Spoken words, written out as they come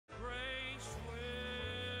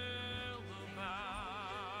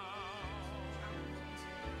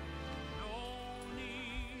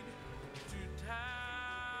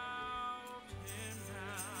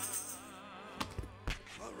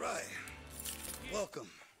right. Welcome.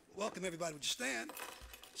 Welcome, everybody. Would you stand?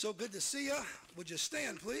 So good to see you. Would you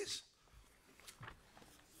stand, please?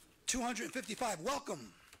 255.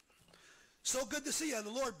 Welcome. So good to see you. The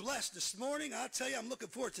Lord bless this morning. I'll tell you, I'm looking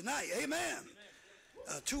forward to tonight. Amen.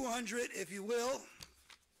 200, if you will.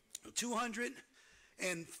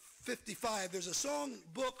 255. There's a song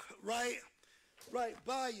book right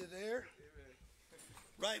by you there.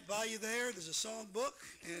 Right by you there. There's a song book,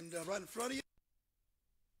 and right in front of you.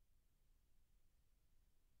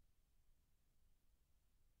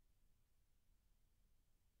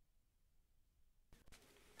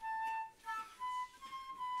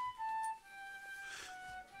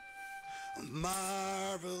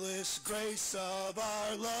 Marvelous grace of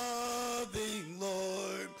our loving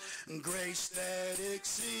Lord, grace that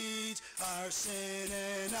exceeds our sin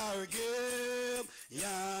and our guilt,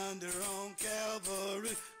 yonder on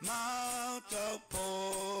Calvary Mount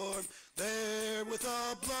outpoured, there with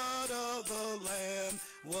the blood of the Lamb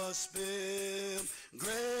was spilled.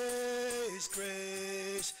 Grace,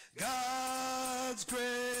 grace, God's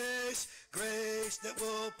grace, grace that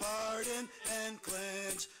will pardon and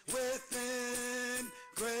cleanse within.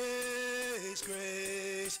 Grace,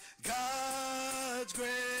 grace, God's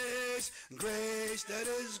grace, grace that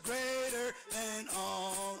is greater than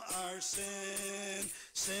all our sin.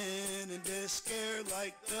 Sin and despair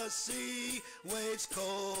like the sea waves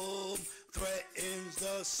cold, threatens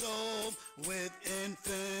the soul with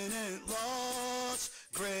infinite loss.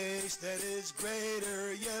 Grace that is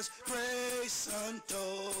greater, yes, grace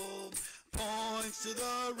untold, points to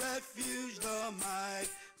the refuge, the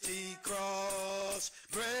mighty cross.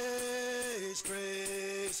 Grace,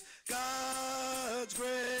 grace, God's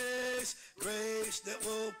grace, grace that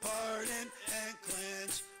will pardon and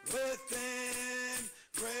cleanse within.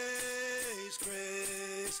 Grace,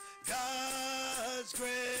 grace, God's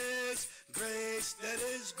grace, grace that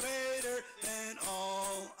is greater than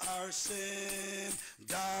all our sin.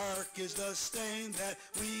 Dark is the stain that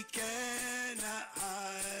we cannot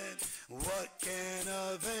hide. What can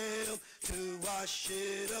avail to wash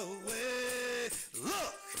it away?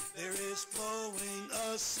 Look, there is flowing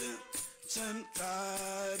a crimson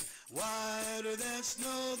tide, whiter than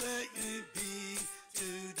snow that it be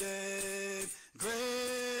today.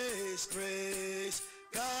 Grace, grace,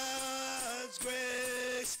 God's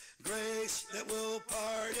grace, grace that will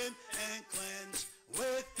pardon and cleanse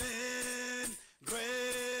within.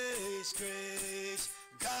 Grace, grace,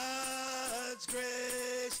 God's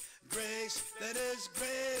grace, grace that is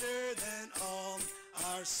greater than all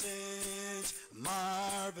our sins.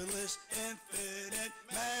 Marvelous, infinite,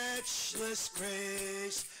 matchless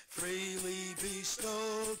grace, freely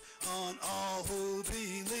bestowed on all who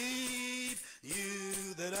believe.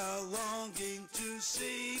 You that are longing to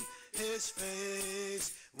see his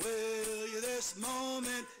face, will you this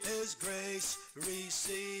moment his grace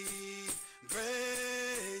receive?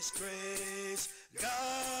 Grace, grace,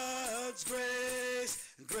 God's grace,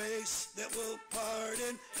 grace that will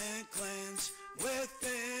pardon and cleanse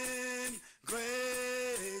within.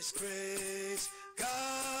 Grace, grace,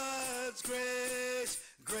 God's grace,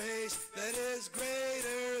 grace that is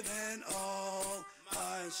greater than all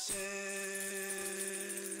our sin.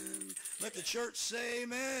 Let the church say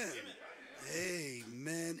amen. Amen.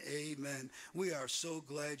 Amen, amen. We are so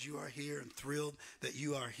glad you are here and thrilled that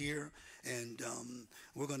you are here. And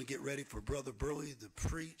we're going to get ready for Brother Burley to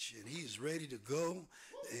preach. And he's ready to go.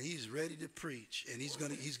 And he's ready to preach. And he's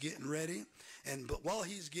getting ready. But while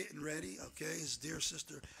he's getting ready, okay, his dear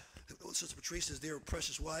sister Patrice, his dear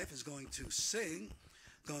precious wife, is going to sing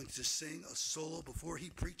a solo before he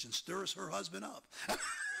preaches and stirs her husband up.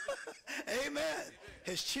 Amen.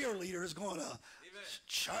 His cheerleader is going to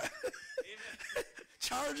charge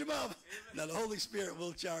him up. Now the Holy Spirit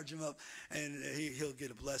will charge him up, and he'll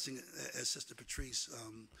get a blessing as Sister Patrice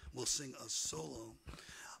will sing a solo.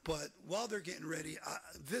 But while they're getting ready,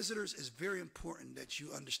 visitors, is very important that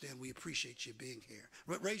you understand we appreciate you being here.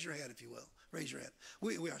 Raise your hand if you will. Raise your hand.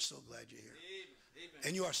 We are so glad you're here. Amen.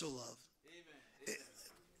 And you are so loved. Amen.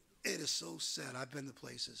 It is so sad. I've been to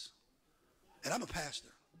places, and I'm a pastor.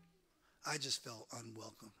 I just felt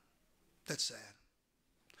unwelcome. That's sad.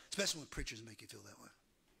 Especially when preachers make you feel that way.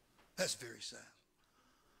 That's very sad.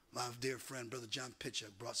 My dear friend, Brother John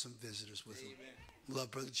Pitchuk, brought some visitors with him.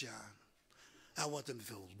 Love Brother John. I want them to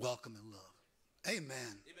feel welcome and loved.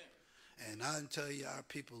 Amen. Amen. And I tell you, our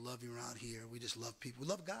people love you around here. We just love people. We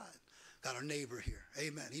love God. Got our neighbor here.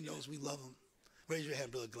 Amen. He knows we love him. Raise your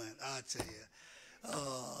hand, Brother Glenn. I tell you.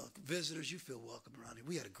 Visitors, you feel welcome around here.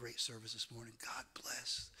 We had a great service this morning. God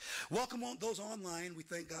bless. Welcome on those online. We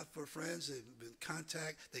thank God for friends.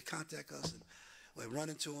 They contact us, and we run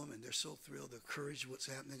into them, and they're so thrilled. They're encouraged what's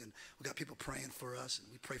happening, and we got people praying for us,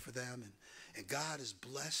 and we pray for them. And God is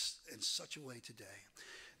blessed in such a way today.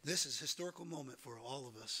 This is a historical moment for all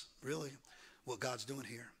of us, really, what God's doing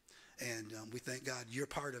here. And we thank God you're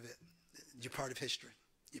part of it. You're part of history.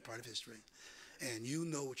 You're part of history. And you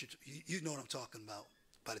know what you know what I'm talking about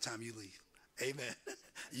by the time you leave. Amen.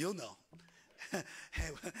 You'll know.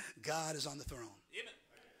 God is on the throne. Amen.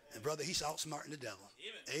 And brother, he's outsmarting the devil.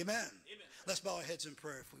 Amen. Amen. Amen. Let's bow our heads in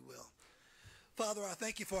prayer if we will. Father, I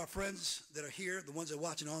thank you for our friends that are here, the ones that are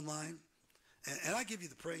watching online. And I give you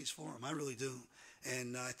the praise for them. I really do.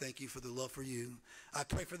 And I thank you for the love for you. I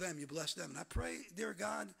pray for them. You bless them. And I pray, dear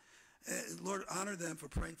God, Lord, honor them for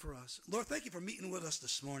praying for us. Lord, thank you for meeting with us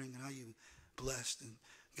this morning and how you blessed and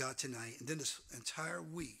God tonight. And then this entire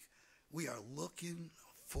week, we are looking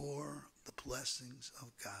for the blessings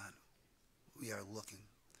of God. We are looking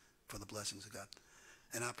for the blessings of God.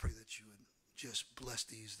 And I pray that you would just bless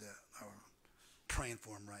these that are praying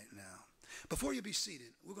for him right now. Before you be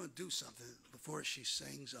seated, we're going to do something before she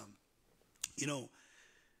sings.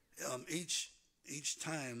 Each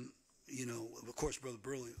time, of course, Brother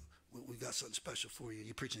Burley, we got something special for you.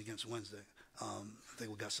 You're preaching against Wednesday. I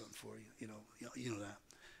think we got something for you. You know that.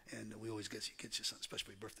 And we always get you something special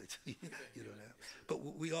for your birthday, too. You know that.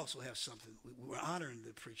 But we also have something. We're honoring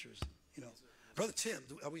the preachers, Brother Tim,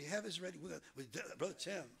 we have his ready? Brother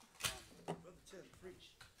Tim. Brother Tim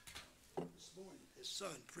preached this morning. His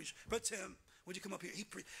son preached. Brother Tim, would you come up here?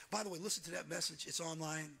 By the way, listen to that message. It's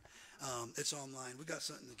online. It's online. We got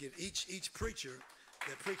something to give each preacher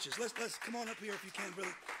that preaches. Let's come on up here if you can,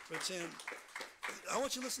 Brother Tim. I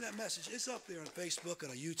want you to listen to that message. It's up there on Facebook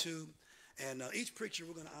and on YouTube. And each preacher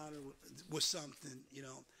we're going to honor with something,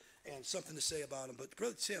 and something to say about him. But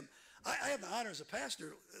Brother Tim, I have the honor as a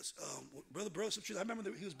pastor, Brother Burley. I remember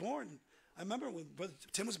that he was born. I remember when Brother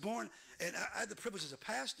Tim was born, and I had the privilege as a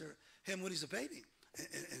pastor, him when he's a baby,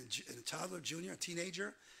 and a toddler, junior, a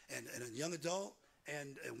teenager, and a young adult,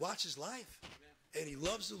 and watch his life. And he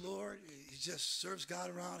loves the Lord. He just serves God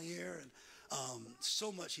around here, and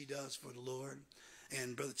so much he does for the Lord.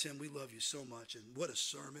 And Brother Tim, we love you so much. And what a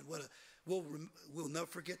sermon! We'll never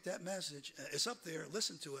forget that message. It's up there.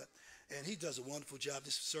 Listen to it. And he does a wonderful job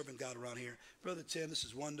just serving God around here. Brother Tim, this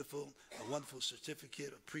is wonderful. A wonderful certificate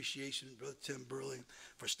of appreciation, Brother Tim Burley,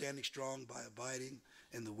 for standing strong by abiding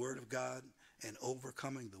in the Word of God and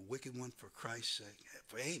overcoming the wicked one for Christ's sake.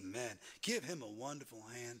 Amen. Give him a wonderful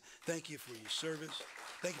hand. Thank you for your service.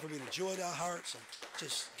 Thank you for being a joy to our hearts and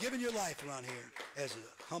just giving your life around here as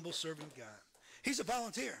a humble servant of God. He's a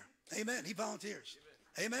volunteer. Amen. He volunteers.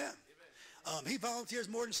 Amen. He volunteers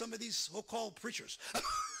more than some of these so-called preachers,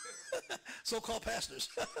 so-called pastors.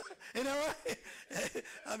 You know, right?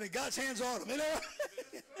 I mean, God's hands on him. You know, right?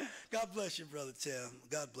 God bless you, Brother Tim.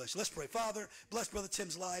 God bless you. Let's pray. Father, bless Brother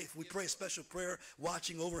Tim's life. We pray a special prayer,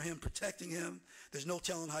 watching over him, protecting him. There's no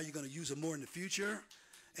telling how you're going to use him more in the future.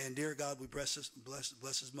 And dear God, we bless his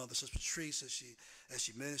mother, Sister Patrice, as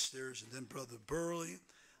she ministers, and then Brother Burley.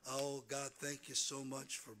 Oh, God, thank you so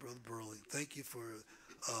much for Brother Burley. Thank you for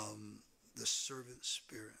the servant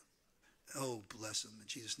spirit. Oh, bless him in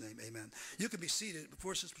Jesus' name. Amen. You can be seated.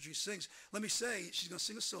 Before Sister Patrice sings, let me say she's going to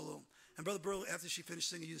sing a solo. And Brother Burley, after she finishes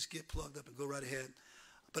singing, you just get plugged up and go right ahead.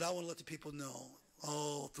 But I want to let the people know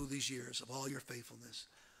all through these years of all your faithfulness.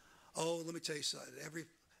 Oh, let me tell you something. Let me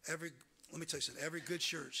tell you something. Every good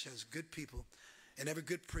church has good people, and every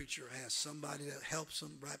good preacher has somebody that helps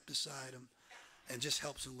them right beside them and just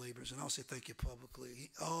helps and labors. And I'll say thank you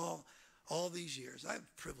publicly. All these years, I have the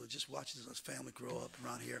privilege just watching this family grow up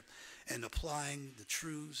around here and applying the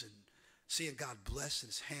truths and seeing God bless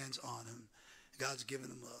his hands on him. God's given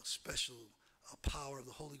him a special power of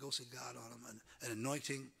the Holy Ghost of God on him, an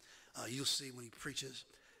anointing. You'll see when he preaches.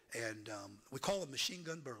 And we call him Machine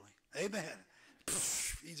Gun Burley. Amen.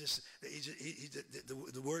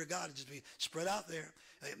 The word of God will just be spread out there.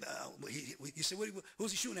 You say,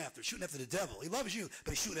 who's he shooting after? Shooting after the devil. He loves you,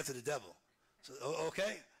 but he's shooting after the devil. So,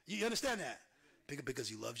 okay? You understand that? Because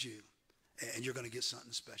he loves you, and you're going to get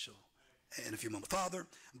something special in a few moments. Father,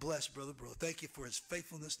 bless Brother Burley. Thank you for his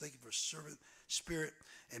faithfulness. Thank you for his servant spirit,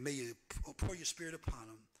 and may you pour your spirit upon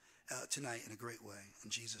him tonight in a great way. In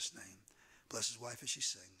Jesus' name. Bless his wife as she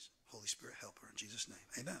sings. Holy Spirit, help her in Jesus' name.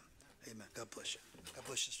 Amen. Amen. God bless you. God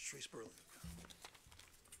bless you, Sister Patrice Burley.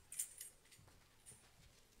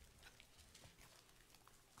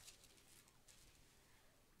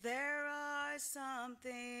 There are some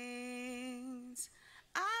things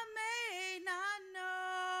I may not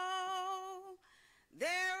know. There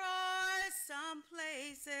are some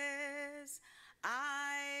places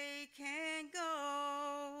I can't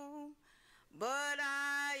go, but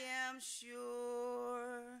I am sure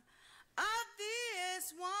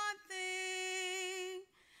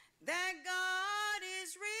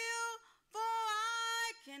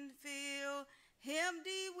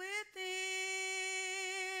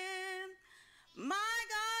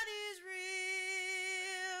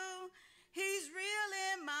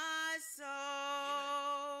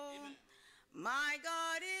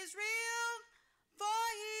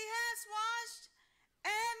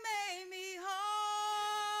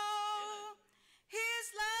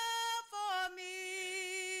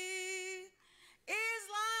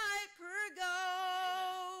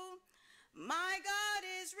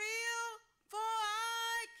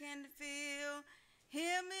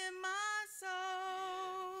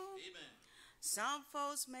Some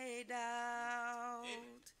folks may doubt.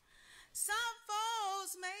 Some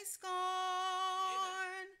folks may scorn.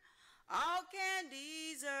 All can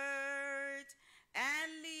desert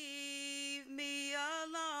and leave me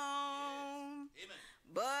alone.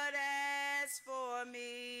 But as for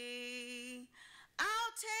me,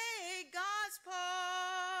 I'll take God's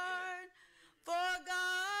part. For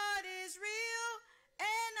God is real,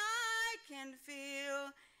 and I can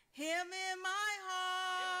feel him in my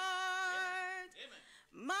heart.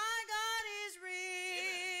 My God is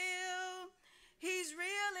real. He's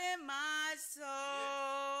real in my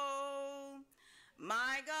soul.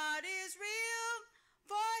 My God is real,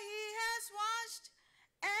 for he has washed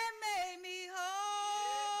and made me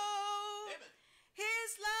whole.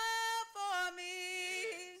 His love for me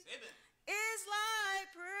is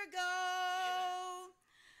like pure gold.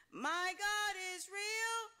 My God is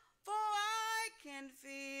real, for I can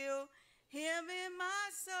feel him in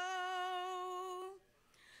my soul.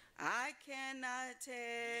 I cannot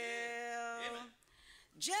tell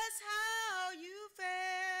just how you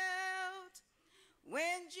felt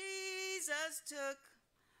when Jesus took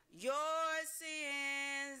your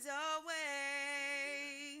sins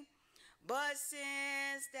away. But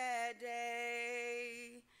since that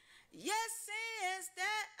day, yes, since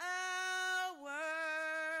that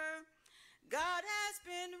hour, God has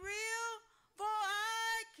been real, for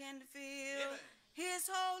I can feel his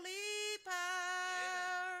holy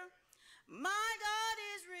power. My God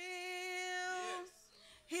is real.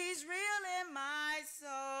 He's real in my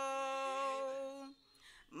soul.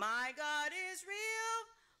 My God is real,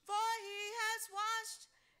 for he has washed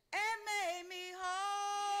and made me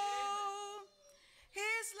whole.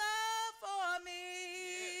 His love for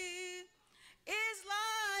me is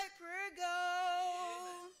like pure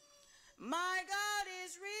gold. My God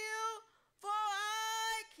is real, for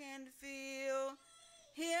I can feel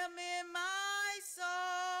him in my soul.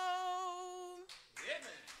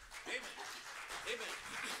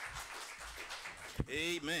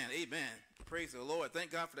 Amen. Amen. Praise the Lord.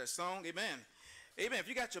 Thank God for that song. Amen. Amen. If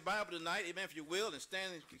you got your Bible tonight, amen, if you will, and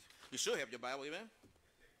stand, you should have your Bible. Amen.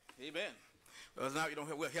 Amen. Well, now you don't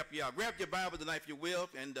have, we'll help you out. Grab your Bible tonight, if you will,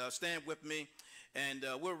 and stand with me. And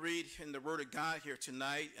we'll read in the Word of God here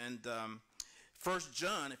tonight. And 1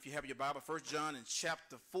 John, if you have your Bible, 1 John in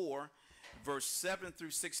chapter 4, verse 7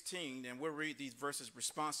 through 16. And we'll read these verses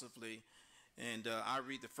responsively. And I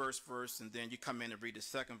read the first verse, and then you come in and read the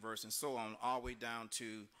second verse, and so on, all the way down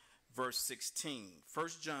to verse 16. 1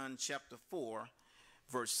 John chapter 4,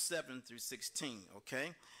 verse 7 through 16,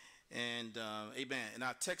 okay? And amen. And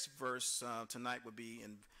our text verse tonight will be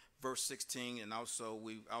in verse 16, and also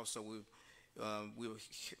we'll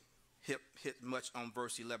hit much on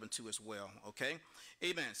verse 11 too as well, okay?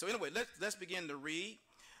 Amen. So anyway, let's begin to read.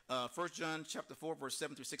 1 John chapter 4, verse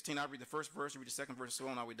 7 through 16. I'll read the first verse and read the second verse, so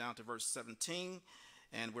on all the way down to verse 17,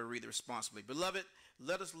 and we'll read it responsibly. Beloved,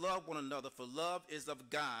 let us love one another, for love is of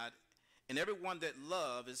God, and everyone that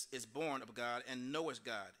loves is born of God and knoweth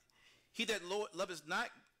God. He that loveth not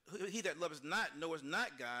knoweth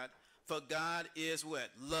not God, for God is what?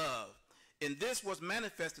 Love. In this was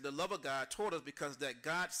manifested the love of God toward us, because that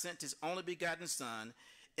God sent his only begotten Son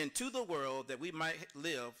into the world that we might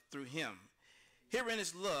live through him. Herein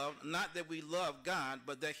is love, not that we love God,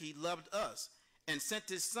 but that he loved us and sent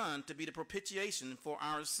his Son to be the propitiation for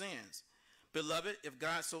our sins. Beloved, if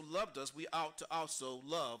God so loved us, we ought to also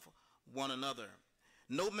love one another.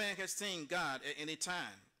 No man has seen God at any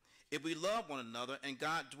time. If we love one another, and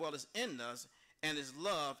God dwelleth in us, and his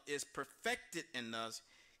love is perfected in us,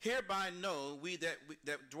 hereby know we that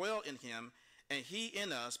dwell in him, and he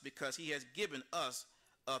in us, because he has given us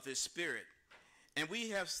of his Spirit. And we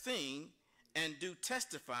have seen and do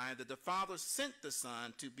testify that the Father sent the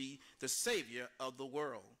Son to be the Savior of the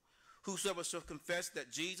world. Whosoever shall confess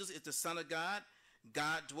that Jesus is the Son of God,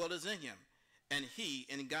 God dwelleth in him, and he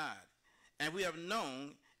in God. And we have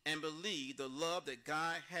known and believed the love that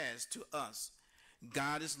God has to us.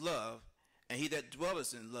 God is love, and he that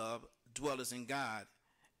dwelleth in love dwelleth in God,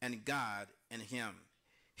 and God in him.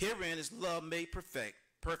 Herein is love made perfect,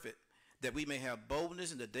 that we may have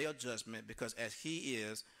boldness in the day of judgment, because as he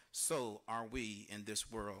is, so are we in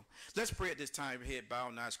this world. Let's pray at this time. Your head bowed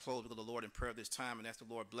and eyes closed. We go to the Lord in prayer at this time, and ask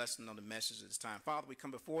the Lord blessing on the message at this time. Father, we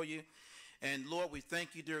come before you, and Lord, we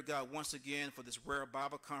thank you, dear God, once again for this rare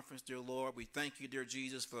Bible conference, dear Lord. We thank you, dear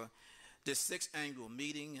Jesus, for this 6th annual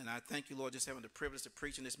meeting, and I thank you, Lord, just having the privilege of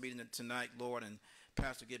preaching this meeting tonight, Lord, and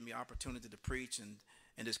Pastor giving me opportunity to preach and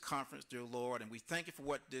this conference, dear Lord. And we thank you for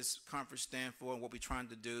what this conference stands for and what we're trying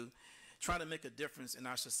to do, trying to make a difference in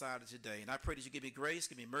our society today. And I pray that you give me grace,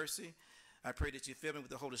 give me mercy. I pray that you fill me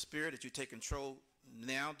with the Holy Spirit, that you take control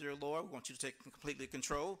now, dear Lord, we want you to take completely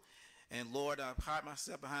control. And Lord, I hide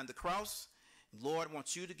myself behind the cross. Lord, I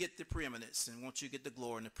want you to get the preeminence and want you to get the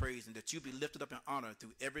glory and the praise, and that you be lifted up in honor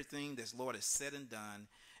through everything that's, Lord, is said and done.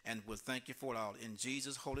 And we'll thank you for it all. In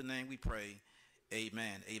Jesus' holy name we pray.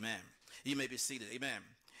 Amen. Amen. You may be seated. Amen.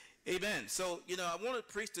 Amen. So, I want to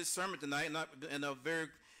preach this sermon tonight, not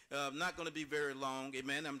going to be very long.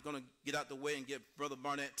 Amen. I'm going to get out the way and give Brother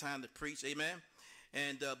Barnett time to preach. Amen.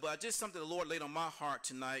 And but just something the Lord laid on my heart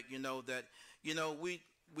tonight, that,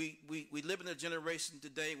 we live in a generation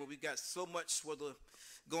today where we got so much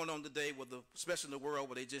going on today, especially in the world,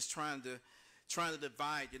 where they just trying to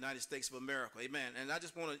divide the United States of America. Amen. And I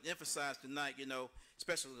just want to emphasize tonight,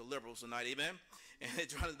 especially the liberals tonight. Amen. And they're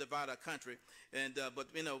trying to divide our country. And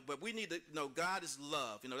but we need to know God is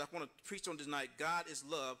love. I want to preach on tonight. God is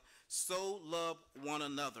love. So love one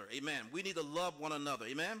another. Amen. We need to love one another.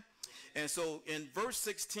 Amen. And so in verse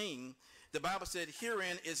 16, the Bible said,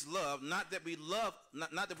 "Herein is love, not that we love,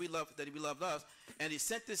 not that he loved us, and he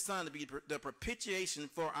sent his Son to be the propitiation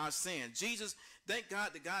for our sin." Jesus, thank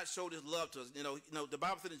God that God showed his love to us. The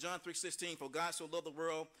Bible said in John 3:16, "For God so loved the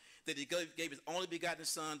world that he gave his only begotten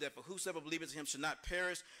Son, that for whosoever believeth in him should not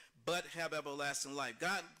perish, but have everlasting life."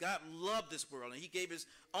 God loved this world, and he gave his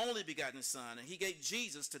only begotten Son, and he gave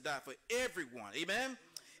Jesus to die for everyone. Amen.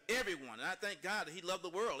 Everyone. And I thank God that he loved the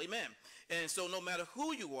world. Amen. And so no matter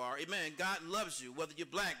who you are, amen, God loves you, whether you're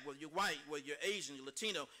black, whether you're white, whether you're Asian, you're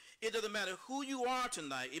Latino. It doesn't matter who you are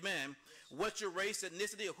tonight, amen, what your race,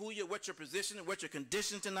 ethnicity, or what your position, and what your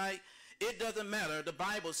condition tonight. It doesn't matter. The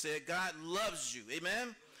Bible said God loves you.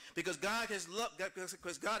 Amen. Because God has loved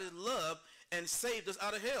and saved us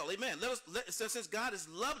out of hell. Amen. Since God has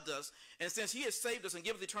loved us, and since he has saved us and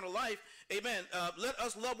given us eternal life, amen, let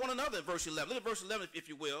us love one another in verse 11. Look at verse 11, if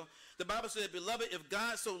you will. The Bible said, "Beloved, if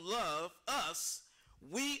God so loved us,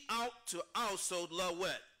 we ought to also love"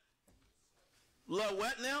 what? Love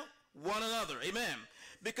what now? One another. Amen.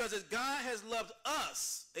 Because as God has loved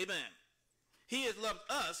us, amen, he has loved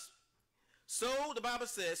us. So the Bible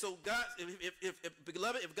says, so God,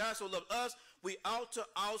 beloved, if God so loved us, we ought to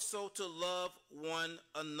also to love one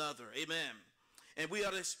another. Amen. And we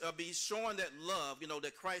ought to be showing that love,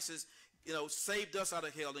 that Christ has, saved us out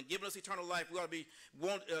of hell and given us eternal life. We ought to be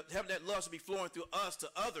have that love to be flowing through us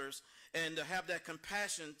to others, and to have that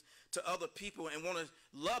compassion to other people, and want to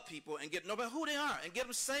love people and no matter who they are, and get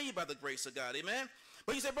them saved by the grace of God. Amen.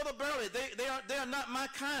 But you say, "Brother Burley, they are not my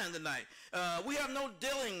kind tonight. We have no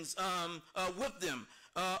dealings with them."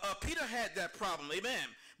 Peter had that problem,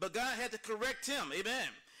 amen. But God had to correct him, amen.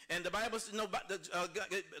 And the Bible said,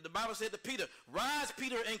 the Bible said to Peter, "Rise,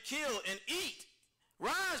 Peter, and kill and eat."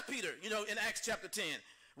 Rise, Peter, in Acts chapter 10.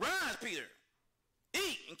 Rise, Peter,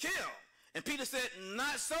 eat and kill. And Peter said,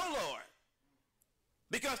 "Not so, Lord,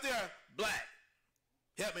 because they're black."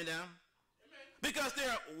 Help me now. Because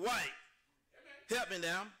they're white. Help me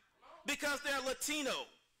now. Because they're Latino.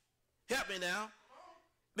 Help me now.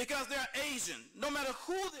 Because they're Asian. No matter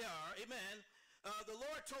who they are, amen. The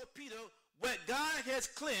Lord told Peter, "What God has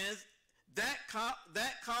cleansed, that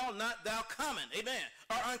call not thou common," amen,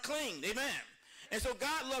 or unclean, amen. And so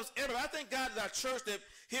God loves everybody. I thank God that our church, that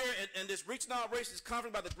here in this Reaching All Races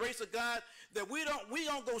conference, by the grace of God, that we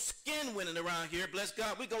don't go skin winning around here. Bless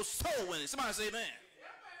God. We go soul winning. Somebody say amen.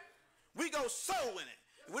 We go soul winning.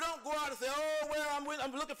 We don't go out and say, "Oh, well,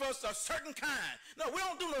 I'm looking for a certain kind." No, we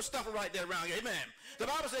don't do no stuff right there around here. Amen. The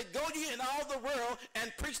Bible says, "Go ye in all the world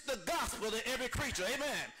and preach the gospel to every creature."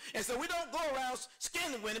 Amen. And so we don't go around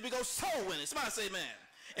skin winning. We go soul winning. Somebody say amen.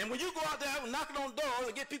 And when you go out there knocking on doors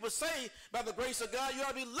and get people saved by the grace of God, you ought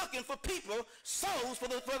to be looking for people, souls for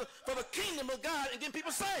the kingdom of God, and getting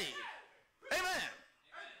people saved. Amen.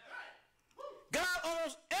 God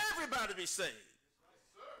wants everybody to be saved.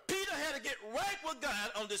 Peter had to get right with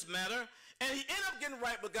God on this matter, and he ended up getting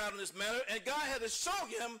right with God on this matter, and God had to show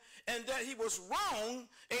him and that he was wrong.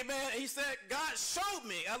 Amen. He said, "God showed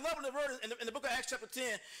me." I love the word in the book of Acts chapter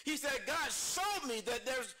 10. He said, "God showed me that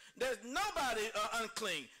there's nobody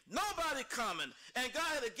unclean, nobody common," and God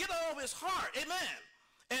had to get over his heart. Amen.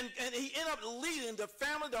 And he ended up leading the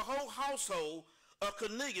family, the whole household of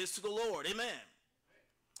Cornelius to the Lord. Amen.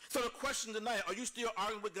 So the question tonight, are you still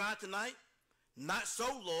arguing with God tonight? "Not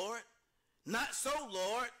so, Lord. Not so,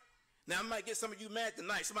 Lord." Now I might get some of you mad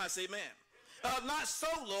tonight. Somebody say amen. "Not so,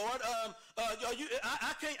 Lord.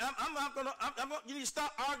 I can't. You need to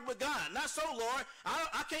stop arguing with God. Not so, Lord.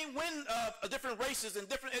 I can't win different races and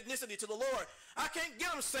different ethnicity to the Lord. I can't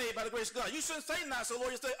get them saved by the grace of God." You shouldn't say "not so,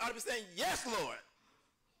 Lord." You ought to be saying "yes, Lord."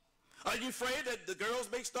 Are you afraid that the girls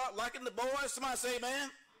may start liking the boys? Somebody say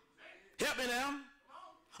amen. Help me now.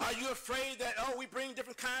 Are you afraid that, oh, we bring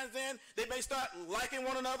different kinds in, they may start liking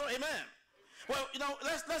one another? Amen. Well, you know,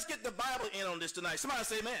 let's get the Bible in on this tonight. Somebody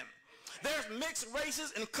say amen. There's mixed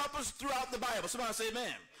races and couples throughout the Bible. Somebody say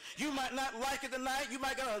amen. You might not like it tonight. You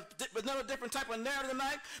might get another different type of narrative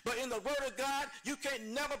tonight. But in the Word of God, you can't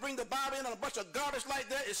never bring the Bible in on a bunch of garbage like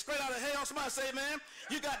that. It's straight out of hell. Somebody say amen.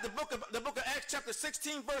 You got the book of Acts chapter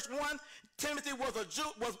 16, verse 1. Timothy was a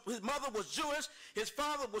Jew. His mother was Jewish. His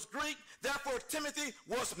father was Greek. Therefore, Timothy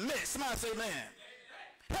was mixed. Somebody say amen.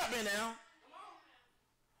 Help me now.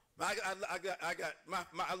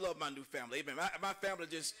 I love my new family. Amen. My family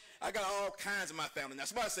I got all kinds of my family now.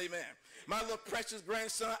 Somebody say amen. My little precious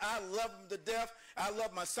grandson, I love him to death. I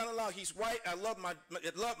love my son-in-law. He's white. I love my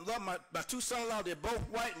two son-in-law. They're both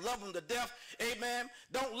white. Love them to death. Amen.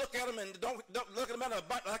 Don't look at them and don't look at them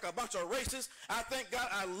like a bunch of racists. I thank God.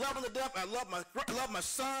 I love them to death. I love my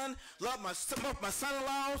son. Love my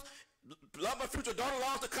son-in-laws. Love my future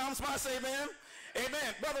daughter-in-laws to come. Somebody say amen.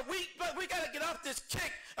 Amen. Brother, we got to get off this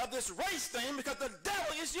kick of this race thing because the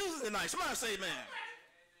devil is using it tonight. Somebody say amen.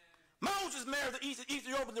 Moses married the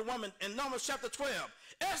Ethiopian woman in Numbers chapter 12.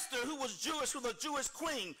 Esther, who was Jewish, who was a Jewish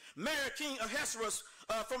queen, married King Ahasuerus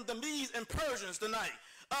from the Medes and Persians tonight.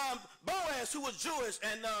 Boaz, who was Jewish,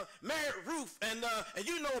 and married Ruth, and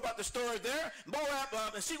you know about the story there.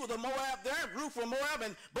 Moab, and she was a Moab there. Ruth was Moab,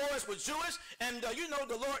 and Boaz was Jewish, and you know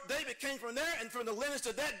the Lord David came from there, and from the lineage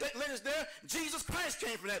to that lineage there, Jesus Christ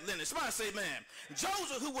came from that lineage. Somebody say amen.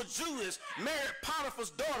 Joseph, who was Jewish, married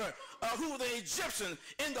Potiphar's daughter, who was an Egyptian,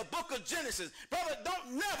 in the book of Genesis. Brother,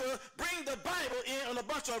 don't never bring the Bible in on a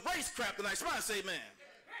bunch of race crap tonight. Somebody say amen.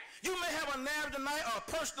 You may have a narrative tonight or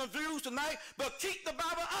personal views tonight, but keep the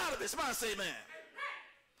Bible out of it. Somebody say amen.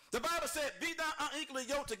 The Bible said, be thou unequally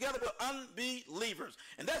yoked together with unbelievers.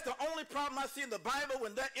 And that's the only problem I see in the Bible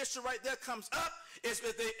when that issue right there comes up is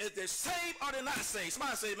if they're saved or they're not saved.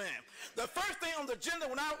 Somebody say amen. The first thing on the agenda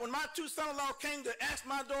when my two son-in-law came to ask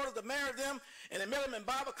my daughter to marry them, and they met them in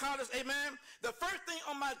Bible college, amen, the first thing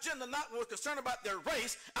on my agenda not was concerned about their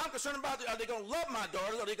race. I'm concerned about are they going to love my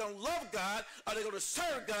daughters? Are they going to love God? Are they going to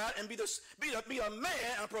serve God and be a man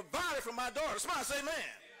and a provider for my daughter? Somebody say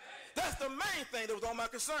amen. That's the main thing that was on my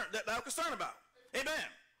concern, that I'm concerned about. Amen.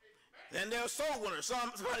 And they're soul winners.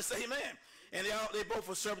 Somebody say amen. And they both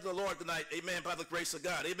are serving the Lord tonight. Amen. By the grace of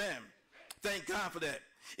God. Amen. Thank God for that.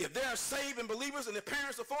 If they are saved and believers and their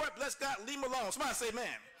parents are for it, bless God, leave them alone. Somebody say amen.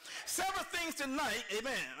 Several things tonight,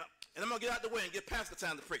 amen. And I'm going to get out the way and get past the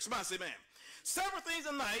time to preach. Somebody say amen. Several things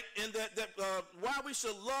tonight in that why we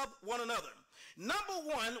should love one another.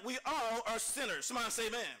 Number one, we all are sinners. Somebody say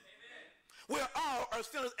amen. We all are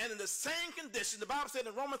sinners and in the same condition. The Bible said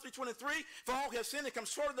in Romans 3:23, for all have sinned and come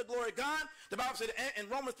short of the glory of God. The Bible said in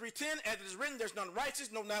Romans 3:10, as it is written, there's none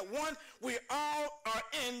righteous, no, not one. We all are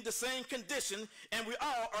in the same condition, and we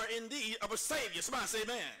all are in need of a Savior. Somebody say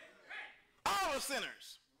amen. All are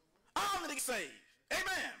sinners. All need to get saved.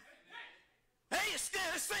 Amen. It ain't skin,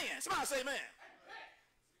 it's sin. Somebody say amen.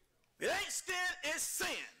 It ain't skin, it's sin.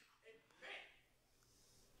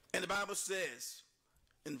 And the Bible says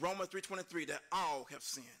in Romans 3:23 that all have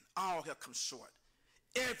sinned. All have come short.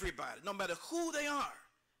 Everybody, no matter who they are,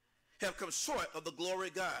 have come short of the glory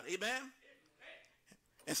of God. Amen?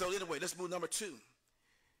 And so anyway, let's move number two.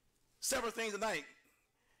 Several things tonight.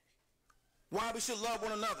 Why we should love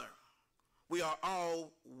one another. We are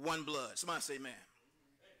all one blood. Somebody say amen.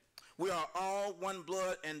 We are all one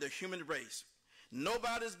blood in the human race.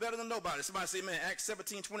 Nobody is better than nobody. Somebody say amen. Acts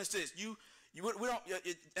 17:26.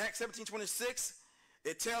 Acts 17:26.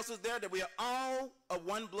 It tells us there that we are all of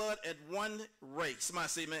one blood and one race. Somebody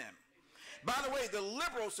say amen. By the way, the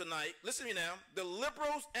liberals tonight, listen to me now, the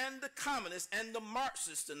liberals and the communists and the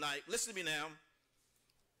Marxists tonight, listen to me now,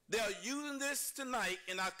 they are using this tonight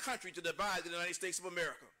in our country to divide the United States of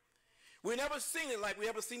America. We've never seen it like we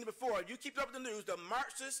ever seen it before. You keep up with the news, the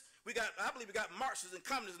Marxists, I believe we got Marxists and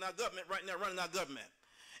communists in our government right now running our government.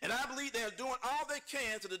 And I believe they are doing all they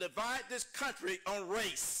can to divide this country on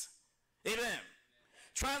race. Amen.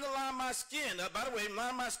 Trying to line my skin up. By the way,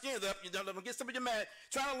 line my skin up. You don't get somebody mad.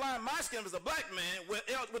 Trying to line my skin up as a black man with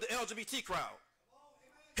the LGBT crowd.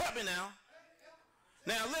 Help me now.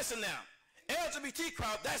 Now listen now. LGBT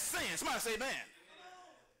crowd, that's sin. Somebody say amen.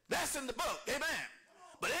 That's in the book. Amen.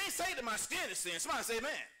 But it ain't say that my skin is sin. Somebody say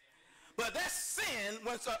amen. But that's sin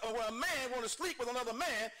when a man wants to sleep with another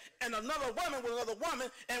man and another woman with another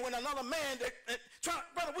woman, and when another man,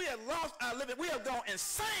 brother, we have lost our living. We have gone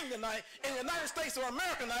insane tonight in the United States of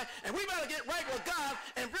America tonight, and we better get right with God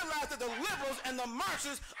and realize that the liberals and the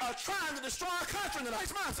Marxists are trying to destroy our country tonight.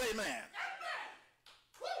 Somebody say amen.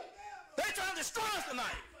 They're trying to destroy us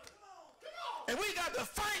tonight. And we got to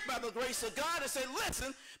fight by the grace of God and say,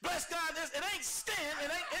 listen, bless God, it ain't sin,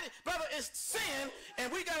 brother, it's sin, and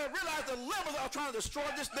we got to realize the levels are trying to destroy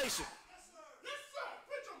this nation. Yes, sir.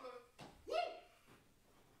 Preach on, brother. Woo.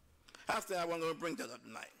 I said I wasn't going to bring that up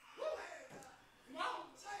tonight. Come on.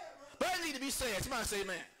 But it need to be said. Somebody say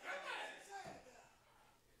amen.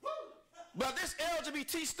 But this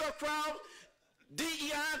LGBT stuff crowd,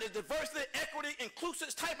 DEI, the diversity, equity,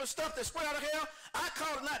 inclusive type of stuff that's spread out of hell, I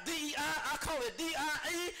call it not DEI, I call it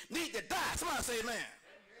DIE, need to die. Somebody say amen.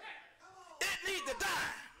 It need to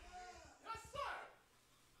die. Yes, sir.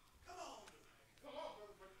 Come on. Come on,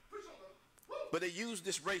 brother. Preach on, brother. Woo. But they use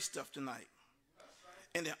this race stuff tonight.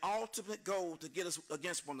 And the ultimate goal to get us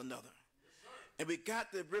against one another. And we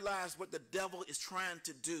got to realize what the devil is trying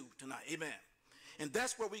to do tonight. Amen. And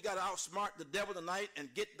that's where we got to outsmart the devil tonight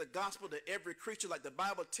and get the gospel to every creature like the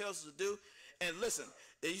Bible tells us to do. And listen,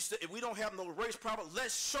 if we don't have no race problem,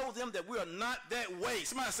 let's show them that we are not that way.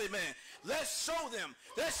 Somebody say, man, let's show them.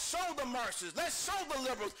 Let's show the Marxists. Let's show the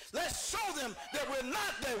liberals. Let's show them that we're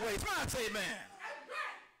not that way. Somebody say, man,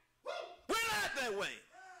 we're not that way.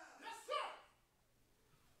 Yes, sir.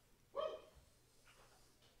 Woo.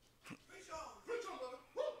 Preach on, brother.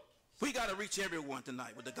 Woo. We got to reach everyone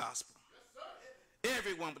tonight with the gospel.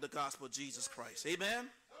 Everyone with the gospel of Jesus Christ. Amen?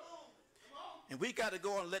 And we got to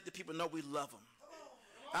go and let the people know we love them.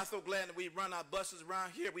 I'm so glad that we run our buses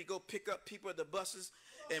around here. We go pick up people at the buses,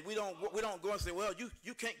 and we don't go and say, well,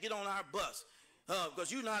 you can't get on our bus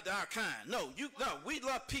because you're not our kind. No, we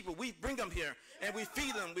love people. We bring them here, and we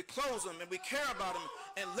feed them, we clothe them, and we care about them,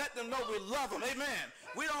 and let them know we love them. Amen.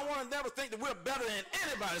 We don't want to never think that we're better than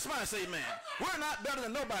anybody. Somebody say amen. We're not better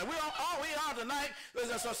than nobody. All we are tonight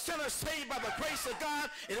is a sinner saved by the grace of God.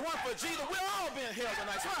 If it weren't for Jesus, we're all being held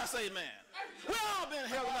tonight. Somebody say amen. We're all being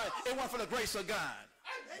held tonight. It weren't for the grace of God.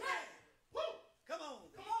 Amen. Woo. Come on.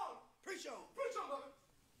 Come on. Preach on. Preach on, brother.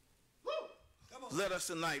 Woo. Come on. Let us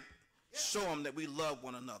tonight show them that we love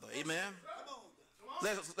one another. Amen. Come on.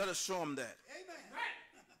 Let us show them that. Amen.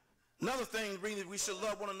 Another thing, really, we should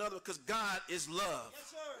love one another because God is love. Yes,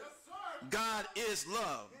 sir. Yes, sir. God is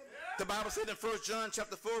love. The Bible said in 1 John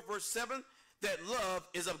chapter 4, verse 7, that love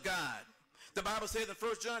is of God. The Bible says in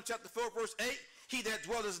 1 John chapter 4, verse 8, he that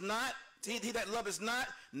dwelleth not, he that loveth not,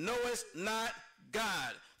 knoweth not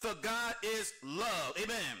God. For God is love.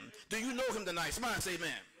 Amen. Do you know him tonight? Somebody say amen.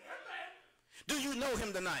 Do you know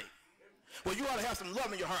him tonight? Well, you ought to have some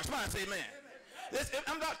love in your heart. Somebody say amen.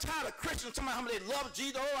 I'm not tired of Christians talking about how many they love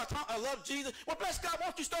Jesus. Oh, I love Jesus. Well, bless God,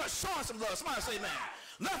 why don't you start showing some love? Somebody say amen.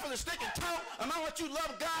 Not for the stick and talk. About what you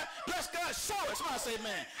love God. Bless God, show it. Somebody say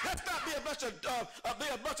amen. Let's not be a bunch of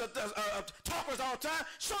talkers all the time.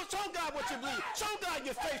 Show God what you believe. Show God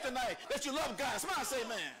your faith tonight that you love God. Somebody say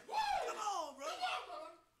amen. Come on, bro.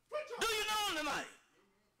 Do you know him tonight?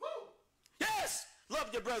 Yes.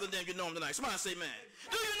 Love your brother then you know him tonight. Somebody say amen.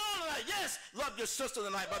 Do you know him tonight? Yes. Love your sister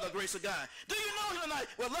tonight by the grace of God. Do you know him tonight?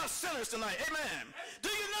 Well, love sinners tonight. Amen. Do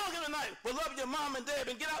you know him tonight? Well, love your mom and dad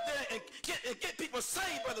and get out there and get people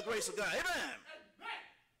saved by the grace of God. Amen.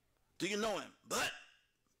 Do you know him? But,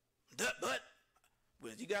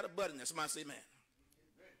 well, you got a but in there. Somebody say amen.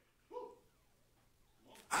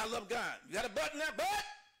 I love God. You got a but in there, but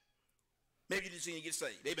maybe you just need to get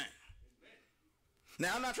saved. Amen.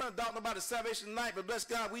 Now, I'm not trying to doubt nobody's salvation tonight, but bless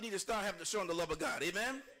God, we need to start having to show them the love of God.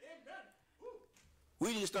 Amen?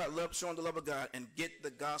 We need to start showing the love of God and get the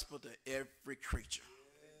gospel to every creature.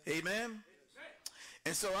 Amen?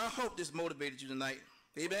 And so I hope this motivated you tonight.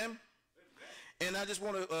 Amen? And I just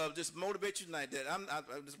want to just motivate you tonight. That I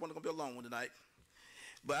just want to be a long one tonight.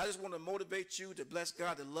 But I just want to motivate you to bless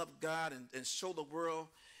God, to love God, and show the world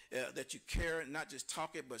that you care, and not just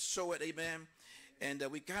talk it, but show it. Amen? And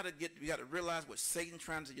we got to realize what Satan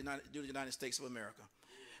trying to do to the United States of America.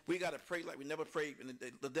 We got to pray like we never prayed. And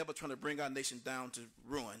the devil trying to bring our nation down to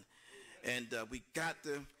ruin. And we got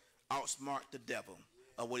to outsmart the devil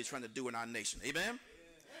of what he's trying to do in our nation. Amen?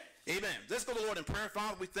 Amen. Let's go to the Lord in prayer.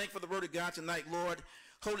 Father, we thank you for the word of God tonight, Lord.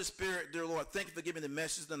 Holy Spirit, dear Lord, thank you for giving the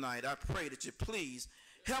message tonight. I pray that you please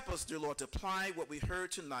help us, dear Lord, to apply what we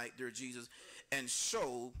heard tonight, dear Jesus, and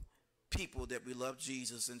show people that we love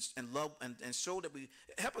Jesus and love and show that we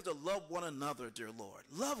help us to love one another, dear Lord.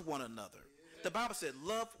 Love one another. The Bible said,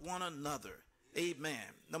 love one another. Amen.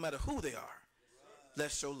 No matter who they are,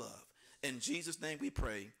 let's show love. In Jesus' name we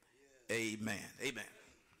pray. Amen. Amen.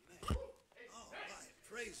 All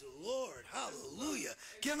right. Praise the Lord. Hallelujah.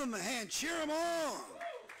 Give them a hand. Cheer them on.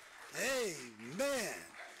 Amen.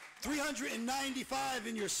 395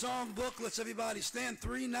 in your song book. Let's everybody stand.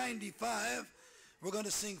 395. We're going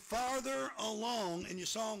to sing Farther Along in your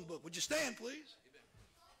song book. Would you stand, please?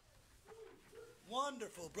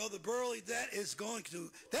 Wonderful, Brother Burley. That is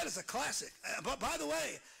a classic. But by the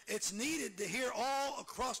way, it's needed to hear all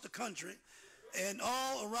across the country and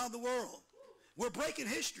all around the world. We're breaking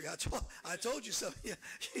history. I told you so. He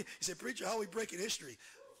said, preacher, how are we breaking history?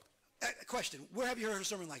 Question, where have you heard a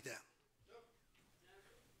sermon like that?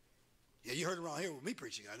 Yeah, you heard it around here with me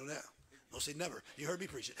preaching. I know that. Don't say never. You heard me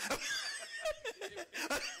preaching.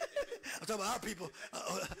 I'm talking about our people.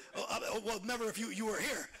 Well, never if you were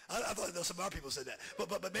here. I thought some of our people said that.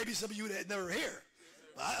 But maybe some of you that never here.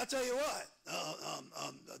 I'll tell you what.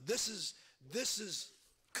 This is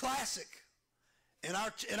classic in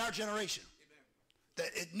our generation. That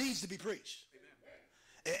it needs to be preached.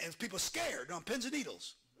 And people are scared on pins and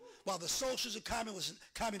needles while the socialists and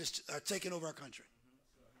communists are taking over our country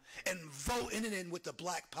and voting it in with the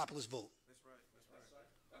black populist vote.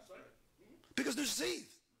 That's right. Because they're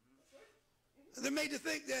deceived. They're made to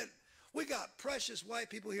think that we got precious white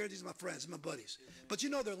people here. These are my friends, my buddies. But you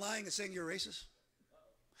know they're lying and saying you're racist.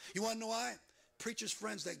 You want to know why? Preachers'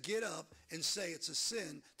 friends that get up and say it's a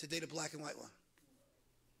sin to date a black and white one.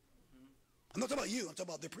 I'm not talking about you. I'm talking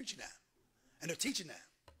about they're preaching that. And they're teaching that.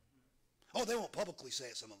 Oh, they won't publicly say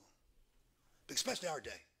it, some of them. But especially our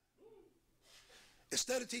day.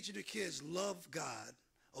 Instead of teaching their kids, love God,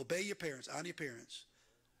 obey your parents, honor your parents,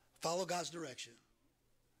 follow God's direction,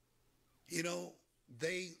 you know,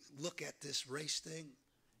 they look at this race thing,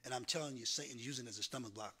 and I'm telling you, Satan's using it as a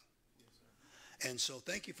stomach block. Yes, and so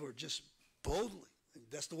thank you for just boldly.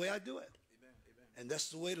 That's the way I do it. Amen. And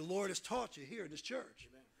that's the way the Lord has taught you here in this church.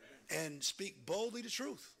 Amen. And speak boldly the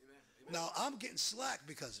truth. Amen. Now, I'm getting slack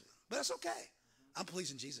because of it, but that's okay. I'm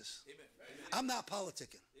pleasing Jesus. Amen. I'm not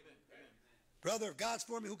politicking. Amen. Brother, if God's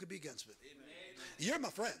for me, who could be against me? Amen. You're my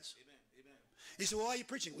friends. Amen. He said, well, why are you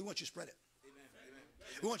preaching? We want you to spread it.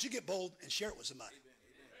 We want you to get bold and share it with somebody.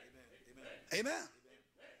 Amen.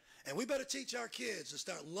 And we better teach our kids to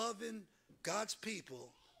start loving God's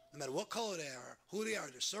people, no matter what color they are, who they are.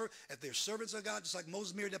 If they're servants of God, just like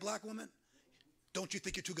Moses married that black woman, don't you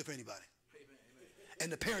think you're too good for anybody.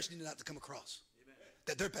 And the parents need not to come across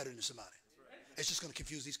that they're better than somebody. It's just going to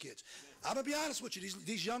confuse these kids. I'm going to be honest with you.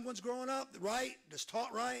 These young ones growing up, right, that's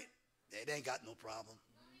taught right, they ain't got no problem.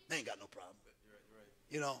 They ain't got no problem.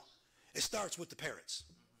 You know, it starts with the parents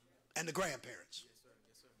and the grandparents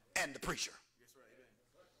and the preacher.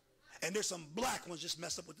 And there's some black ones just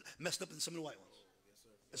messed up in some of the white ones.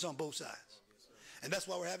 It's on both sides. And that's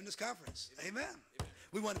why we're having this conference. Amen.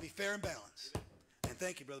 We want to be fair and balanced. And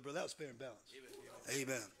thank you, brother. That was fair and balanced.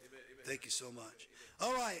 Amen. Thank you so much.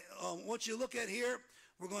 All right. What you look at here,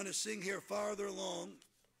 we're going to sing here farther along.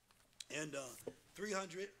 And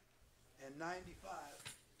 395.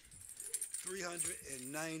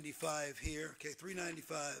 395 here. Okay,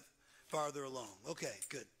 395 farther along. Okay,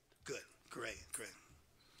 good. Great.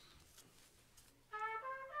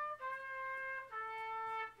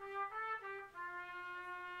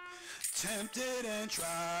 Tempted and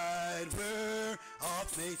tried, we're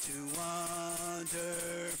oft made to wonder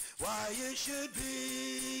why it should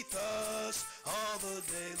be thus all the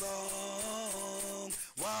day long,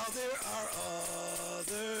 while there are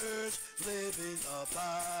others living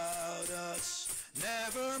about us,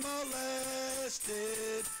 never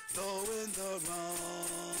molested, though in the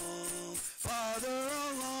wrong. Father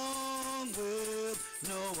along will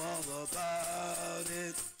know all about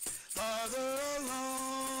it. Father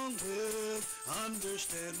along will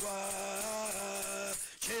understand why.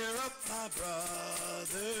 Cheer up, my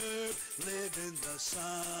brother, live in the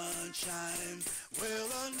sunshine.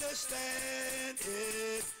 We'll understand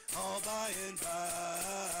it all by and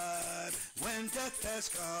by. When death has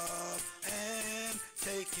come and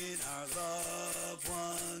taken our loved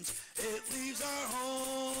ones, it leaves our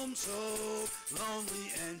home so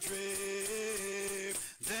lonely and drear.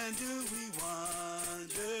 Then do we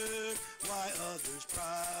wonder why others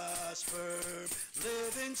prosper,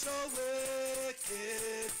 living so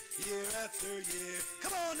wicked year after year?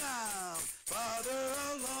 Come on now. Father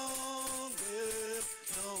alone will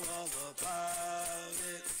know all about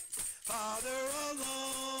it. Father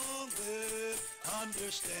alone will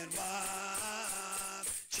understand why.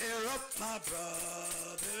 Cheer up, my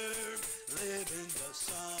brother, live in the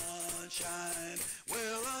sunshine.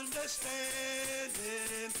 We'll understand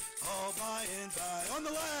it all by and by. On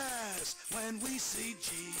the last, when we see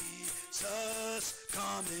Jesus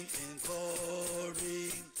coming in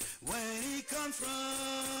glory, when he comes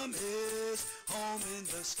from his home in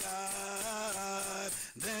the sky,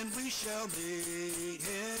 then we shall meet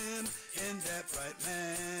him in that bright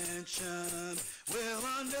mansion. We'll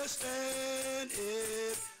understand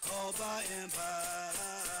it all by and by.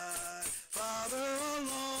 Father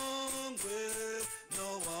alone will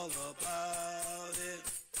know all about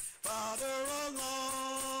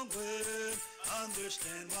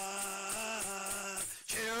understand why.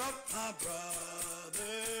 Cheer up, my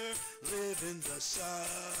brother, live in the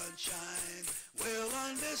sunshine. We'll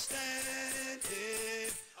understand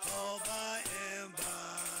it all by and by.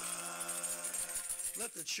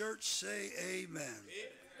 Let the church say amen.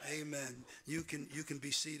 Amen. You can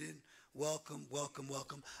be seated. Welcome, welcome,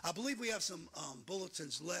 welcome. I believe we have some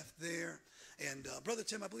bulletins left there. And Brother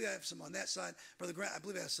Tim, I believe I have some on that side. Brother Grant, I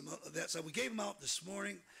believe I have some on that side. We gave them out this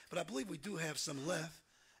morning, but I believe we do have some left.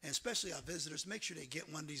 And especially our visitors, make sure they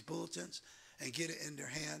get one of these bulletins and get it in their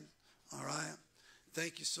hand. All right?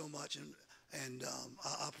 Thank you so much. And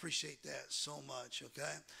I appreciate that so much,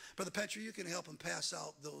 okay? Brother Petrie, you can help them pass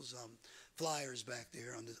out those flyers back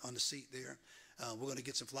there on the seat there. We're going to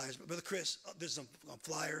get some flyers. Brother Chris, there's some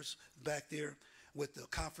flyers back there with the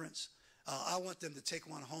conference. I want them to take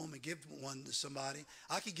one home and give one to somebody.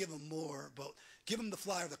 I could give them more, but give them the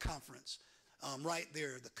flyer of the conference. Right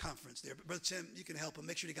there, the conference there. Brother Tim, you can help them.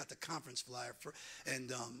 Make sure you got the conference flyer.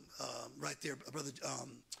 Right there, Brother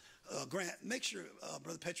Grant, make sure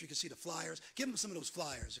Brother Petrie can see the flyers. Give them some of those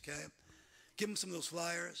flyers, okay? Give them some of those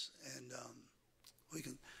flyers, and we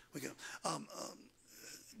can.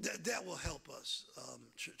 That will help us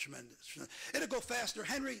tremendous. It'll go faster.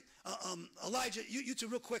 Henry, Elijah, you two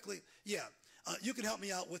real quickly. Yeah, you can help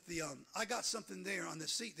me out with the. I got something there on the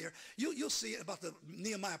seat there. You'll see it about the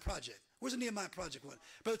Nehemiah project. Where's the Nehemiah project one?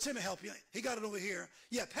 Brother Tim will help you. He got it over here.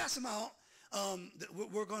 Yeah, pass them out.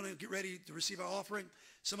 We're going to get ready to receive our offering.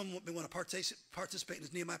 Some of them want to participate in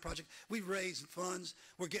this Nehemiah project. We've raised funds.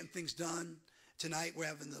 We're getting things done. Tonight we're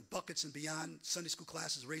having the Buckets and Beyond Sunday school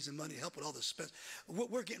classes, raising money to help with all the spends.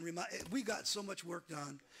 We're getting reminded. We got so much work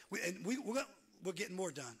done, we're getting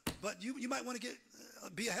more done. But you might want to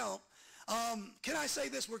be a help. Can I say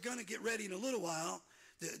this? We're going to get ready in a little while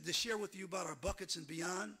to share with you about our Buckets and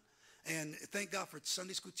Beyond. And thank God for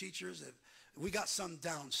Sunday school teachers. We got some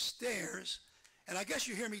downstairs. And I guess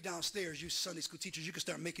you hear me downstairs, you Sunday school teachers. You can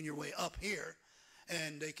start making your way up here.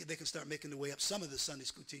 And they can start making their way up. Some of the Sunday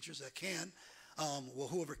school teachers that can.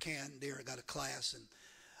 Whoever can, they got a class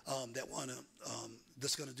and that want to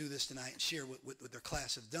that's going to do this tonight and share what their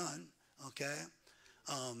class have done, okay?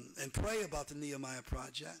 And pray about the Nehemiah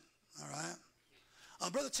project, all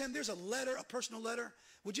right? Brother Tim, there's a letter, a personal letter.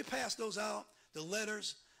 Would you pass those out, the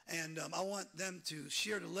letters? And I want them to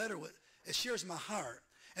share the letter with. It shares my heart.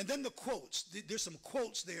 And then the quotes. There's some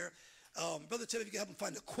quotes there. Brother Tim, if you can help them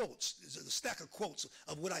find the quotes. There's a stack of quotes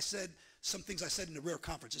of what I said, some things I said in the R.A.R.E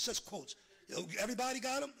conference. It says quotes. Everybody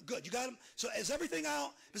got them? Good. You got them? So is everything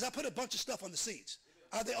out? Because I put a bunch of stuff on the seats.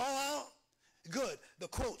 Are they all out? Good. The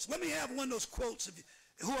quotes. Let me have one of those quotes.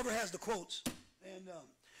 Whoever has the quotes. And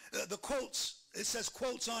the quotes, it says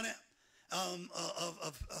quotes on it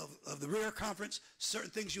of the R.A.R.E conference. Certain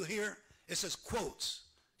things you'll hear. It says quotes.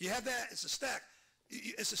 You have that? It's a stack.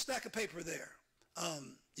 It's a stack of paper there.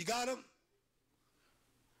 You got them?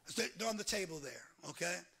 They're on the table there,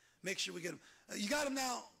 okay? Make sure we get them. You got them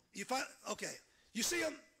now? You find, okay. You see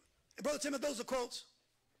them? Brother Tim, those are quotes.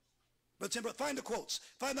 Brother Tim, find the quotes.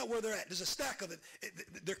 Find out where they're at. There's a stack of it.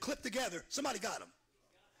 They're clipped together. Somebody got them.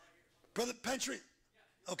 Brother Pentry?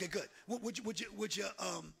 Okay, good. Would you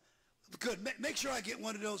good. Make sure I get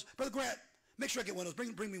one of those. Brother Grant, make sure I get one of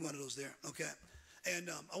those. Bring me one of those there, okay? And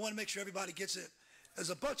I want to make sure everybody gets it. There's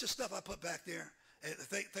a bunch of stuff I put back there.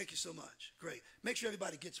 Thank you so much. Great. Make sure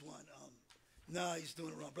everybody gets one. No, he's doing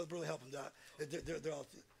it wrong. Brother Burley, help him, Doc. They're all.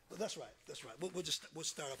 Well, that's right. That's right. We'll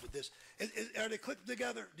start off with this. Are they clipped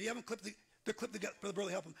together? Do you have them clipped? They're clipped together. Brother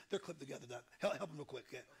Burley, help them. They're clipped together, Doc. Help them real quick.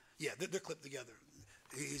 Yeah, they're clipped together.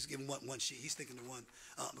 He's giving one sheet. He's thinking the one.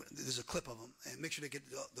 There's a clip of them, and make sure they get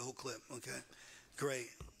the whole clip. Okay. Great.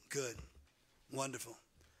 Good. Wonderful.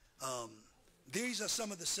 These are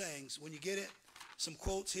some of the sayings. When you get it, some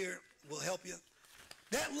quotes here will help you.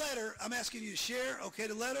 That letter, I'm asking you to share, okay,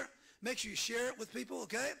 the letter. Make sure you share it with people,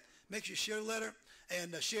 okay? Make sure you share the letter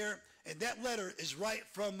and share. And that letter is right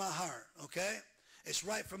from my heart, okay? It's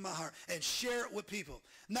right from my heart. And share it with people.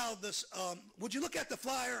 Now, this, would you look at the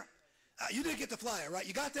flyer? You didn't get the flyer, right?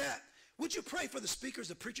 You got that? Would you pray for the speakers,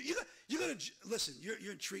 the preacher? You're going to, listen,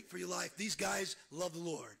 you're intrigued for your life. These guys love the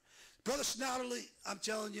Lord. Brother Snodderly, I'm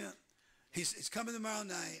telling you, he's coming tomorrow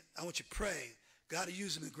night. I want you to pray. God to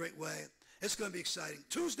use him in a great way. It's going to be exciting.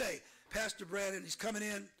 Tuesday, Pastor Brandon, he's coming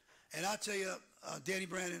in. And I'll tell you, Danny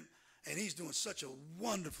Brandon, and he's doing such a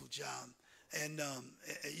wonderful job. And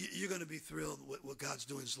you're going to be thrilled with what God's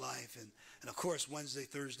doing in his life. And of course, Wednesday,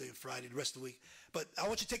 Thursday, and Friday, the rest of the week. But I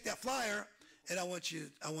want you to take that flyer, and I want you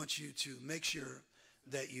to make sure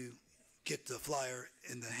that you get the flyer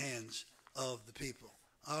in the hands of the people.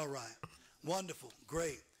 All right. Wonderful.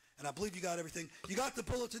 Great. and I believe you got everything. You got the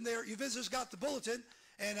bulletin there. You visitors got the bulletin,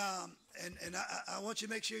 and I want you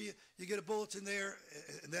to make sure you get a bulletin there,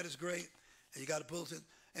 and that is great. And you got a bulletin.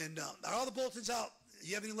 And are all the bulletins out?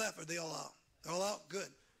 You have any left? Or are they all out? They're all out? Good.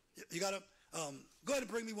 You got to go ahead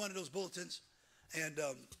and bring me one of those bulletins. And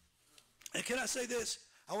can I say this?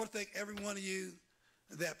 I want to thank every one of you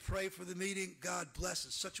that prayed for the meeting. God bless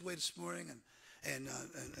in such a way this morning. And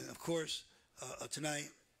of course, tonight,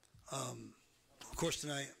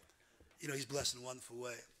 you know, he's blessed in a wonderful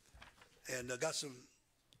way. And I got some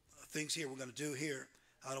things here we're going to do here.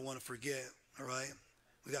 I don't want to forget, all right?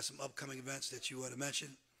 We got some upcoming events that you want to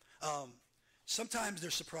mention. Sometimes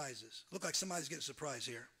there's surprises. Look like somebody's getting a surprise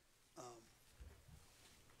here.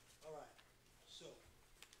 All right. So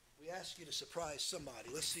we ask you to surprise somebody.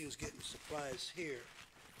 Let's see who's getting a surprise here.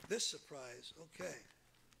 This surprise, okay.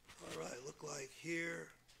 All right, look like here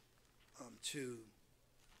to,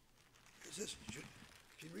 is this, can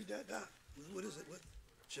you read that, Doc? What is it? What?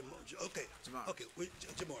 Okay. Jamar's. Okay,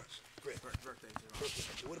 Jamar's. Great. Birthday, Jamar's.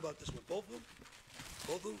 Okay, what about this one? Both of them?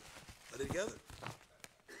 Both of them? Are they together?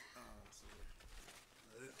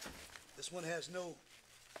 This one has no,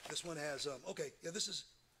 this one has, okay, yeah, this is,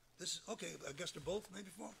 okay, I guess they're both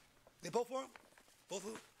maybe for him? They both for him? Both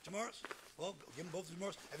of them? Jamar's? Well, give them both to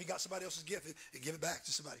Jamar's. Have you got somebody else's gift? Give it back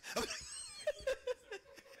to somebody.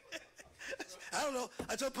 I don't know.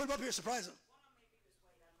 I told him put him up here, surprise him.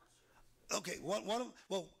 Okay, one of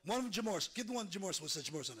them Jamar's. Give the one Jamar's what says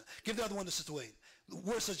Jamar's on it. Give the other one to Sister Wade.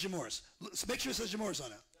 Where it says Jamar's. Make sure it says Jamar's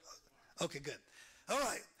on it. Okay, good. All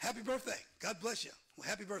right, happy birthday. God bless you. Well,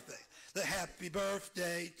 happy birthday. The happy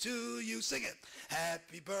birthday to you. Sing it.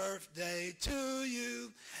 Happy birthday to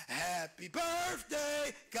you. Happy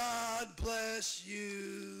birthday. God bless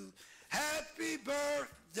you. Happy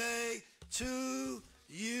birthday to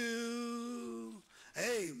you.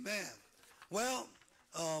 Amen. Well,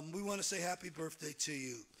 we want to say happy birthday to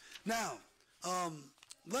you. Now,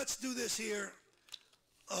 let's do this here.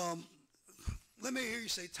 Let me hear you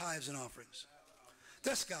say tithes and offerings.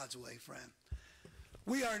 That's God's way, friend.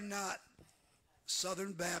 We are not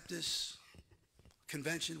Southern Baptist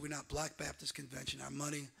Convention. We're not Black Baptist Convention. Our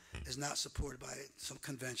money is not supported by some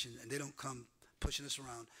convention, and they don't come pushing us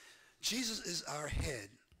around. Jesus is our head.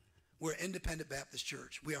 We're an independent Baptist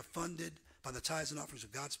church. We are funded by the tithes and offerings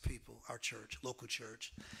of God's people, our church, local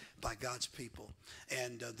church, by God's people.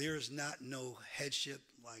 And there is not no headship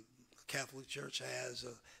like the Catholic Church has,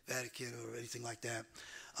 Vatican or anything like that.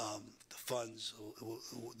 The funds,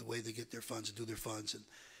 the way they get their funds and do their funds.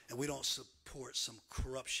 And we don't support some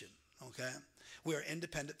corruption, okay? We are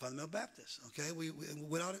independent fundamental Baptists, okay? We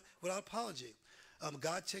without apology.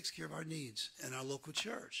 God takes care of our needs in our local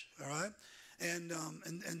church, all right? And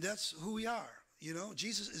that's who we are. You know,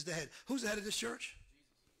 Jesus is the head. Who's the head of this church?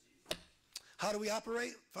 How do we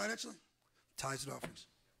operate financially? Tithes and offerings.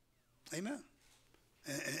 Amen.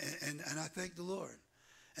 And I thank the Lord.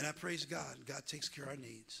 And I praise God. God takes care of our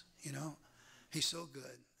needs. You know, he's so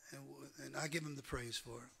good. And I give him the praise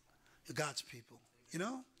for it. God's people. You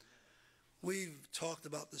know, we've talked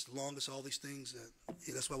about this the longest, all these things.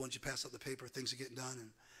 That's why I want you to pass out the paper. Things are getting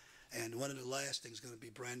done. And one of the last things is going to be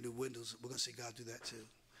brand new windows. We're going to see God do that too.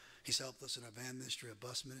 He's helped us in our van ministry, our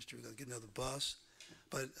bus ministry. We're going to get another bus.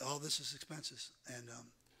 But all this is expenses. And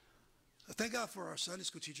thank God for our Sunday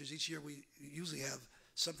school teachers. Each year we usually have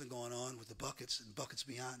something going on with the buckets and buckets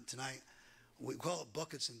beyond. Tonight we call it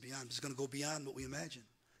buckets and beyond. It's going to go beyond what we imagine.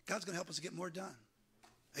 God's going to help us to get more done.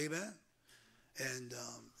 Amen. And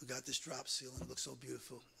we got this drop ceiling. It looks so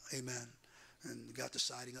beautiful. Amen. And we got the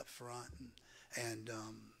siding up front and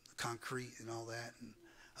concrete and all that.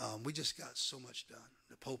 And we just got so much done.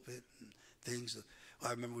 The pulpit and things.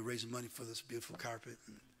 I remember we raising money for this beautiful carpet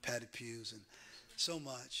and padded pews and so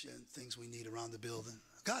much and things we need around the building.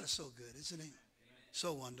 God is so good, isn't he? Amen.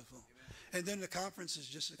 So wonderful. Amen. And then the conference is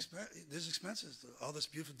just there's expenses. All this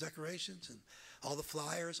beautiful decorations and all the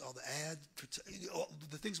flyers, all the ads, all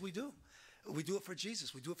the things we do. We do it for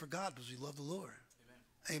Jesus. We do it for God because we love the Lord.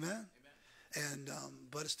 Amen. Amen. Amen. And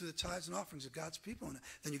but it's through the tithes and offerings of God's people. And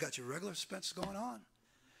then you got your regular expenses going on.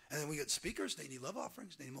 And then we got speakers, they need love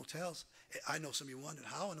offerings, they need motels. I know some of you wondered,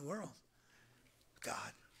 how in the world?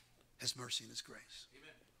 God, his mercy and his grace.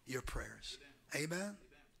 Amen. Your prayers. Amen. Amen.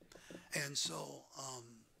 And so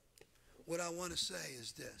what I want to say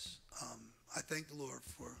is this. I thank the Lord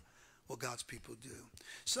for what God's people do.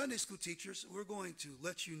 Sunday school teachers, we're going to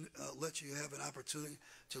let you have an opportunity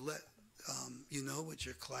to let you know what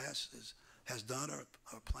your class has done or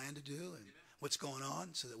plan to do. And what's going on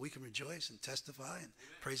so that we can rejoice and testify and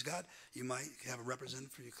praise God. You might have a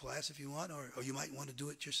representative for your class if you want, or you might want to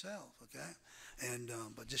do it yourself, okay? And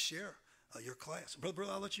but just share your class. Brother,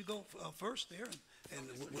 I'll let you go first there, and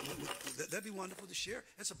that'd be wonderful to share.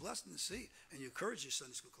 It's a blessing to see, and you encourage your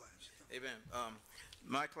Sunday school class. Amen.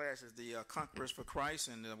 My class is the Conquerors for Christ,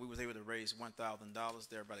 and we was able to raise $1,000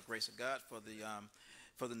 there by the grace of God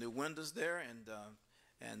for the new windows there,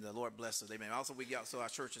 and the Lord bless us. Amen. Also, our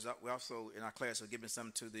churches. We also in our class are giving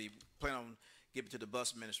some plan on giving to the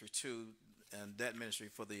bus ministry too, and that ministry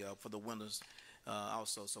for the windows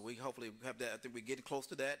also. So we hopefully have that. I think we're getting close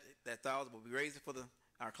to that 1,000. We'll be raising it for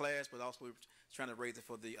our class, but also we're trying to raise it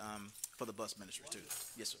for the bus ministry too.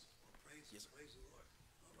 Yes, sir. Praise the Lord.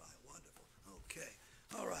 All right, wonderful. Okay.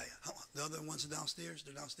 All right. The other ones are downstairs.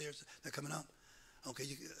 They're downstairs. They're coming up. Okay.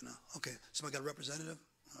 No. Okay. Somebody got a representative?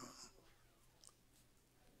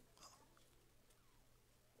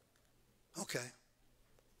 Okay.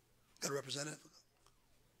 Got a representative?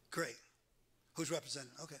 Great. Who's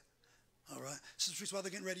representing? Okay. All right. Sister Teresa, while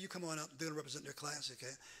they're getting ready, you come on up. They're going to represent their class,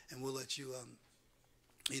 okay? And we'll let you,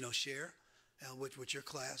 share what your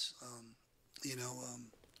class,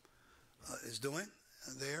 is doing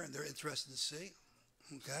there, and they're interested to see.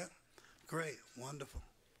 Okay? Great. Wonderful.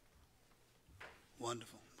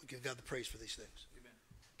 Wonderful. We give God the praise for these things. Amen.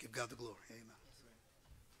 Give God the glory. Amen.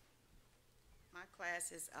 My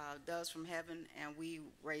class is Doves from Heaven, and we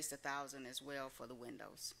raised 1,000 as well for the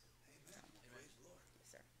windows. Amen. Praise the Lord.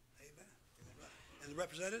 Yes, sir. Amen. All right. And the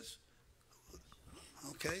representatives?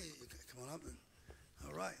 Okay. You come on up.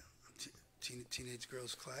 All right. Teenage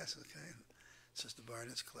girls class, okay. Sister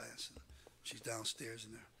Barnett's class. And she's downstairs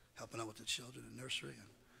and they're helping out with the children in nursery.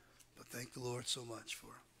 But thank the Lord so much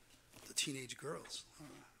for the teenage girls. All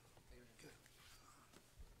right. Good.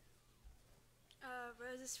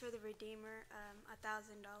 Roses for the Redeemer,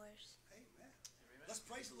 $1,000. Amen. Let's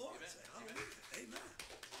praise the Lord. Say, hallelujah. Amen.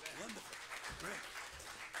 Wonderful. Great.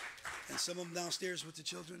 And some of them downstairs with the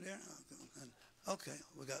children there? Okay.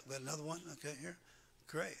 We got another one. Okay, here.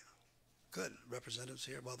 Great. Good. Representatives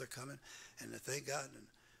here while they're coming. And thank God.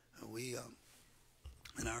 And we,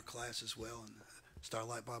 in our class as well, and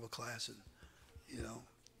Starlight Bible class, and,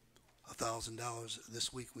 $1,000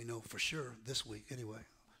 this week, we know for sure, this week anyway.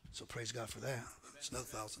 So praise God for that. It's another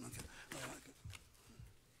 1,000. Okay. All right. Good.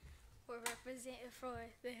 We're representing for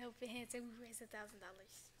the Helping Hands, and we raised $1,000.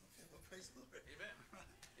 Okay. Well, praise the Lord. Amen.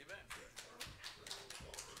 Amen.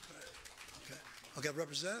 Okay,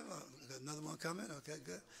 representative. Got another one coming. Okay,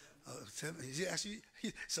 good. Tim,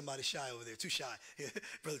 somebody shy over there. Too shy.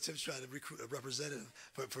 Brother Tim's trying to recruit a representative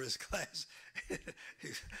for his class.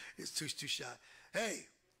 He's too shy. Hey,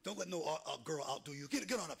 don't let no girl outdo you.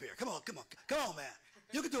 Get on up here. Come on, man.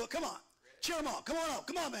 You can do it. Come on. Cheer him on. Come on up.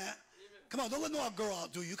 Come on, man. Come on. Don't let no girl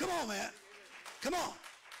outdo you. Come on, man. Come on,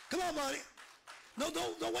 buddy. No,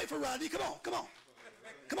 don't wait for Rodney. Come on,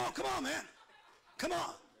 man. Come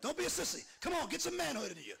on. Don't be a sissy. Come on, get some manhood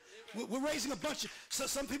into you. We're raising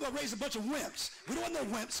some people are raising a bunch of wimps. We don't want no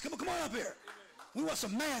wimps. Come on up here. We want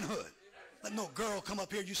some manhood. Let no girl come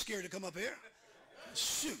up here. You scared to come up here?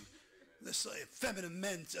 Shoot. This feminine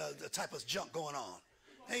men type of junk going on.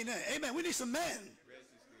 Amen. We need some men.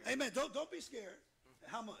 Amen. Don't be scared.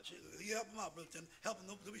 How much? You help them out, Brother Tim. Help them.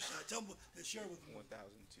 Don't be shy. Tell them to share with them. 1,200.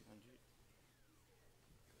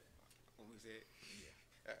 What was it?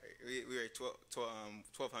 Yeah. We were at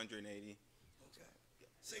 1,280. Okay.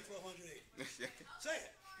 Say 1,280. Say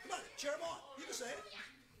it. Come on. Cheer them on. You can say it.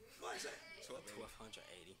 Come on, say it.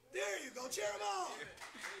 1,280. There you go. Cheer them on.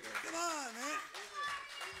 Come on, man.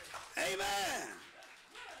 Amen.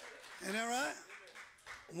 Ain't that right?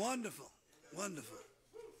 Wonderful.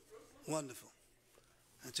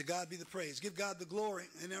 And to God be the praise. Give God the glory.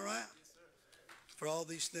 Ain't that right? For all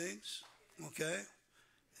these things. Okay?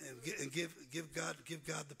 And give God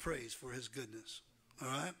the praise for his goodness. All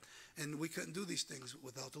right? And we couldn't do these things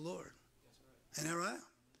without the Lord. Ain't that right?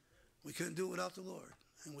 We couldn't do it without the Lord.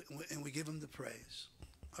 And we give him the praise.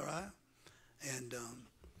 All right? And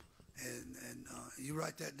you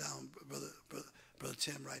write that down, brother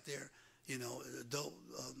Tim, right there. Adult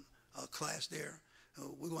class there.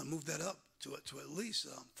 We want to move that up to at least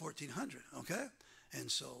 1,400. Okay. And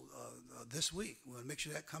so this week we want to make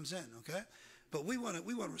sure that comes in. Okay. But we want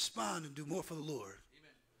to respond and do more for the Lord.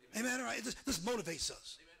 Amen. All right. This motivates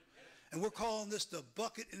us. And we're calling this the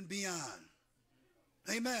bucket and beyond.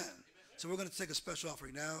 Amen. So we're going to take a special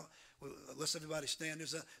offering now. Let's everybody stand.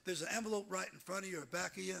 There's an envelope right in front of you or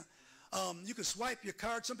back of you. You can swipe your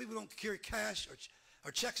card. Some people don't carry cash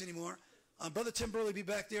or checks anymore. Brother Tim Burley will be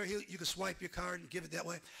back there. You can swipe your card and give it that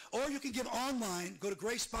way. Or you can give online. Go to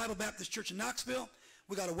Grace Bible Baptist Church in Knoxville.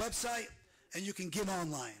 We got a website, and you can give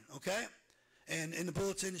online, okay? And in the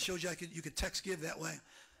bulletin, it shows you you can text give that way.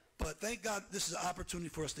 But thank God this is an opportunity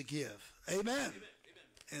for us to give. Amen.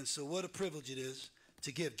 And so what a privilege it is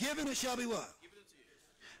to give. Give and it shall be what?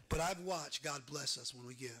 But I've watched God bless us when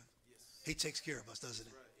we give. He takes care of us, doesn't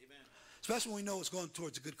he? Especially when we know it's going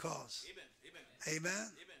towards a good cause. Amen.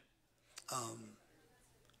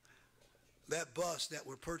 That bus that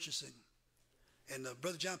we're purchasing, and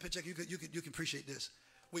Brother John Pitchak, you can appreciate this.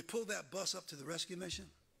 We pulled that bus up to the rescue mission,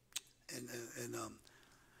 and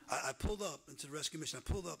I pulled up into the rescue mission.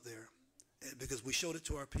 I pulled up there because we showed it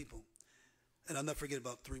to our people, and I'll never forget.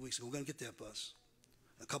 About 3 weeks ago, we're going to get that bus.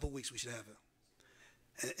 A couple of weeks we should have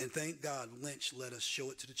it, and thank God Lynch let us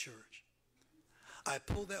show it to the church. I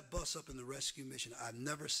pulled that bus up in the rescue mission. I've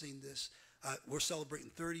never seen this. We're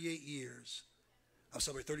celebrating 38 years. I'm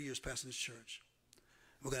celebrating 30 years passing this church.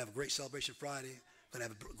 We're going to have a great celebration Friday. We're going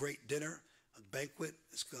to have a great dinner, a banquet.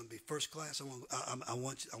 It's going to be first class. I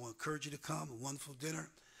want to encourage you to come, a wonderful dinner.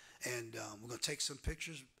 And we're going to take some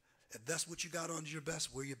pictures. If that's what you got on your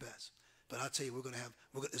best, we're your best. But I'll tell you,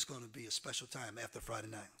 it's going to be a special time after Friday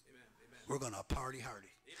night. Amen. We're going to party hardy.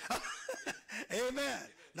 Amen. Amen.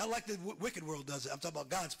 Not like the wicked world does it. I'm talking about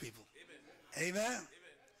God's people. Amen. Amen.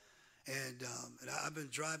 And I've been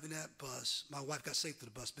driving that bus. My wife got saved through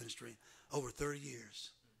the bus ministry over 30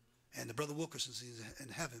 years. And the brother Wilkerson's in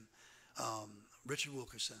heaven, Richard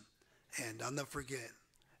Wilkerson. And I'll never forget.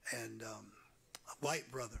 And a white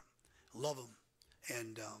brother, love him.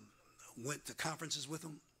 And went to conferences with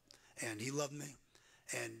him. And he loved me.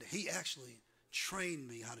 And he actually trained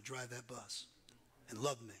me how to drive that bus and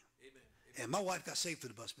loved me. Amen. And my wife got saved through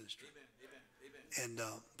the bus ministry. Amen. And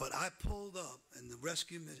but I pulled up in the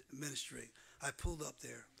rescue ministry. I pulled up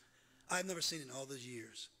there. I've never seen it in all those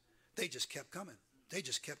years. They just kept coming. They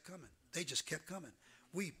just kept coming. They just kept coming.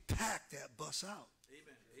 We packed that bus out.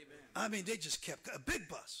 Amen. I mean, they just kept a big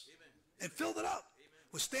bus. Amen. And filled it up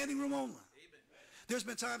with standing room only. There's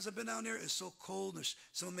been times I've been down there. It's so cold. There's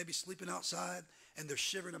someone maybe sleeping outside and they're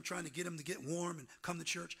shivering. I'm trying to get them to get warm and come to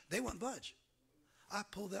church. They wouldn't budge. I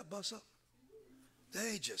pulled that bus up.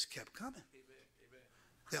 They just kept coming.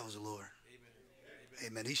 That was the Lord.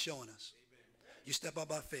 Amen. He's showing us. You step out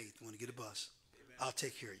by faith. You want to get a bus. I'll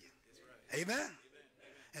take care of you. Amen.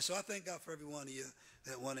 And so I thank God for every one of you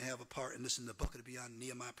that want to have a part in this in the Bucket of Beyond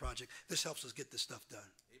Nehemiah project. This helps us get this stuff done.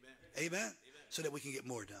 Amen. So that we can get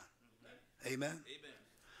more done. Amen.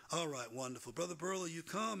 All right. Wonderful. Brother Burley, you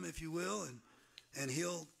come if you will, and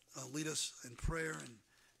he'll lead us in prayer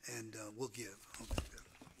and we'll give. Okay.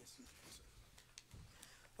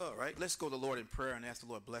 All right, let's go to the Lord in prayer and ask the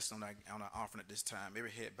Lord blessing on our offering at this time. Every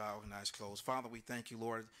head bowed and eyes closed. Father, we thank you,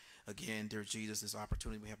 Lord, again, dear Jesus, this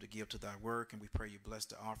opportunity we have to give to thy work, and we pray you bless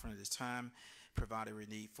the offering at this time. Provide every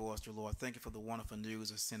need for us, dear Lord. Thank you for the wonderful news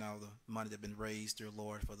of sending all the money that has been raised, dear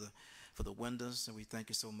Lord, for the windows. And we thank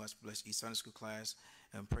you so much. Bless each Sunday school class.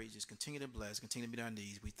 And pray you just continue to bless, continue to meet our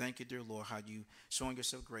needs. We thank you, dear Lord, how you showing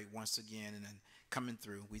yourself great once again and then coming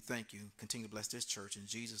through. We thank you. Continue to bless this church. In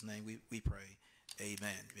Jesus' name we pray.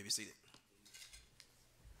 Amen. You may be seated.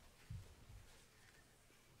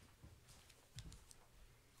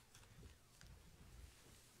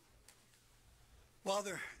 While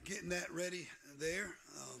they're getting that ready there,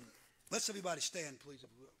 let's everybody stand, please, if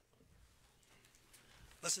we will.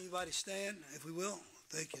 Let's everybody stand, if we will.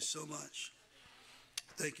 Thank you so much.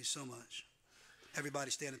 Thank you so much.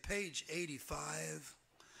 Everybody stand. Page 85.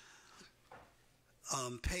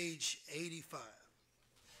 Page 85.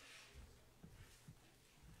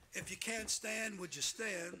 If you can't stand, would you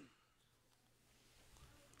stand?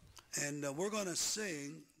 And we're going to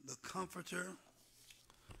sing The Comforter.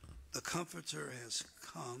 The Comforter has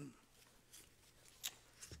come.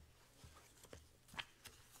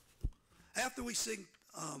 After we sing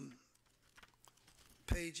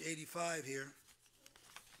page 85 here,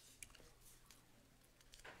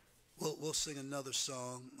 we'll sing another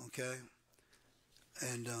song, okay?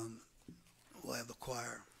 And we'll have the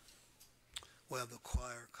choir. We'll have the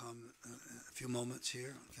choir come in a few moments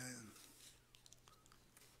here, okay,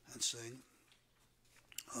 and sing.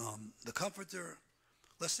 The Comforter,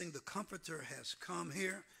 let's sing The Comforter Has Come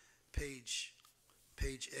here, page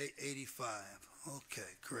 85. Okay,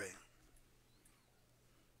 great.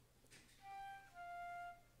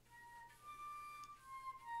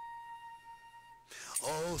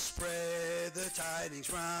 Oh, spread the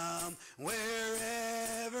tidings round,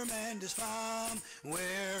 wherever man is found,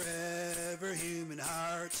 wherever human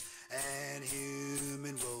hearts and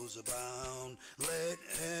human woes abound. Let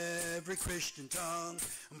every Christian tongue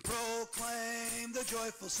proclaim the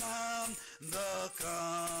joyful sound. The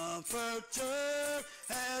Comforter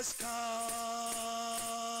has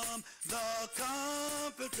come. The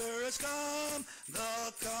Comforter has come.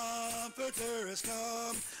 The Comforter has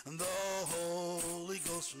come. The Holy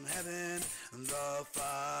Ghost from heaven, the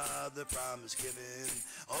Father promise given.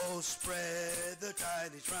 Oh, spread the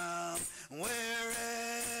tidings round,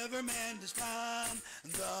 wherever man is found.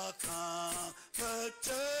 The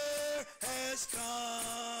Comforter has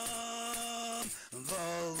come. The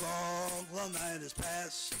long night is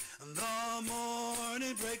past, the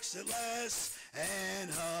morning breaks at last, and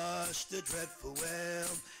hush the dreadful wail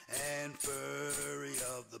and fury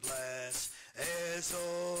of the blast. As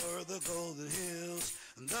o'er the golden hills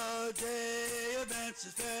the day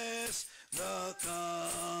advances fast, the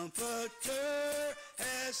Comforter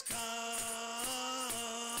has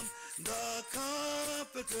come. The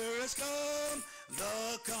Comforter has come.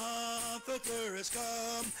 The Comforter has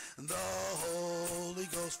come. The Holy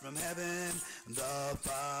Ghost from heaven, the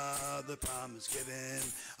Father promise given.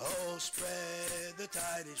 Oh, spread the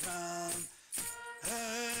tidings round.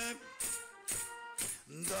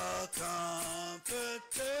 The Comforter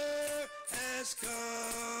has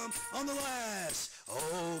come. On the last,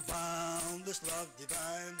 oh, boundless love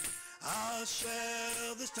divine, I'll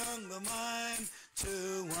share this tongue of mine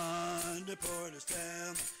to wonder porters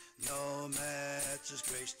tell. No matches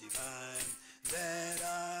grace divine, that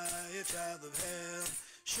I, a child of hell,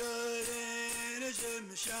 should in his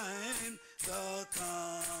image shine. The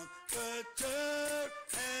Comforter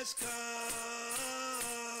has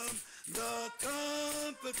come. The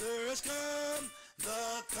Comforter has come.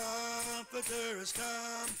 The Comforter has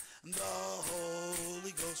come. The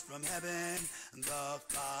Holy Ghost from heaven, the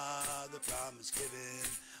Father promise given.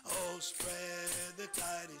 Oh, spread the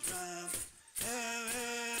tidings round,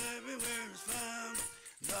 everywhere is found.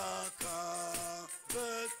 The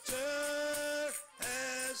Comforter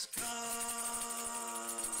has come.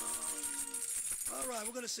 All right,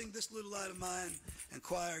 we're going to sing This Little Light of Mine. And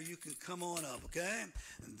choir, you can come on up, okay?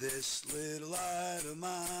 This little light of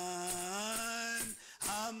mine,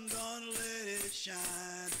 I'm gonna let it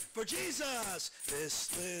shine for Jesus. This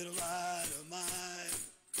little light of mine,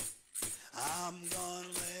 I'm gonna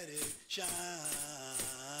let it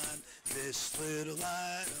shine. This little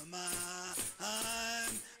light of mine,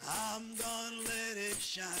 I'm gonna let it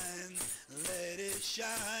shine. Let it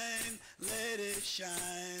shine, let it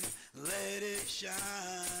shine, let it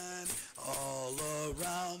shine. All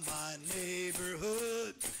around my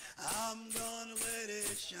neighborhood, I'm gonna let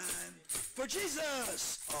it shine for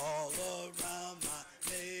Jesus. All around my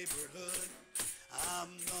neighborhood,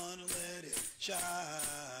 I'm gonna let it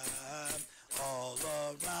shine. All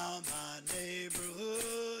around my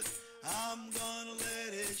neighborhood, I'm gonna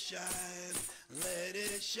let it shine. Let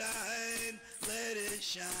it shine, let it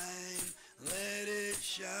shine, let it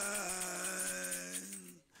shine.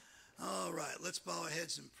 All right, let's bow our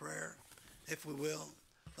heads in prayer, if we will.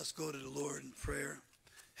 Let's go to the Lord in prayer.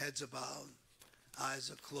 Heads are bowed, eyes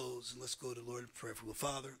are closed, and let's go to the Lord in prayer. Well,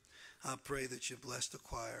 Father, I pray that you bless the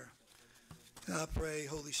choir. And I pray,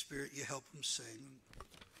 Holy Spirit, you help them sing.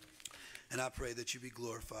 And I pray that you be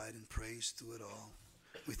glorified and praised through it all.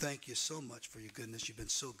 We thank you so much for your goodness. You've been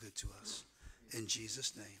so good to us. In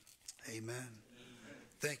Jesus' name, amen. Amen.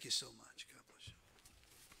 Thank you so much. God bless you.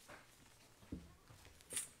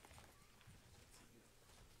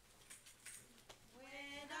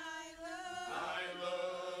 When I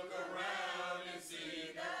look around and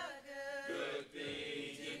see the good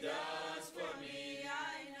things he does for me,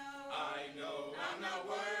 I know I'm not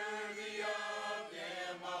worthy of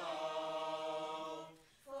them all.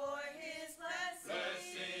 For his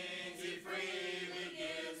blessings he freely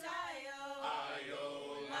gives, I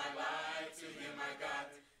owe my life to him. I got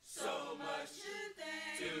so much to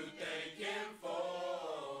thank him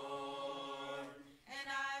for, and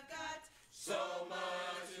I've got so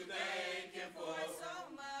much to thank him for, so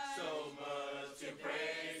much to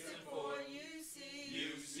praise him for. You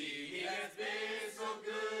see, he has been so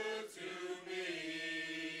good to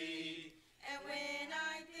me. And when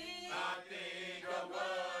I think of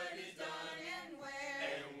what he's done and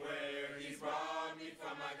where he's brought me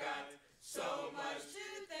from, I got so much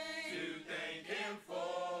to thank him for.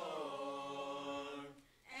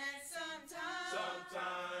 And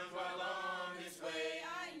sometimes while on this way,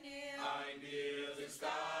 I kneel and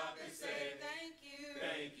stop and say thank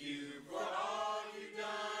you for all you've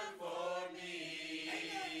done for me.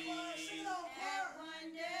 And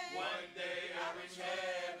one day I'll reach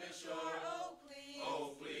heaven's shore.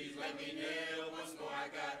 Oh please let me kneel once more. I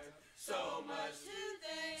got so much to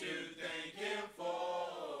thank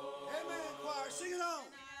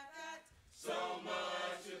So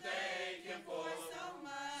much to thank him for.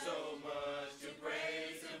 So much to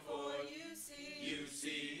praise him for. You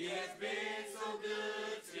see, he has been so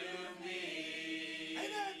good to me.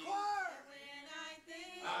 Amen, choir. When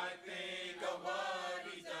I think of what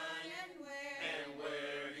he's done and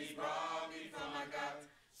where he brought me from, I got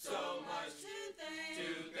so much to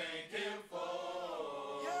thank him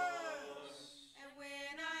for. Yes. And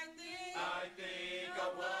when I think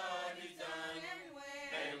of what he's done and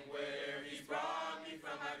where he's brought me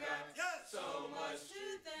from, I got Yes. so much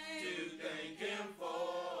to thank him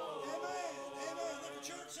for. Amen. Amen. Let the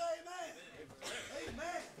church say amen.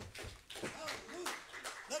 Amen. Hallelujah.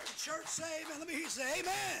 Let the church say amen. Let me hear you say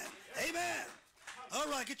amen. Amen. All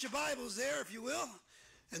right, get your Bibles there, if you will.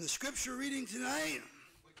 And the scripture reading tonight,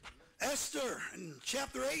 Esther in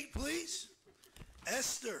chapter 8, please.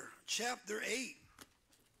 Esther chapter 8,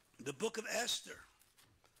 the book of Esther.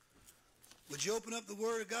 Would you open up the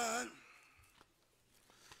Word of God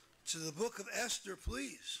to the book of Esther,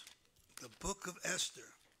 please? The book of Esther.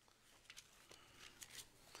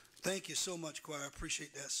 Thank you so much, choir. I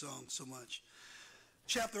appreciate that song so much.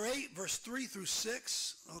 Chapter 8, verse 3 through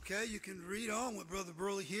 6. Okay, you can read on with Brother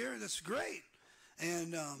Burley here. That's great.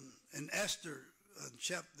 And in Esther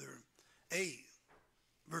chapter 8,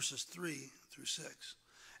 verses 3 through 6.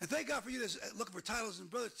 And thank God for you that's looking for titles. And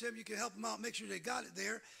Brother Tim, you can help them out. Make sure they got it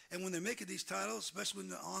there. And when they're making these titles, especially when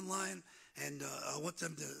they're online, and I want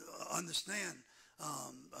them to understand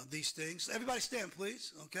these things. Everybody stand,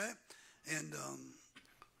 please, okay? And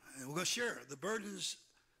we're going to share. The burden is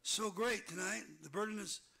so great tonight. The burden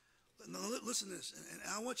is, no, listen to this. And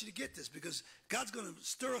I want you to get this because God's going to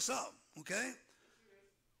stir us up, okay?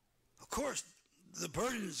 Of course, the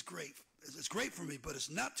burden is great. It's great for me, but it's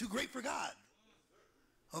not too great for God.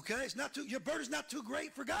 Okay? It's not too, your burden's not too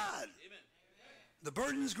great for God. Amen. The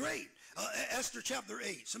burden is great. Esther chapter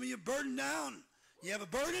 8. Some of you are burdened down. You have a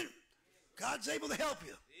burden? God's able to help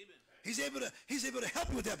you. Amen. He's able to help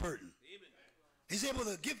you with that burden. Amen. He's able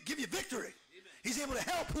to give you victory. Amen. He's able to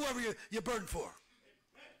help whoever you're burdened for.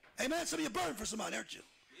 Amen. Some of you are burdened for somebody, aren't you?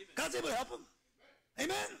 Amen. God's able to help them.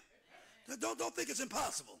 Amen. Don't think it's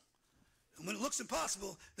impossible. And when it looks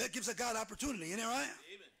impossible, that gives a God opportunity. Isn't that right?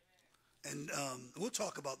 Amen. And we'll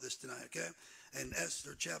talk about this tonight, okay? And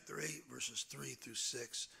Esther chapter 8, verses 3 through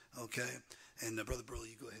 6, okay? And Brother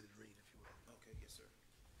Burley, you go ahead and read, if you will. Okay, yes, sir.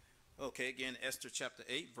 Okay, again, Esther chapter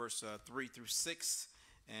 8, verse 3 through 6,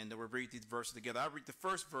 and we'll read these verses together. I'll read the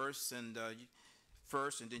first verse and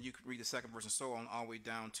first, and then you can read the second verse and so on, all the way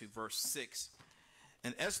down to verse 6.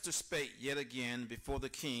 And Esther spake yet again before the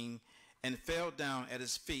king, and fell down at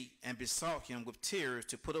his feet, and besought him with tears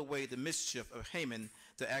to put away the mischief of Haman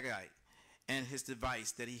the Agagite, and his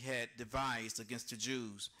device that he had devised against the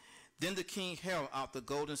Jews. Then the king held out the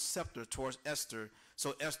golden scepter towards Esther.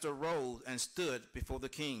 So Esther rose and stood before the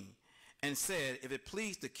king, and said, If it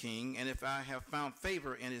please the king, and if I have found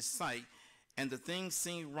favor in his sight, and the thing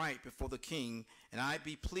seem right before the king, and I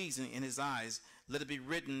be pleasing in his eyes, let it be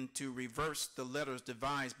written to reverse the letters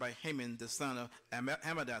devised by Haman the son of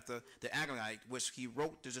Hammedatha the Agagite, which he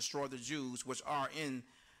wrote to destroy the Jews which are in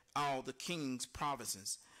all the king's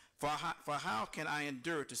provinces. For how can I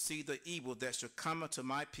endure to see the evil that should come unto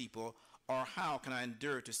my people, or how can I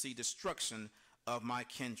endure to see destruction of my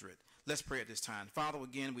kindred? Let's pray at this time. Father,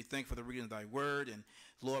 again, we thank you for the reading of thy word. And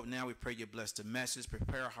Lord, now we pray you bless the message.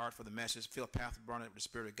 Prepare our heart for the message. Fill Pastor Barnett with the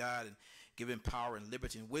Spirit of God and give him power and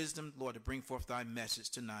liberty and wisdom, Lord, to bring forth thy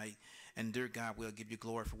message tonight. And dear God, we'll give you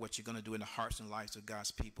glory for what you're going to do in the hearts and lives of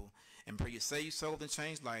God's people. And pray you save souls and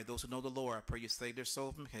change lives. Those who know the Lord, I pray you save their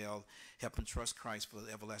soul from hell. Help them trust Christ for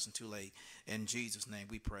the everlasting too late. In Jesus' name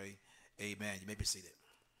we pray. Amen. You may be seated.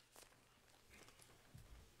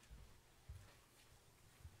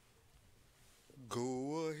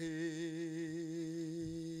 Go ahead,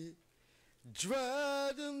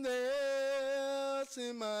 drive the nails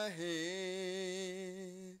in my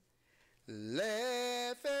hand,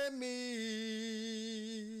 laugh at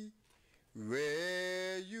me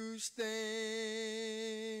where you stand.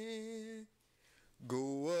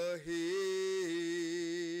 Go ahead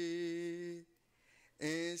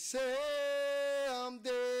and say I'm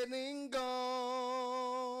dead and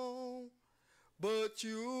gone, but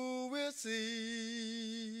you will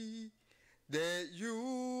see that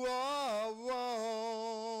you are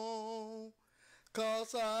wrong,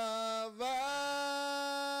 'cause I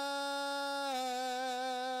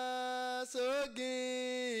rise again,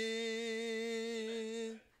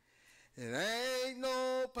 and ain't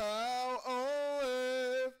no power on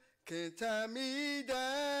earth can tie me down.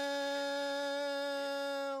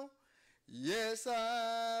 Yes,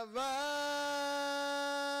 I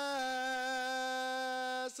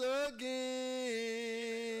rise again.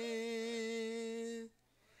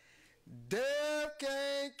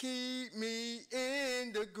 can't keep me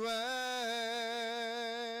in the ground.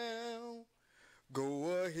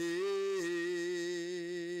 Go ahead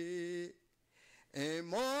and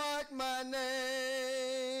mark my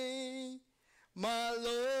name. My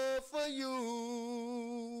love for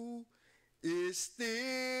you is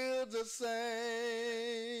still the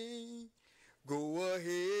same. Go ahead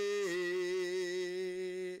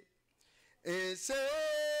and say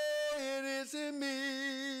it isn't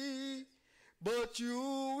me, but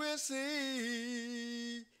you will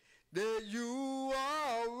see that you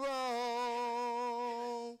are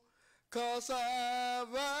wrong, 'cause I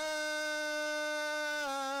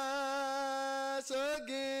rise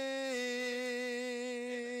again,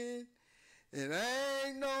 and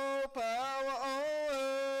ain't no power on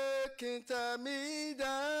earth can tie me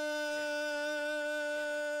down.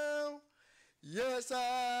 Yes,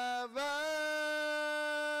 I rise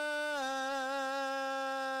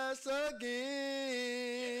again.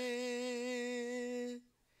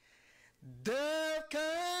 Death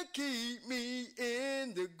can't keep me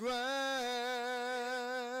in the ground.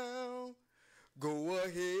 Go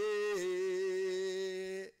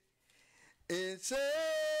ahead and say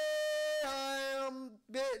I am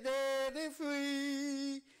dead and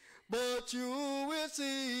free, but you will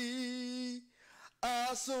see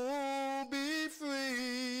I'll soon be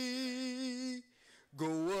free.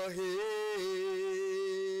 Go ahead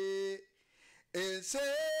and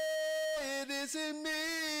say it isn't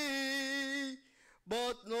me,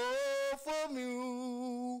 but know from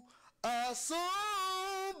you I'll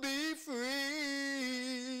soon be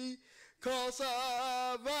free, 'cause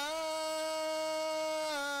I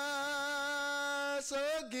rise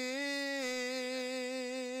again.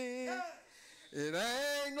 It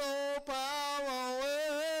ain't no power on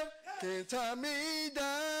earth can tie me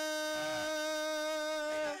down.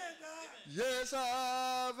 Yes,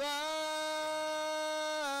 I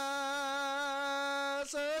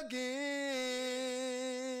rise again.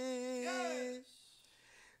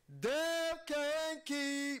 Death can't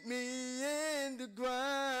keep me in the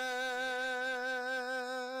ground.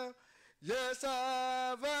 Yes,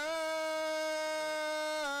 I rise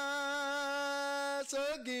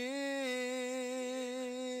again.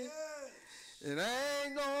 It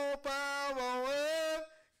ain't no power on earth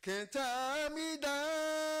can tie me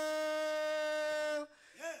down.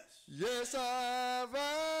 Yes, I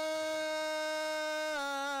rise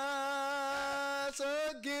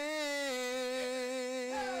again.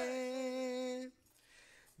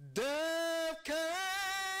 Death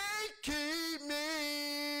can't keep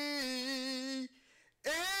me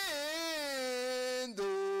in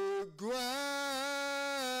the ground.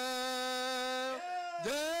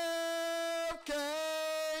 Death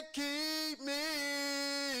can't keep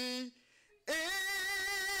me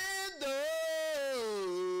in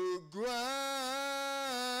the ground.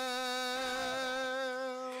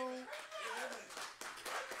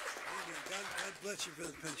 God bless you,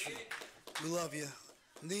 Brother Pentry. We love you.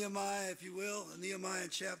 Nehemiah, if you will, Nehemiah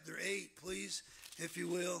chapter 8, please, if you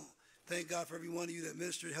will. Thank God for every one of you that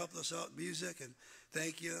ministered, helped us out in music, and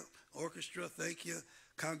thank you, orchestra, thank you,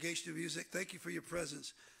 congregational music. Thank you for your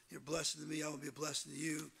presence. You're a blessing to me. I will be a blessing to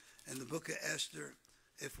you. And the book of Esther,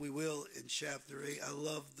 if we will, in chapter 8. I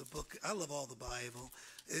love the book. I love all the Bible.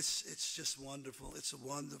 It's just wonderful. It's a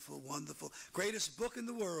wonderful, wonderful, greatest book in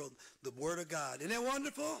the world, the Word of God. Isn't it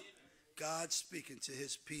wonderful? God speaking to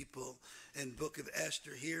his people in book of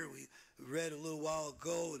Esther here. We read a little while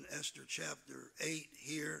ago in Esther chapter 8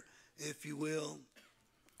 here, if you will,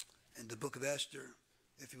 and the book of Esther,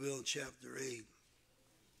 if you will, in chapter 8.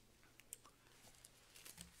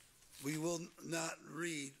 We will not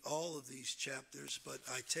read all of these chapters, but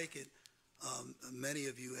I take it many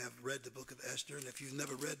of you have read the book of Esther, and if you've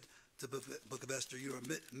never read the book of Esther, you are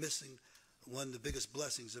missing one of the biggest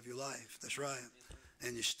blessings of your life. That's right.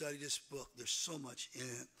 And you study this book. There's so much in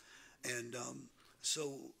it. And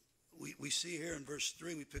so we see here in verse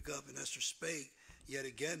 3, we pick up, and Esther spake yet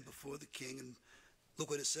again before the king. And look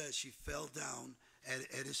what it says. She fell down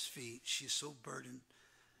at his feet. She's so burdened.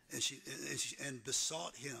 And she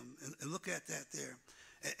besought him. And look at that there.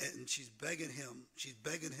 And she's begging him. She's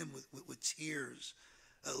begging him with tears.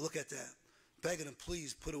 Look at that. Begging him,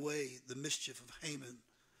 please put away the mischief of Haman,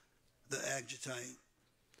 the Agagite,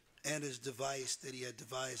 and his device that he had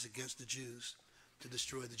devised against the Jews to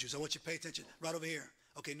destroy the Jews. I want you to pay attention right over here.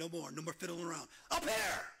 Okay, no more fiddling around. Up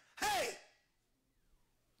here! Hey!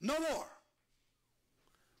 No more.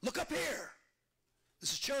 Look up here.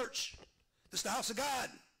 This is church. This is the house of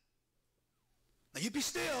God. Now you be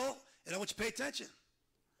still, and I want you to pay attention.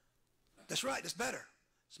 That's right, that's better.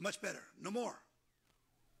 It's much better. No more.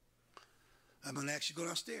 I'm going to ask you to go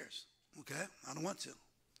downstairs. okay? I don't want to.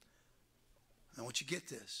 I want you to get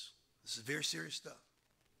this. This is very serious stuff.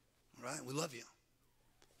 All right? We love you.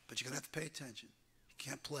 But you're going to have to pay attention. You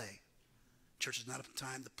can't play. Church is not a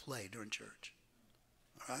time to play during church.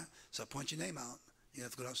 All right? So I point your name out. You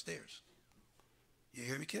have to go downstairs. You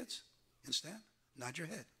hear me, kids? You understand? Nod your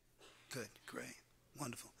head. Good. Great.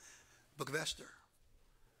 Wonderful. Book of Esther.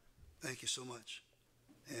 Thank you so much.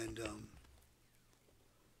 And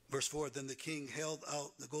verse 4, then the king held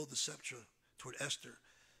out the golden scepter toward Esther.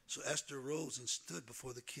 So Esther rose and stood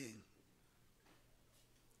before the king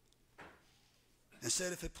and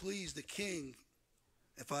said, if it please the king,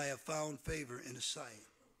 if I have found favor in his sight,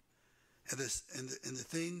 and the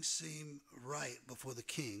thing seem right before the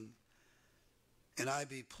king, and I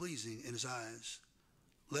be pleasing in his eyes,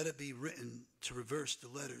 let it be written to reverse the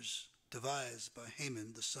letters devised by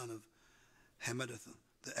Haman, the son of Hammedatha,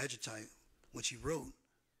 the Agagite, which he wrote,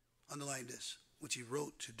 underline this, which he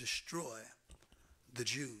wrote to destroy the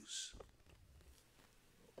Jews,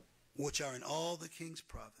 which are in all the king's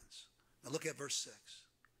province. Now look at verse 6.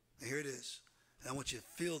 Now here it is. And I want you to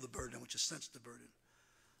feel the burden. I want you to sense the burden.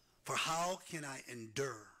 For how can I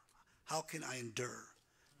endure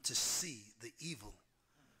to see the evil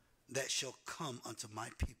that shall come unto my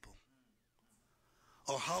people?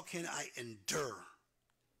 Or how can I endure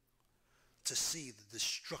to see the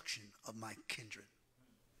destruction of my kindred?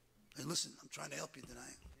 And listen, I'm trying to help you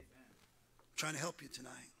tonight. I'm trying to help you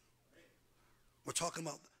tonight. We're talking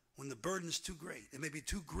about when the burden is too great. It may be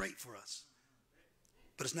too great for us,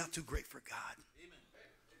 but it's not too great for God.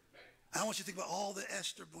 I want you to think about all that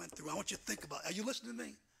Esther went through. I want you to think about, are you listening to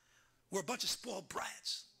me? We're a bunch of spoiled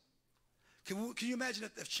brats. Can you imagine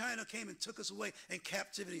if China came and took us away in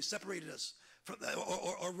captivity, separated us from,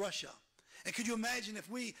 or Russia? And could you imagine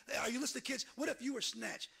if are you listening, kids? What if you were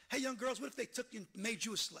snatched? Hey, young girls, what if they took you and made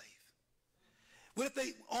you a slave? What if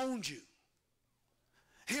they owned you?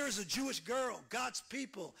 Here is a Jewish girl, God's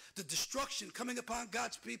people, the destruction coming upon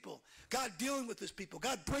God's people, God dealing with his people,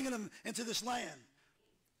 God bringing them into this land,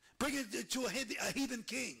 bringing it to a heathen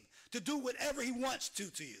king to do whatever he wants to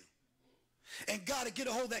you. And God to get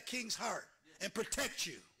a hold of that king's heart and protect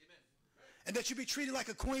you. And that you be treated like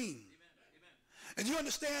a queen. And do you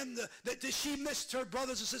understand that she missed her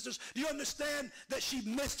brothers and sisters? Do you understand that she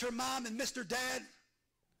missed her mom and missed her dad?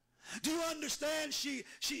 Do you understand she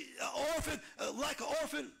orphan, like an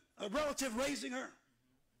orphan, a relative raising her?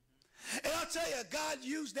 And I'll tell you, God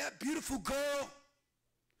used that beautiful girl,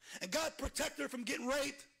 and God protected her from getting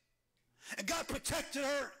raped, and God protected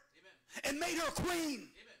her and made her a queen.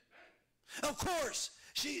 Of course,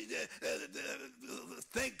 she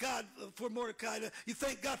thank God for Mordecai. You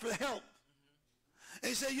thank God for the help. And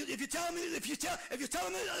he said, if you tell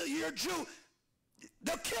them you're a Jew,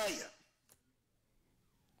 they'll kill you.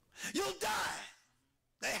 You'll die.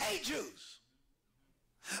 They hate Jews.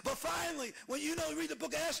 But finally, when you read the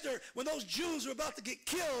book of Esther, when those Jews were about to get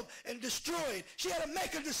killed and destroyed, she had to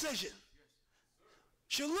make a decision.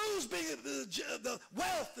 She'll lose being the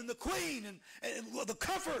wealth and the queen and the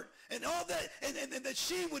comfort and all that, and that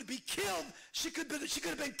she would be killed. She could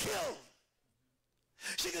have been killed.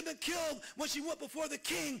 She could have been killed when she went before the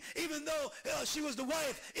king, even though she was the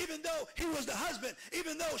wife, even though he was the husband,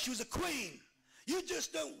 even though she was a queen. You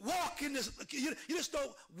just don't walk in this. You just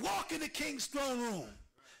don't walk in the king's throne room.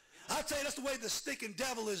 I'll tell you, that's the way the stinking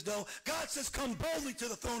devil is, though. God says, come boldly to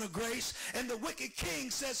the throne of grace, and the wicked king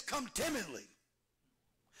says, come timidly.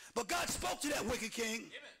 But God spoke to that wicked king,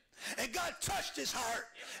 and God touched his heart.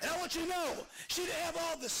 And I want you to know, she didn't have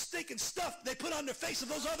all the stinking stuff they put on the face of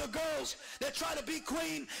those other girls that try to be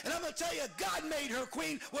queen. And I'm going to tell you, God made her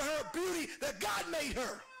queen with her beauty that God made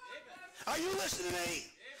her. Are you listening to me?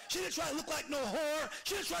 She didn't try to look like no whore.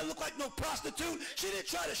 She didn't try to look like no prostitute. She didn't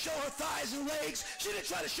try to show her thighs and legs. She didn't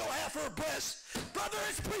try to show half her breasts. Brother,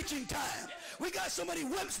 it's preaching time. We got so many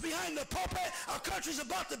wimps behind the pulpit. Our country's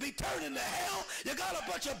about to be turned into hell. You got a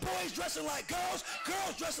bunch of boys dressing like girls,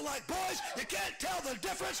 girls dressing like boys. You can't tell the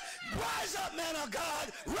difference. Rise up, man of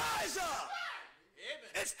God. Rise up.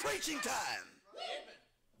 It's preaching time.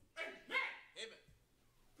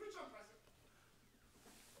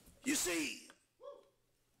 You see,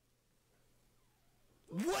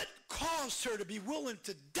 what caused her to be willing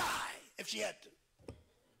to die if she had to?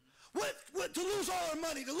 What to lose all her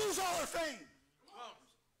money, to lose all her fame?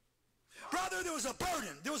 Brother, there was a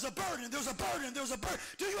burden. There was a burden. There was a burden. There was a burden.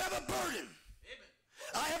 Do you have a burden?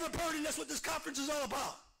 I have a burden. That's what this conference is all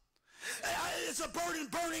about. It's a burden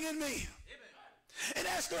burning in me. And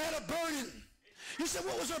Esther had a burden. You said,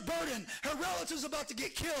 what was her burden? Her relatives about to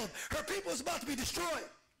get killed. Her people was about to be destroyed.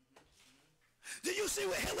 Did you see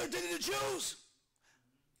what Hitler did to the Jews?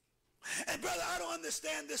 And brother, I don't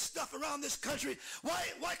understand this stuff around this country.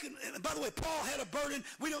 Why can, and by the way, Paul had a burden.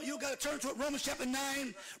 You don't got to turn to it. Romans chapter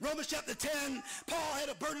 9, Romans chapter 10. Paul had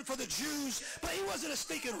a burden for the Jews, but he wasn't a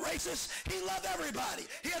stinking racist. He loved everybody.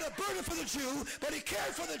 He had a burden for the Jew, but he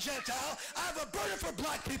cared for the Gentile. I have a burden for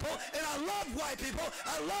black people, and I love white people.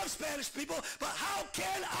 I love Spanish people, but how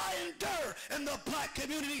can I endure in the black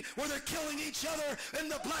community where they're killing each other, in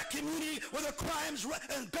the black community where the crimes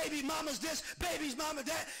and baby mamas this, baby's mama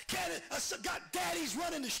that, got daddies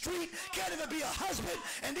running the street, can't even be a husband,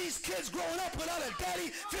 and these kids growing up without a daddy,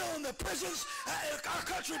 filling the prisons, our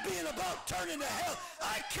country being about turning to hell.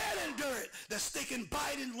 I can't endure it. The stinking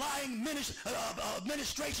Biden lying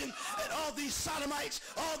administration and all these sodomites,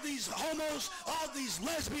 all these homos, all these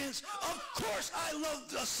lesbians. Of course I love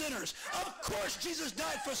the sinners. Of course Jesus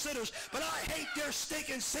died for sinners, but I hate their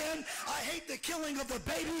stinking sin. I hate the killing of the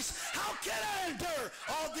babies. How can I endure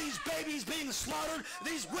all these babies being slaughtered,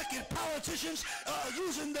 these wicked politicians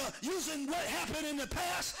using what happened in the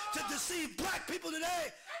past to deceive black people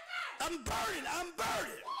today? I'm burdened.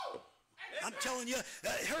 I'm telling you,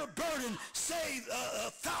 her burden saved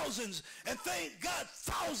thousands, and thank God,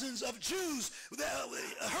 thousands of Jews.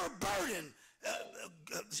 Her burden.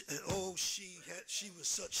 She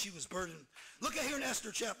was burdened. Look at here in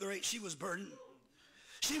Esther chapter 8. She was burdened.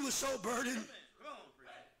 She was so burdened.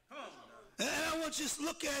 And I want you to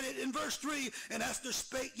look at it in verse 3. And Esther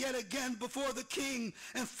spake yet again before the king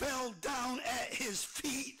and fell down at his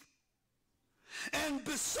feet and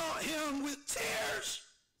besought him with tears.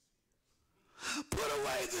 Put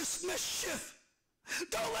away this mischief.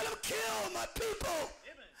 Don't let them kill my people.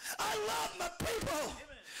 I love my people.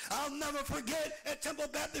 I'll never forget at Temple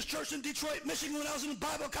Baptist Church in Detroit, Michigan, when I was in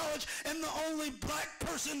Bible college, and the only black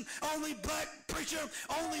person, only black preacher,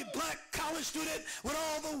 only black college student with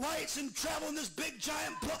all the whites and traveling this big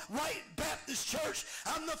giant white Baptist church.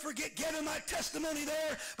 I'll never forget giving my testimony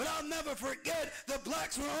there, but I'll never forget the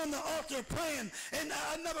blacks were on the altar praying. And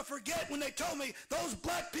I'll never forget when they told me those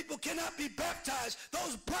black people cannot be baptized.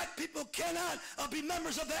 Those black people cannot be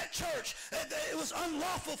members of that church. It was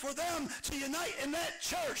unlawful for them to unite in that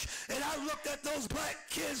church. And I looked at those black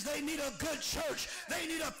kids. They need a good church. They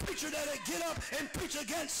need a preacher that'll get up and preach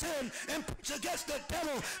against sin and preach against the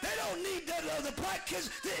devil. They don't need that. The black kids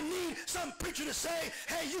didn't need some preacher to say,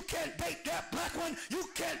 hey, you can't bait that black one. You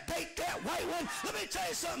can't bait that white one. Let me tell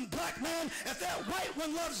you something, black man. If that white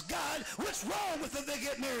one loves God, what's wrong with them they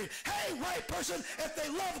get married? Hey, white person, if they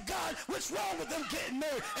love God, what's wrong with them getting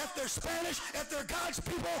married? If they're Spanish, if they're God's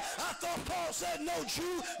people, I thought Paul said no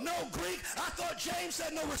Jew, no Greek. I thought James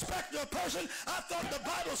said no respect to a person. I thought the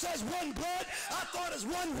Bible says one blood. I thought it's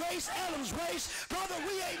one race, Adam's race. Brother,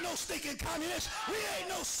 we ain't no stinking communists. We ain't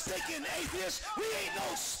no stinking atheists. We ain't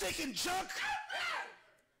no stinking junk.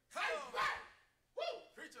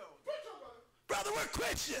 Brother, we're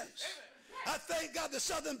Christians. I thank God the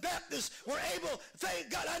Southern Baptists were able, thank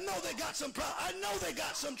God, I know they got some problems. I know they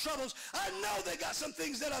got some troubles. I know they got some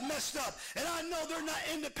things that are messed up. And I know they're not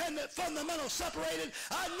independent, fundamental, separated.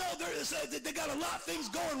 I know they got a lot of things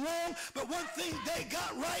going wrong. But one thing they got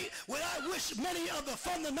right, what I wish many of the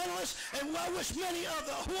fundamentalists and I wish many of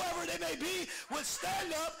the whoever they may be would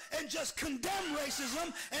stand up and just condemn racism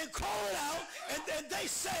and call it out. And they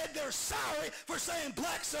said they're sorry for saying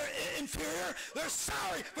blacks are inferior. They're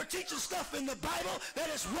sorry for teaching stuff in the Bible that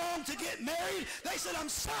it's wrong to get married. They said, I'm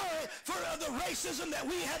sorry for the racism that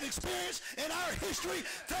we have experienced in our history.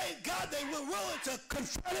 Thank God they were willing to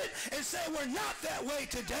confront it and say we're not that way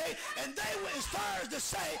today. And they went as far as to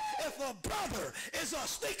say, if a brother is a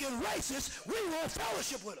stinking racist, we will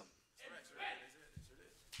fellowship with him.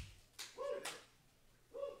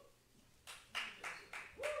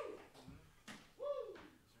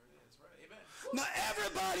 Now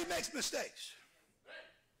everybody makes mistakes.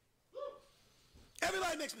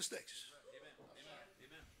 Everybody makes mistakes.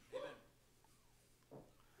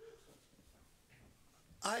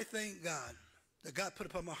 I thank God that God put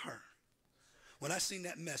upon my heart when I seen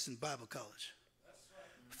that mess in Bible college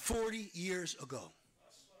 40 years ago.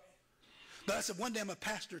 But I said, one day I'm a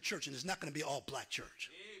pastor of church and it's not going to be all black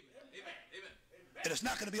church. And it's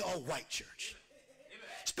not going to be all white church.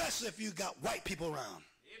 Especially if you got white people around.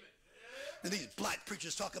 And these black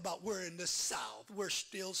preachers talk about we're in the South. We're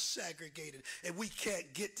still segregated. And we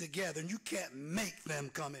can't get together. And you can't make them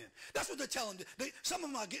come in. That's what they're telling them. Some of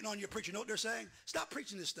them are getting on your preacher. You know what they're saying? Stop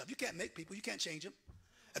preaching this stuff. You can't make people. You can't change them.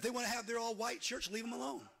 If they want to have their all white church, leave them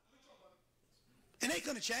alone. It ain't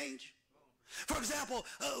going to change. For example,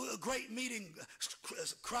 a great meeting,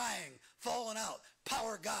 crying, falling out,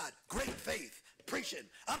 power of God, great faith. preaching.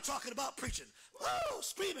 I'm talking about preaching. Woo,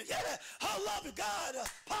 screaming. Yeah, I love you, God.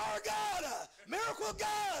 Power of God. Miracle of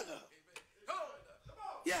God.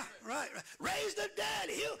 Yeah, right. Raise the dead.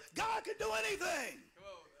 God can do anything.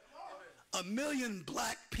 1 million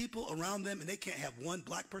black people around them, and they can't have one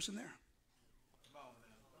black person there. Come on now.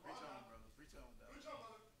 Preach on, brother. Preach on,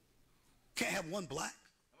 brother. Can't have one black.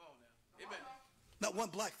 Come on now. Amen. Not one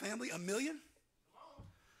black family. 1 million.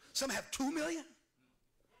 Some have 2 million.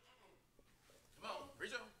 Come on.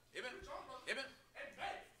 Preach on. Amen. Amen.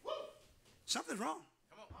 Something's wrong.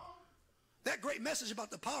 Come on. That great message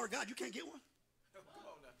about the power of God, you can't get one. Come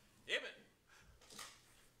on now. Amen.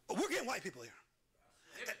 But we're getting white people here.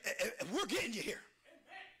 And we're getting you here.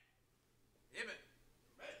 Amen.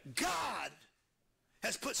 God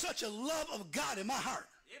has put such a love of God in my heart.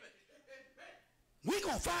 Amen. We're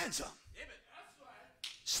going to find some. Amen.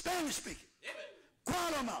 Spanish speaking. Amen.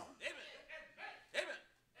 Guatemala. Amen. Amen.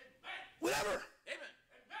 Whatever. Amen.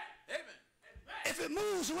 Amen. If it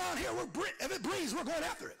moves around here, if it breathes, we're going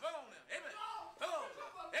after it. Come on now. Amen. Come on.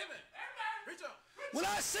 Amen. Preach on. When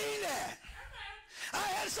I seen that, I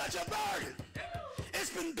had such a burden. It's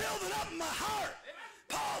been building up in my heart.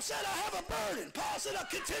 Paul said I have a burden. Paul said I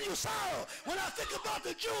continue sorrow when I think about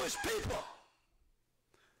the Jewish people.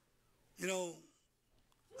 You know,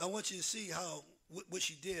 I want you to see what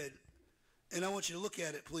she did, and I want you to look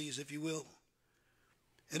at it, please, if you will.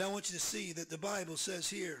 And I want you to see that the Bible says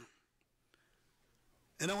here,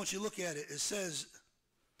 and I want you to look at it, it says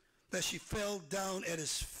that she fell down at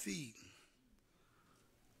his feet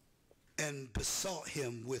and besought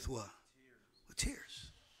him with what? With tears.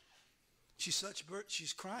 She's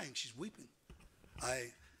crying, she's weeping.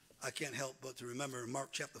 I can't help but to remember Mark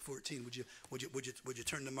chapter 14. Would you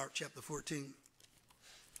turn to Mark chapter 14?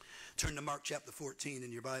 Turn to Mark chapter 14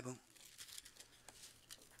 in your Bible.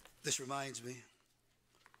 This reminds me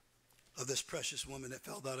of this precious woman that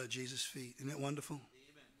fell down at Jesus' feet. Isn't that wonderful?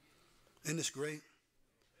 Amen. Isn't this great?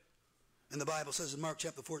 And the Bible says in Mark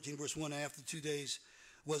chapter 14, verse 1, after 2 days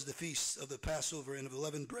was the feast of the Passover and of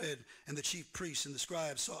unleavened bread, and the chief priests and the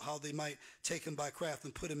scribes sought how they might take him by craft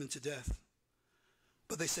and put him into death.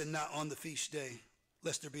 But they said, not on the feast day,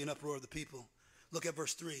 lest there be an uproar of the people. Look at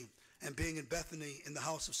verse 3. And being in Bethany in the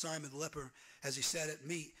house of Simon the leper, as he sat at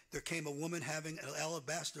meat, there came a woman having an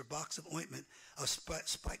alabaster box of ointment of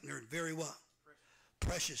spikenard, very what?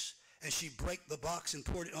 Precious. And she brake the box and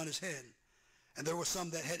poured it on his head. And there were some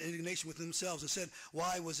that had indignation with themselves and said,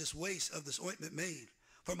 why was this waste of this ointment made?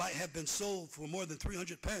 For it might have been sold for more than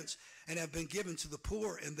 300 pence and have been given to the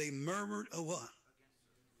poor. And they murmured a what?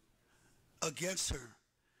 Against her.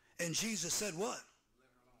 And Jesus said what?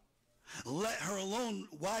 Let her alone.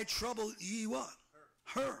 Why trouble ye what?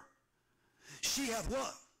 Her. She hath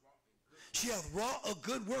what? She hath wrought a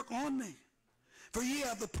good work on me. For ye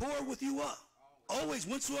have the poor with you what? Always.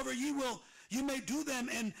 Whensoever ye will, you may do them,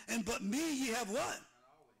 and but me ye have what?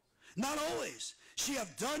 Not always. She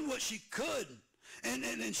hath done what she could.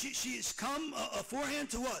 And she has come aforehand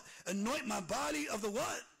to what? Anoint my body of the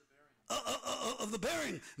what? Of the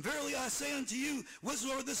bearing. Verily I say unto you,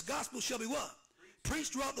 whatsoever this gospel shall be what?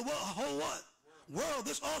 Preached throughout the whole what? World.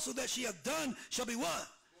 This also that she hath done shall be what?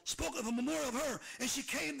 Spoken of a memorial of her. And she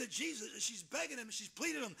came to Jesus, and she's begging him, and she's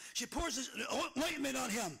pleading him. She pours this ointment on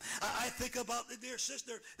him. I think about the dear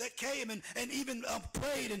sister that came and even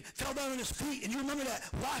prayed and fell down on his feet. And you remember that,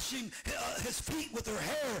 washing his feet with her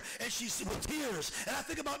hair, and she's with tears. And I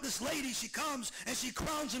think about this lady. She comes, and she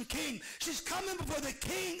crowns him king. She's coming before the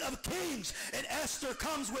King of Kings. And Esther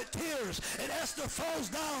comes with tears. And Esther falls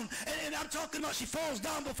down. And I'm talking about she falls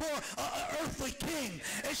down before an earthly king.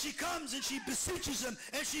 And she comes, and she beseeches him,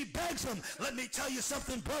 and she begs him. Let me tell you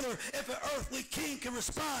something, brother. If an earthly king can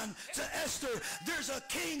respond to Esther, there's a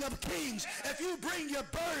King of Kings. If you bring your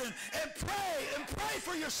burden and pray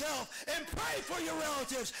for yourself and pray for your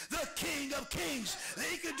relatives, the King of Kings,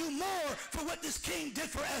 he could do more for what this king did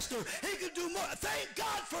for Esther. He could do more. Thank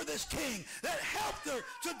God for this king that helped her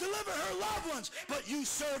to deliver her loved ones. But you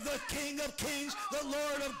serve the King of Kings, the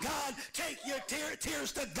Lord of God. Take your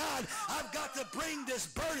tears to God. I've got to bring this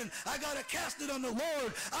burden. I got to cast it on the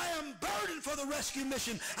Lord. I am burdened for the rescue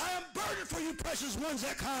mission. I am burdened for you precious ones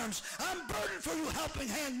at Carms. I'm burdened for you helping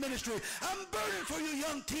hand ministry. I'm burdened for you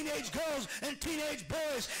young teenage girls and teenage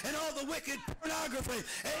boys and all the wicked pornography.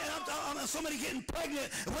 And I'm somebody getting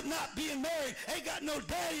pregnant with not being married. Ain't got no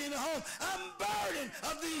daddy in the home. I'm burdened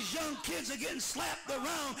of these young kids that are getting slapped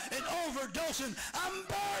around and overdosing. I'm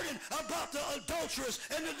burdened about the adulterers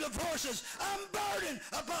and the divorces. I'm burdened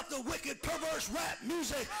about the wicked perverse rap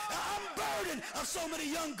music. I'm burdened of so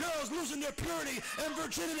many young girls losing their purity and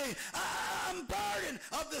virginity. I'm burdened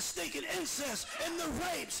of the stinking incest and the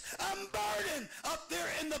rapes. I'm burdened up there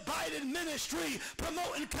in the Biden ministry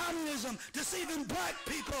promoting communism, deceiving black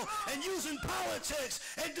people, and using politics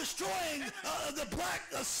and destroying the black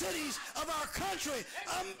cities of our country.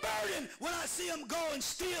 I'm burdened when I see them go and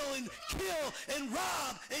steal and kill and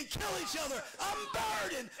rob and kill each other. I'm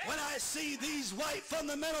burdened when I see these white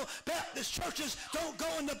fundamental Baptist churches don't go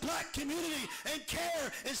in the black community and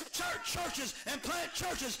care and start churches and plant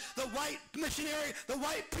churches. The white missionary, the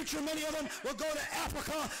white preacher, many of them will go to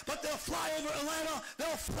Africa, but they'll fly over Atlanta, they'll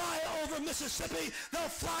fly over Mississippi, they'll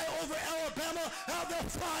fly over Alabama, they'll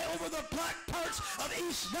fly over the black parts of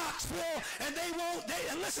East Knoxville, and they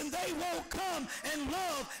won't come and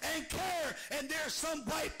love and care. And there's some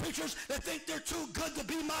white preachers that think they're too good to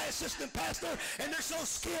be my assistant pastor, and they're so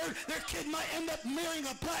scared their kid might end up marrying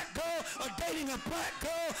a black girl or dating a black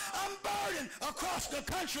girl. I'm burdened across the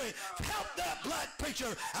country. Help that black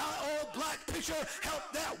preacher. Our old black preacher,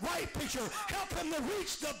 help that white preacher. Help him to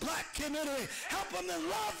reach the black community. Help him to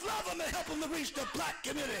love him, and help him to reach the black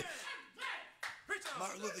community.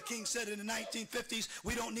 Martin Luther King said in the 1950s,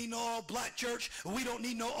 we don't need no all-black church. We don't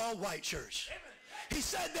need no all-white church. He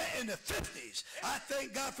said that in the 50s. I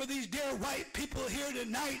thank God for these dear white people here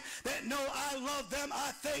tonight that know I love them.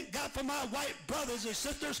 I thank God for my white brothers and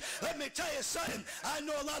sisters. Let me tell you something. I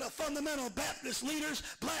know a lot of fundamental Baptist leaders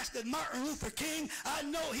blasted Martin Luther King. I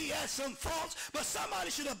know he had some faults, but somebody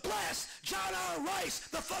should have blasted John R.A.R.E,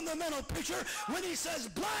 the fundamental preacher, when he says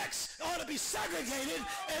blacks ought to be segregated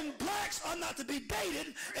and blacks ought not to be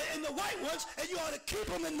dated in the white ones, and you ought to keep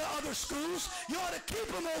them in the other schools. You ought to keep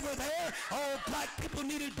them over there. Oh, black people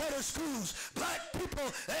needed better schools. Black people,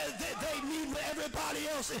 they need what everybody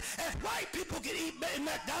else. If white people can eat in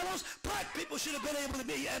McDonald's, black people should have been able to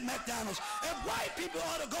be at McDonald's. If white people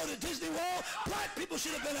ought to go to Disney World, black people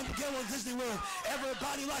should have been able to go to Disney World.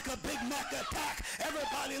 Everybody like a Big Mac attack.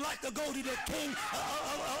 Everybody like to go to the king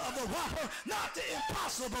of the Whopper, not the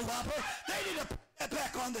Impossible Whopper. They need to put that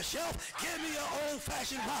back on the shelf. Give me an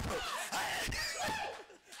old-fashioned Whopper.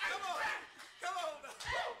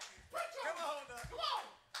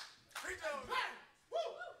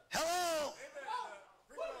 Hello?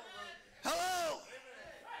 Hello?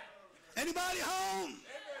 Anybody home?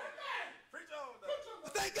 I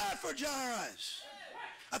thank God for John R.A.R.E.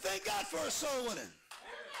 I thank God for a soul winning.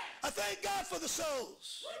 I thank God for the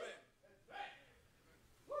souls.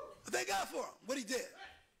 I thank God for him, what he did.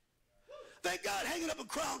 Thank God hanging up a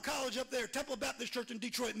Crown College up there, Temple Baptist Church in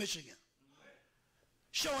Detroit, Michigan.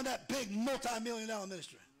 Showing that big multi-million-dollar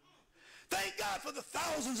ministry. Thank God for the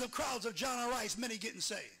thousands of crowds of John R.A.R.E, many getting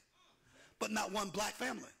saved. But not one black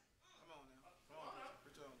family.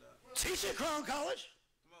 Teach at Crown College.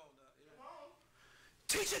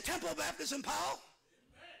 Teach at Temple Baptist in Powell.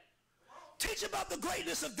 Teach about the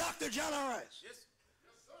greatness of Dr. John R.A.R.E.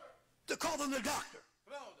 To call them the doctor.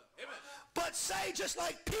 But say just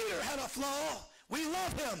like Peter had a flaw, we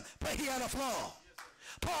love him, but he had a flaw.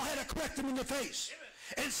 Paul had to correct him in the face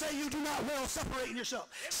and say you do not well separating yourself.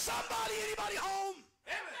 Somebody, anybody home?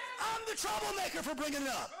 I'm the troublemaker for bringing it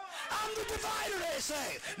up. I'm the divider, they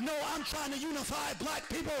say. No, I'm trying to unify black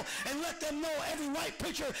people and let them know every white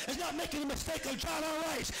preacher is not making the mistake of John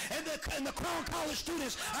R.A.R.E. And the Crown College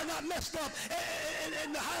students are not messed up.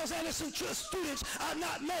 And the Hiles Anderson students are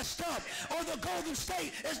not messed up. Or the Golden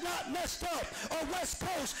State is not messed up. Or West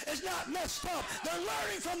Coast is not messed up. They're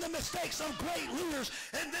learning from the mistakes of great leaders.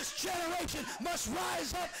 And this generation must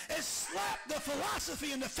rise up and slap the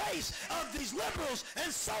philosophy in the face of these liberals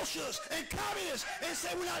and socialists and communists and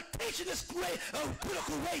say we're not teaching this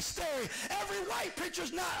critical race theory. Every white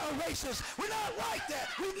preacher's not a racist. We're not like that.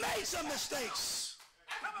 We've made some mistakes.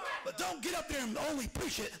 But don't get up there and only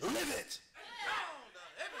preach it. Live it.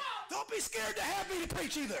 Don't be scared to have me to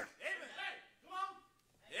preach either.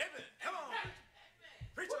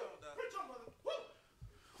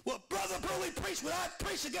 Well, Brother Burley preached what I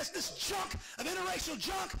preached against this junk of interracial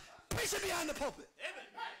junk. Preach it behind the pulpit.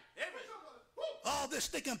 All this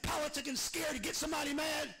thinking politics and scared to get somebody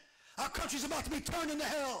mad. Our country's about to be turned into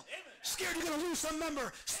hell. Scared you're going to lose some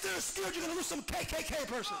member. Still scared you're going to lose some KKK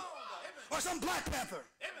person. Or some Black Panther.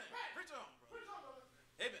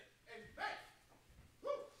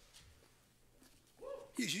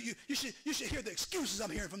 You should hear the excuses I'm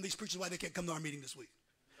hearing from these preachers why they can't come to our meeting this week.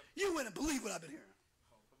 You wouldn't believe what I've been hearing.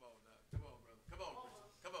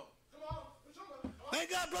 Thank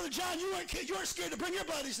God, Brother John, you weren't scared to bring your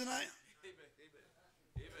buddies tonight.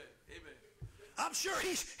 I'm sure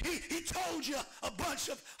he told you a bunch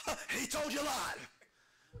of, he told you a lot.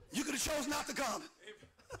 You could have chose not to come.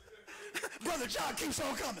 Brother John keeps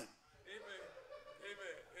on coming.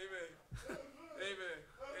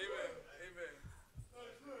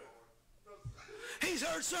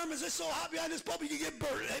 heard sermons, it's so hot behind this pulpit you can get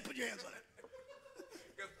burned. Hey, put your hands on it.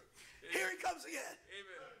 Here he comes again.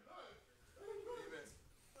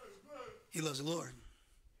 He loves the Lord.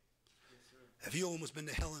 If you almost been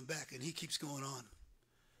to hell and back and he keeps going on,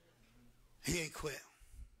 he ain't quit.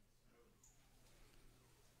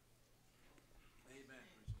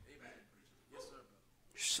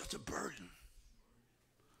 Such a burden.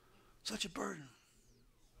 Such a burden.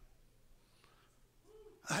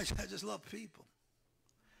 I just love people.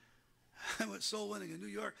 I went soul winning in New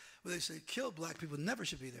York where they say kill black people, never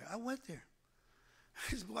should be there. I went there.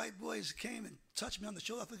 These white boys came and touched me on the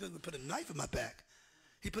shoulder. I think they would put a knife in my back.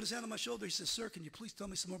 He put his hand on my shoulder. He said, sir, can you please tell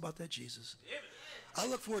me some more about that Jesus? I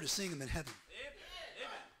look forward to seeing him in heaven.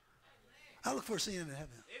 I look forward to seeing him in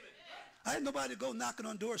heaven. I had nobody to go knocking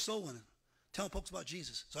on doors soul winning, telling folks about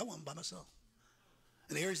Jesus. So I went by myself.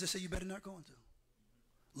 In the areas they say you better not go into.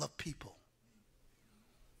 Love people.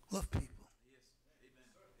 Love people.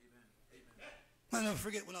 I'll never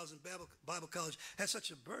forget when I was in Bible college, I had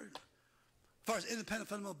such a burden. As far as independent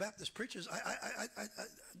fundamental Baptist preachers,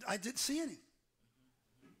 I didn't see any.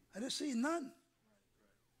 I didn't see none.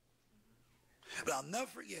 But I'll never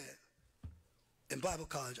forget, in Bible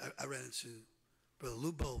college, I ran into Brother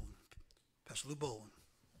Lou Bowen, Pastor Lou Bowen,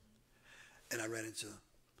 and I ran into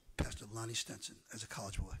Pastor Lonnie Stenson as a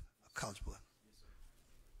college boy.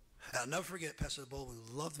 And I'll never forget, Pastor Bowen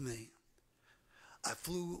loved me. I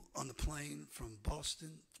flew on the plane from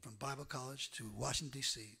Boston, from Bible college to Washington,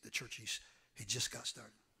 D.C., the church he just got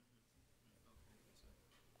started.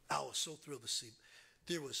 I was so thrilled to see.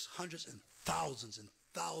 There was hundreds and thousands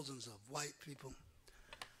of white people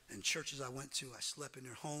in churches I went to. I slept in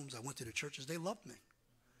their homes. I went to their churches. They loved me.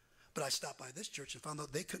 But I stopped by this church and found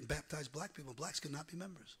out they couldn't baptize black people. Blacks could not be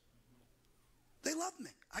members. They loved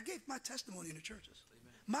me. I gave my testimony in the churches.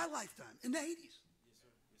 Amen. My lifetime, in the 80s. Yes, sir.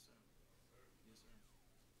 Yes, sir. Yes, sir.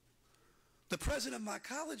 The president of my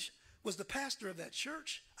college was the pastor of that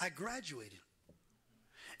church. I graduated.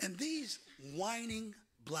 And these whining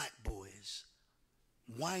black boys,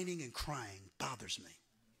 whining and crying, bothers me.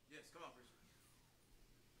 Yes, come on,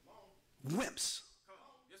 preacher. Wimps. Come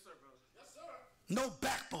on. Yes, sir, brother. Yes, sir. No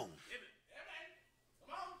backbone. Amen.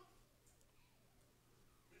 Come on.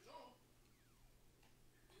 It's on.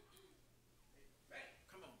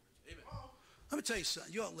 Come on, preacher. Amen. Let me tell you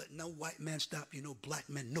something. You don't let no white man stop you, no black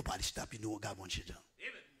man, nobody stop you doing what God wants you to do.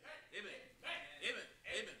 Amen. Amen. Amen.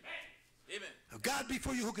 Amen. Amen. If God be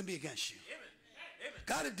for you, who can be against you? Amen. Amen.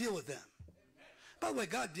 God to deal with them. By the way,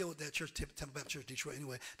 God deal with that church, Temple Baptist Church, Detroit,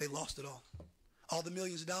 anyway. They lost it all. All the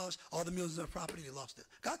millions of dollars, all the millions of property, they lost it.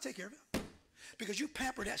 God take care of it. Because you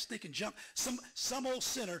pamper that stinking junk, some old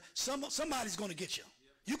sinner, somebody's going to get you.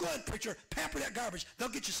 You go ahead, preacher, pamper that garbage. They'll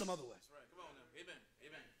get you some other way. That's right. Come on now. Amen.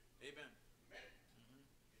 Amen. Amen.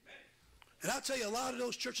 And I'll tell you, a lot of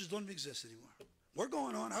those churches don't even exist anymore. We're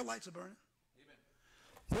going on. Our lights are burning.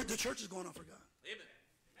 Amen. The church is going on for God. Amen.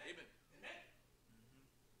 Amen.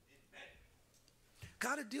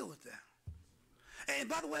 Got to deal with that. And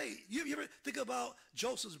by the way, you ever think about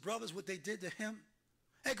Joseph's brothers, what they did to him?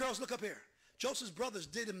 Hey, girls, look up here. Joseph's brothers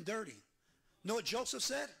did him dirty. Know what Joseph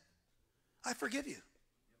said? I forgive you.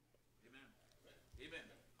 Amen.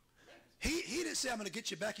 Amen. He didn't say, I'm going to get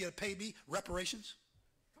you back. You got to pay me reparations.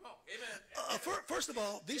 Come on. Amen. First of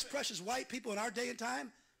all, these precious white people in our day and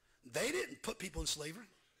time, they didn't put people in slavery.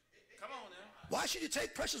 Come on now. Why should you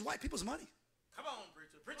take precious white people's money? Come on,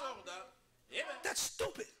 preacher. Preach on, dog. Amen. That's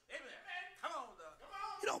stupid. Amen. Come on, dog.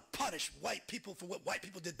 You don't punish white people for what white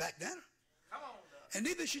people did back then. Come on, dog. And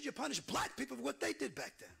neither should you punish black people for what they did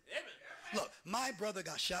back then. Amen. Look, my brother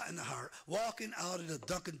got shot in the heart walking out of the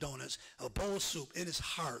Dunkin' Donuts, a bowl of soup in his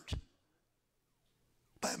heart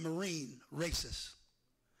by a Marine racist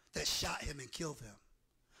that shot him and killed him,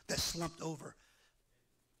 that slumped over.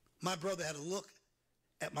 My brother had a look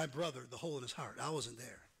at my brother, the hole in his heart. I wasn't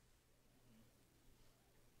there.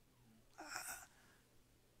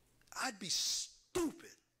 I'd be stupid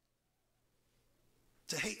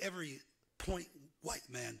to hate every point white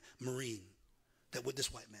man, Marine, that what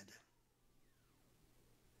this white man did.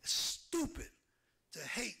 It's stupid to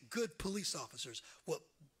hate good police officers, what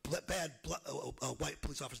bad white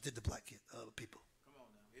police officers did to black people. Come on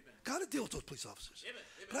now. Amen. Got to deal with those police officers. Amen.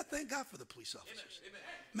 Amen. But I thank God for the police officers. Amen.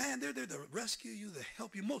 Man, they're there to rescue you, to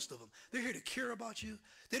help you, most of them. They're here to care about you.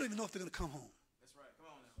 They don't even know if they're going to come home. That's right. Come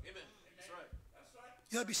on now. Amen. That's right. That's right.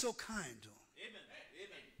 You got to be so kind to them. Amen.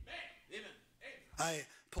 Amen. Amen. I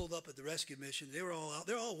pulled up at the rescue mission. They were all out.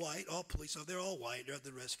 They're all white, all police officers. They're all white. They're at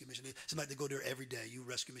the rescue mission. It's like they go there every day. You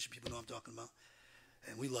rescue mission people know what I'm talking about.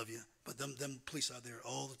 And we love you. But them police are there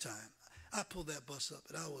all the time. I pulled that bus up,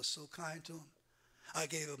 and I was so kind to them. I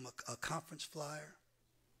gave them a conference flyer.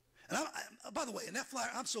 And by the way, in that flyer,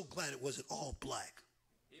 I'm so glad it wasn't all black.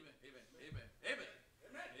 Amen. Amen. Amen. Amen.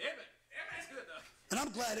 Amen. Amen. That's good though. And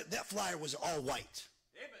I'm glad that flyer was all white.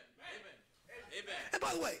 Amen. Amen. Amen. And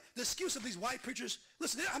by the way, the excuse of these white preachers,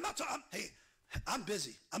 listen, I'm not talking, hey, I'm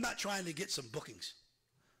busy. I'm not trying to get some bookings.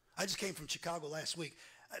 I just came from Chicago last week.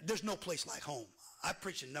 There's no place like home. I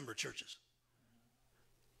preach in a number of churches.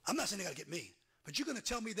 I'm not saying they got to get me, but you're going to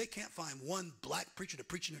tell me they can't find one black preacher to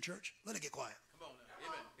preach in their church? Let it get quiet. Come on now.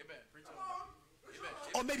 Amen. Amen. Preach on. Amen.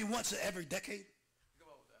 Or maybe once every decade. Come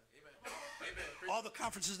on now. Amen. Amen. Preach. All the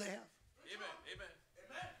conferences they have. Amen. Amen.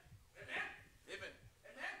 Amen. Amen. Amen.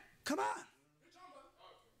 Amen. Come on.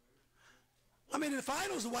 I mean, the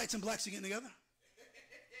finals, the whites and blacks are getting together.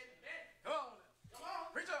 Come on. Come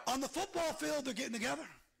on. Preach on. On the football field, they're getting together.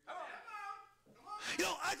 Come on. You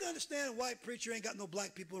know, I can understand a white preacher ain't got no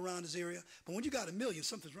black people around his area, but when you got a million,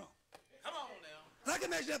 something's wrong. Come on now. And I can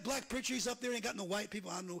imagine that black preacher, he's up there, ain't got no white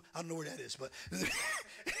people. I don't know where that is, but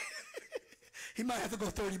he might have to go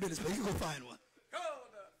 30 minutes, but he can go find one. Come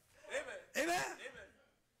on now. Amen. Amen. Amen.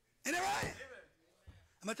 Ain't that right? Amen.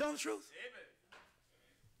 Am I telling the truth? Amen.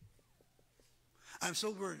 I'm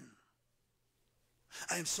so burdened.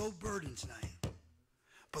 I am so burdened tonight.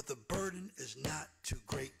 But the burden is not too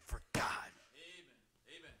great for God. Amen.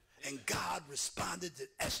 Amen. And God responded to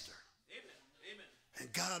Esther. Amen. Amen.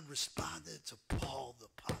 And God responded to Paul the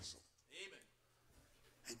apostle. Amen.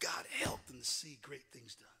 And God helped them to see great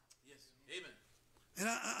things done. Yes. Amen. And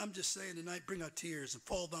I'm just saying tonight, bring our tears and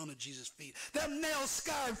fall down at Jesus' feet. Them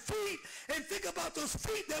nail-scarred feet. And think about those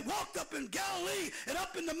feet that walked up in Galilee and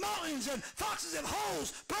up in the mountains. And foxes have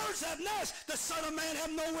holes, birds have nests. The Son of Man have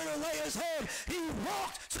nowhere to lay his head. He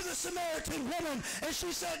walked to the Samaritan woman, and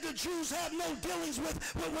she said the Jews have no dealings with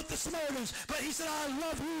the Samaritans. But he said, I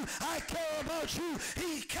love you. I care about you.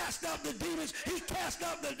 He cast out the demons. He cast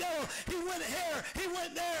out the devil. He went here. He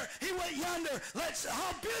went there. He went yonder.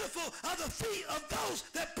 How beautiful are the feet of those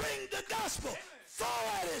that bring the gospel. Fall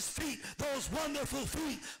at his feet, those wonderful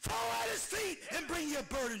feet. Fall at his feet and bring your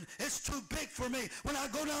burden. It's too big for me. When I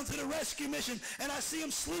go down to the rescue mission and I see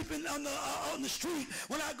them sleeping on the street,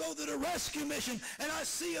 when I go to the rescue mission and I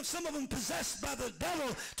see some of them possessed by the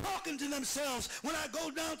devil talking to themselves, when I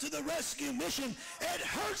go down to the rescue mission, it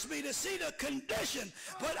hurts me to see the condition,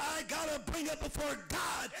 but I got to bring it before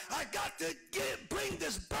God. I got to bring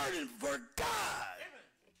this burden before God.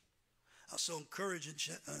 I was so encouraged in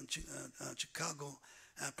Chicago.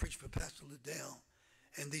 I preached for Pastor Liddell,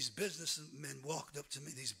 and these businessmen walked up to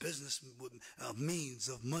me, these business means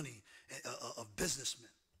of money, of businessmen.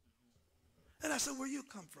 And I said, where you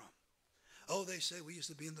come from? Oh, they say we used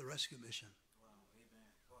to be in the rescue mission. Wow,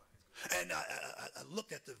 amen. And I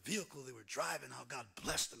looked at the vehicle they were driving, how God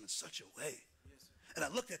blessed them in such a way. Yes, and I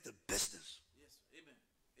looked at the business. Yes, amen,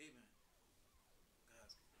 amen.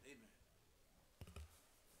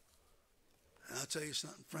 And I'll tell you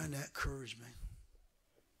something, friend, that encouraged me.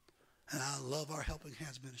 And I love our Helping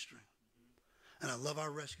Hands ministry. And I love our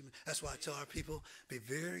rescue. That's why I tell our people, be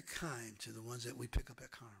very kind to the ones that we pick up at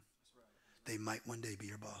Carm. That's right. They might one day be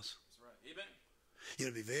your boss. That's right. Amen. You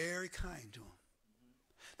know, be very kind to them.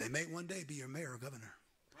 They may one day be your mayor or governor.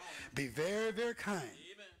 Be very, very kind.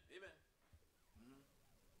 Amen. Amen.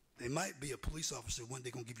 They might be a police officer one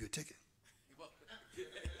day going to give you a ticket.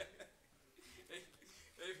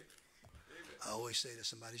 I always say that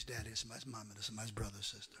somebody's daddy, somebody's mama, somebody's brother,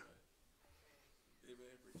 sister.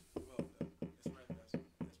 Amen. Well, that's right, Pastor.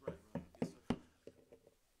 That's right, brother. Yes, sir.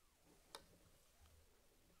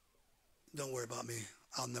 Don't worry about me.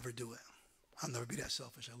 I'll never do it. I'll never be that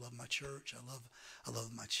selfish. I love my church. I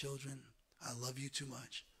love my children. I love you too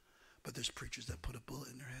much. But there's preachers that put a bullet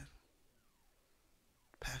in their head.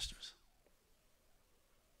 Pastors.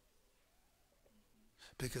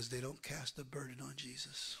 Because they don't cast the burden on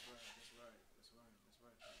Jesus.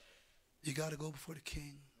 You got to go before the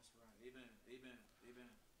king. That's right. Amen. Amen. Amen.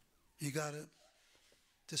 You got to,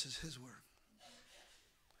 this is his work.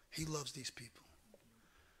 He loves these people.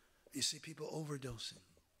 You see people overdosing.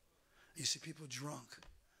 You see people drunk.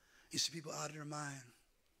 You see people out of their mind.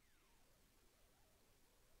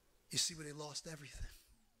 You see where they lost everything.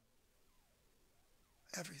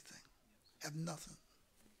 Everything. Have nothing.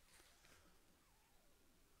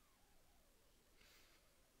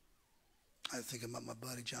 I think about my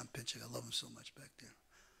buddy, John Pinchuk. I love him so much back there.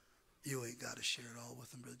 You ain't got to share it all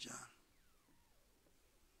with him, Brother John.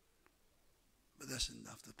 But that's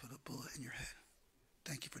enough to put a bullet in your head.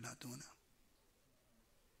 Thank you for not doing that.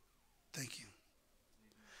 Thank you.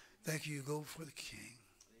 Thank you. You go before the king.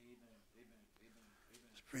 Amen. Amen.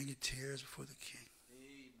 Amen. Just bring your tears before the king.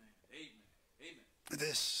 Amen. Amen. Amen.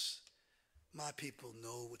 This, my people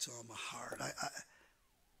know what's on my heart.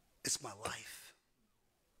 It's my life.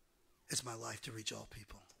 It's my life to reach all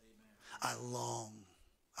people. I long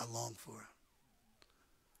for it.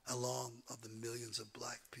 I long of the millions of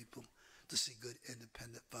black people to see good,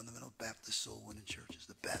 independent, fundamental Baptist soul winning churches,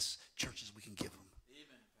 the best churches we can give them.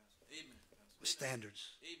 Amen, Pastor. Amen, Pastor. With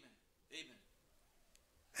standards. Amen. Amen.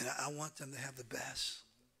 And I want them to have the best.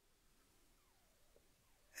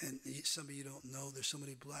 And some of you don't know, there's so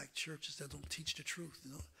many black churches that don't teach the truth.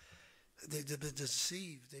 You know? They've been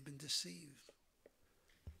deceived. They've been deceived.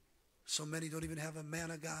 So many don't even have a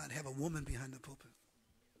man of God, have a woman behind the pulpit.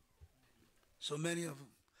 So many of them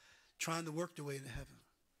trying to work their way into heaven.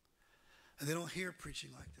 And they don't hear preaching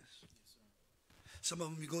like this. Some of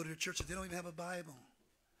them, you go to the church, they don't even have a Bible.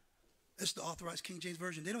 It's the authorized King James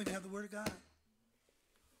Version. They don't even have the Word of God.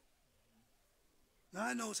 Now,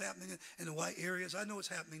 I know what's happening in the white areas. I know what's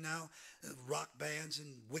happening now, rock bands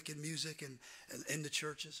and wicked music and in the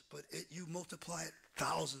churches. But you multiply it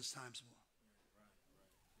thousands times more.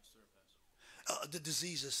 The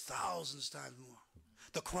diseases thousands times more.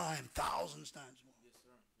 The crime thousands times more. Yes,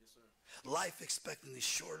 sir. Yes, sir. Life expectancy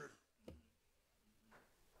shorter.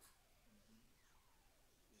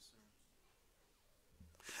 Yes, sir.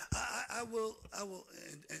 I will,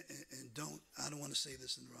 and I don't want to say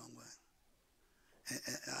this in the wrong way.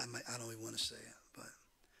 I don't even want to say it, but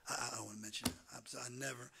I don't want to mention it. I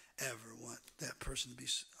never, ever want that person to be,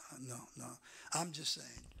 no. I'm just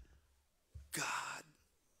saying, God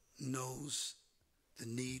knows the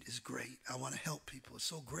need is great. I want to help people. It's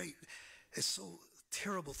so great. It's so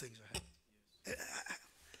terrible things are happening.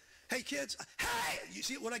 Hey, kids, hey, you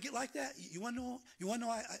see when I get like that? You want to know? You want to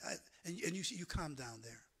know? And you calm down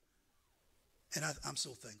there. And I'm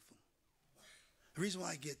so thankful. The reason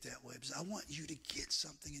why I get that way is I want you to get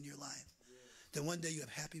something in your life. That one day you have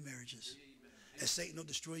happy marriages. And Satan will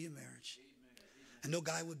destroy your marriage. And no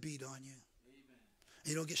guy would beat on you.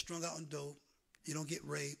 You don't get strung out on dope. You don't get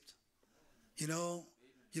raped. You know,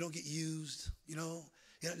 you don't get used. You know,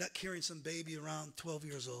 you're not carrying some baby around 12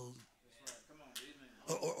 years old.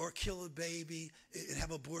 Or kill a baby and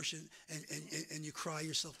have abortion and you cry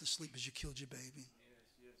yourself to sleep as you killed your baby.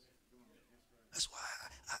 That's why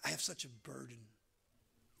I have such a burden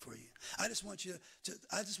for you. I just want you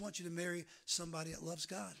to marry somebody that loves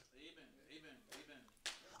God.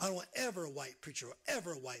 I don't want ever a white preacher or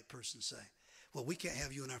ever a white person say, well, we can't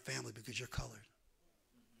have you in our family because you're colored.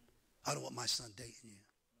 I don't want my son dating you.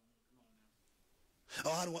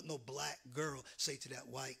 Oh, I don't want no black girl say to that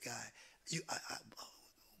white guy,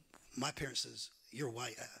 my parents says, you're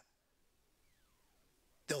white.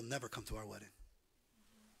 They'll never come to our wedding.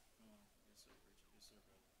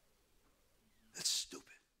 That's stupid.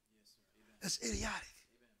 That's idiotic.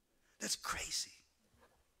 That's crazy.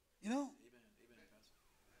 You know?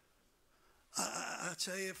 I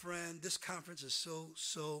tell you, friend, this conference is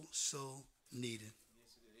so needed.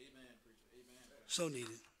 So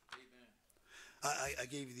needed. I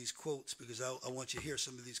gave you these quotes because I want you to hear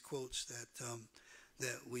some of these quotes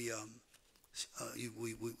that we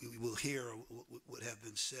will hear what have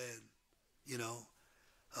been said. You know,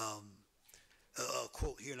 a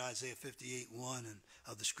quote here in Isaiah 58:1 and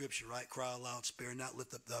of the scripture, right? Cry aloud, spare not,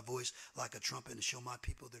 lift up thy voice like a trumpet, and show my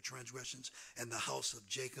people their transgressions and the house of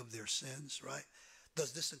Jacob their sins, right?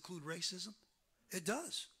 Does this include racism? It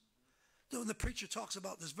does. When the preacher talks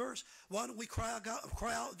about this verse, why don't we cry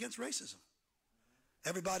out against racism?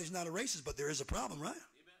 Everybody's not a racist, but there is a problem, right?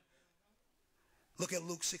 Look at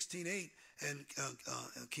Luke 16:8 and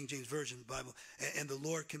King James Version Bible. And the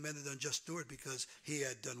Lord commended the unjust steward because he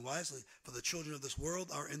had done wisely. For the children of this world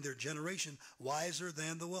are in their generation wiser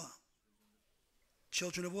than the what?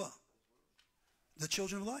 Children of what? The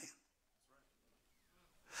children of light.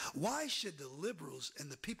 Why should the liberals and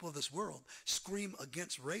the people of this world scream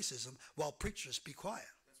against racism while preachers be quiet?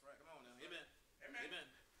 That's right. Come on now. Amen.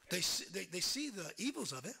 Amen. They see the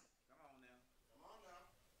evils of it. Come on now.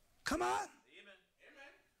 Come on. Amen.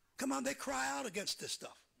 Amen. Come on, they cry out against this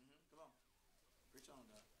stuff. Come on. Preach on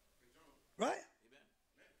that. Right?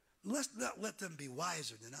 Amen. Let's not let them be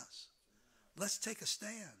wiser than us. Let's take a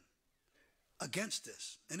stand against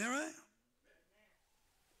this. Isn't that right?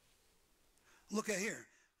 Look at here.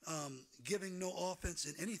 Giving no offense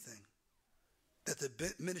in anything, that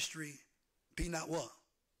the ministry be not what?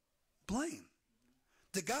 Blame.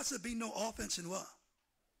 The gossip be no offense in what?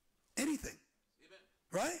 Anything. Amen.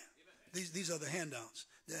 Right? Amen. These are the handouts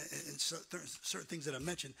and certain things that I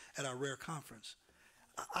mentioned at our R.A.R.E conference.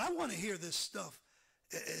 I want to hear this stuff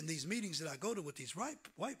in these meetings that I go to with these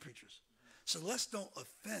white preachers. So let's don't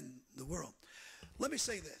offend the world. Let me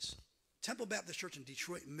say this. Temple Baptist Church in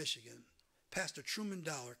Detroit, Michigan, Pastor Truman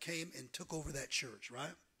Dollar came and took over that church,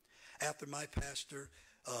 right? After my pastor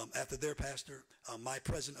after their pastor, my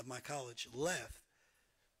president of my college, left,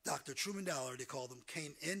 Dr. Truman Dollar, they called him,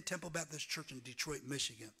 came in Temple Baptist Church in Detroit,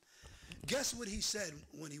 Michigan. Guess what he said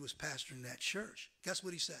when he was pastoring that church? Guess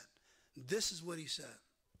what he said? This is what he said.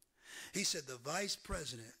 He said, the vice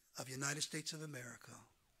president of the United States of America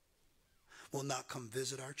will not come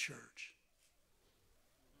visit our church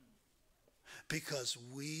because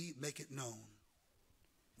we make it known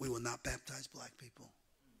we will not baptize black people,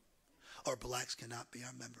 or blacks cannot be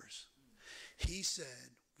our members. He said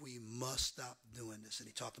we must stop doing this, and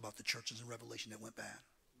he talked about the churches in Revelation that went bad,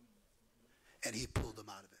 and he pulled them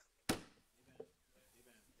out of it.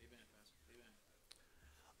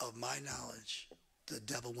 Of my knowledge, the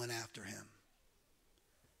devil went after him,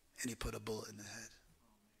 and he put a bullet in the head.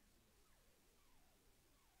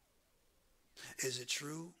 Is it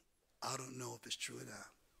true? I don't know if it's true or not.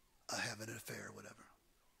 I have an affair or whatever.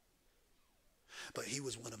 But he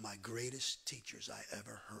was one of my greatest teachers I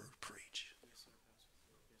ever heard preach. Yes, sir,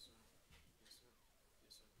 Pastor. Yes, sir.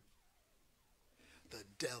 Yes, sir. Yes, sir. The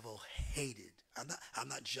devil hated. I'm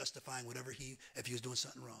not justifying whatever if he was doing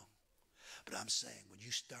something wrong. But I'm saying when you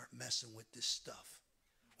start messing with this stuff,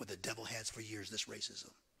 what the devil has for years, this racism,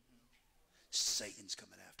 Satan's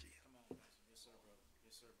coming after you. Come on, Pastor. Yes, sir, brother.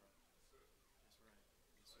 Yes, sir, brother. That's right.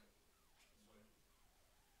 Yes, sir.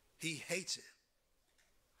 He hates it.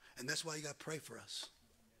 And that's why you got to pray for us.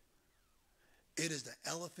 It is the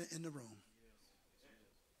elephant in the room.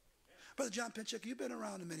 Brother John Pinchuk, you've been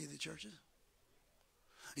around in many of the churches.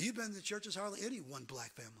 You've been in the churches, hardly any one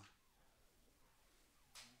black family.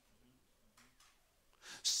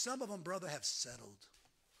 Some of them, brother, have settled.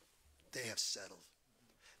 They have settled.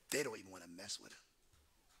 They don't even want to mess with it.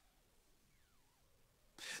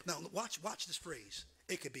 Now, watch this phrase.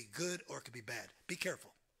 It could be good or it could be bad. Be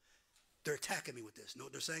careful. They're attacking me with this. Know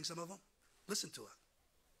what they're saying, some of them? Listen to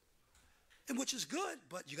it. And which is good,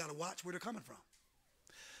 but you got to watch where they're coming from.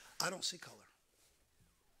 I don't see color.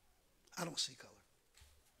 I don't see color.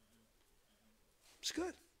 It's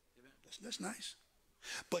good. That's nice.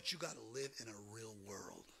 But you got to live in a real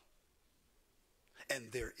world.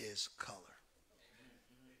 And there is color.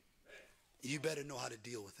 You better know how to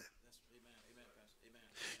deal with it.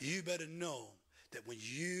 You better know that when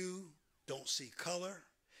you don't see color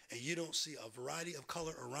and you don't see a variety of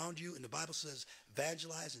color around you, and the Bible says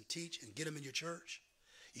evangelize and teach and get them in your church,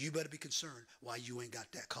 you better be concerned why you ain't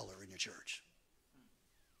got that color in your church.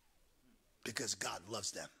 Because God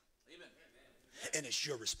loves them. Amen. And it's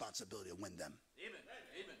your responsibility to win them. Amen.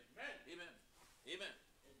 Amen. Amen. Amen.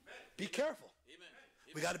 Be careful. Amen.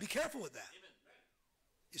 We got to be careful with that. Amen.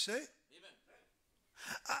 You see? Amen.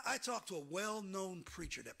 I talked to a well-known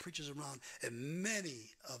preacher that preaches around in many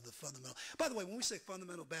of the fundamental. By the way, when we say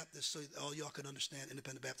fundamental Baptists, so all y'all can understand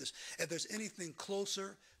independent Baptists, if there's anything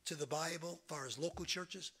closer to the Bible as far as local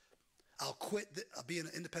churches, I'll quit being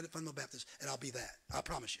an independent fundamental Baptist, and I'll be that. I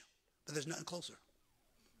promise you. But there's nothing closer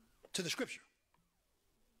to the Scripture.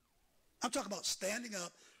 I'm talking about standing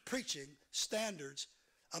up, preaching, standards.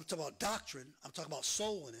 I'm talking about doctrine. I'm talking about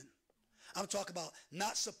soul winning. I'm talking about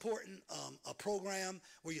not supporting a program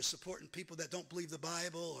where you're supporting people that don't believe the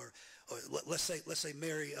Bible, or let's say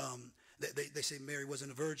Mary. They say Mary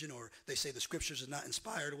wasn't a virgin, or they say the Scriptures are not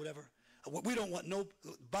inspired, or whatever. We don't want no.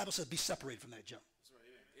 The Bible says be separated from that junk. That's right.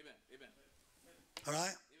 Amen. Amen. All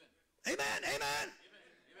right. Amen. Amen.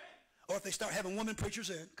 Or if they start having women preachers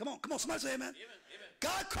in, come on, somebody say amen.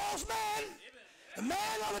 God calls man. The man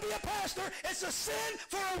ought to be a pastor. It's a sin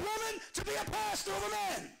for a woman to be a pastor of a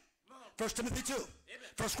man. 1 Timothy 2.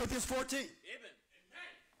 1 Corinthians 14. Amen.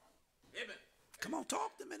 Amen. Come on,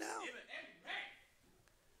 talk to me now. Amen.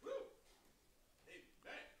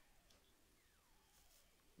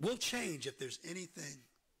 We'll change if there's anything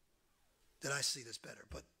that I see that's better.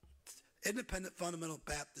 But independent fundamental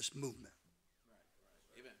Baptist movement.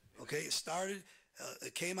 Amen. Okay, it started,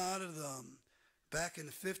 it came out of back in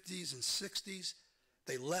the 50s and 60s.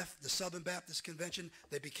 They left the Southern Baptist Convention.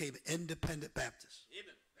 They became independent Baptists.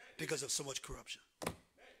 Amen. Because of so much corruption.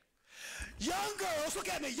 Young girls, look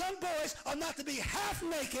at me, young boys are not to be half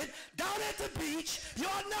naked down at the beach. You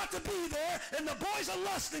ought not to be there, and the boys are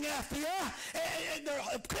lusting after you, and they're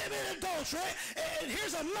committing adultery, and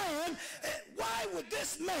here's a man. Why would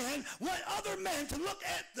this man want other men to look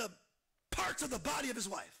at the parts of the body of his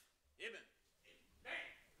wife? Amen.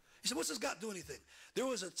 He said, what's this got to do anything? There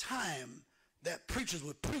was a time that preachers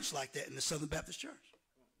would preach like that in the Southern Baptist Church.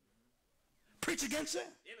 Preach against sin.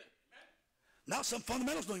 Amen. Now some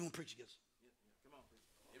fundamentals don't even preach against it. Come on,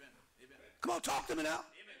 amen. Amen. Come on, talk to me now. Amen.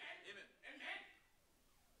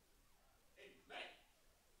 Amen.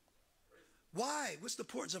 Why? What's the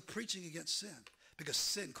importance of preaching against sin? Because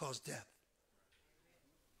sin caused death.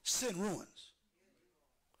 Sin ruins.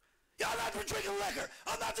 Yeah, I'm not drinking liquor.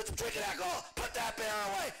 I'm not drinking alcohol. Put that beer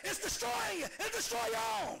away. It's destroying you. It'll destroy your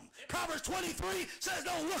home. Proverbs 23 says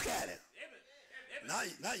don't look at it.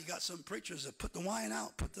 Now you got some preachers that put the wine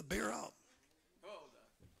out, put the beer out.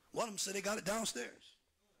 One of them said they got it downstairs.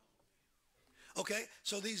 Okay,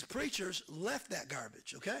 so these preachers left that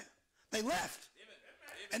garbage, okay? They left.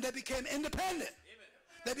 And they became independent.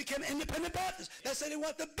 They became independent Baptists. They said they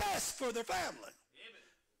want the best for their family.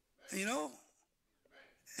 You know?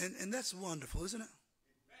 And that's wonderful, isn't it?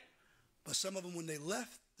 But some of them, when they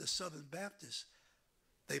left the Southern Baptists,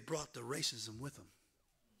 they brought the racism with them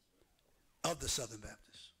of the Southern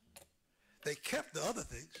Baptists. They kept the other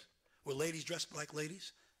things, where ladies dressed like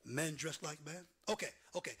ladies, men dressed like men. Okay,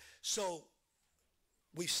 so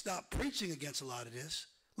we stopped preaching against a lot of this.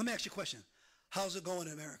 Let me ask you a question. How's it going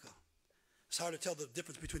in America? It's hard to tell the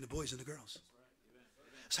difference between the boys and the girls.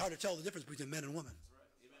 It's hard to tell the difference between men and women.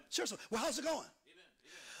 Seriously, well, how's it going?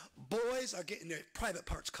 Boys are getting their private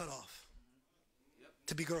parts cut off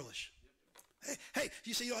to be girlish. Hey,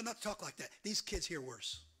 you say you ought not to talk like that. These kids hear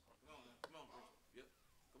worse.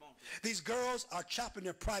 These girls are chopping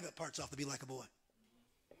their private parts off to be like a boy.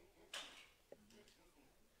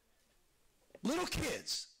 Little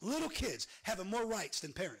kids having more rights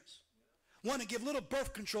than parents. Want to give little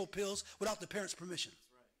birth control pills without the parents' permission.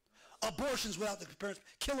 Abortions without the parents.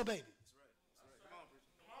 Kill a baby.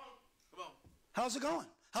 How's it going?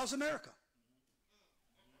 How's America?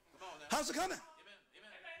 How's it coming?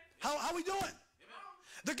 How we doing?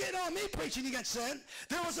 They're getting on me preaching against sin.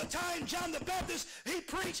 There was a time John the Baptist, he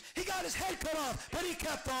preached, he got his head cut off, but he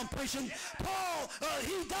kept on preaching. Paul,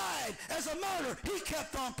 he died as a martyr. He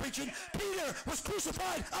kept on preaching. Peter was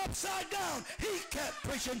crucified upside down. He kept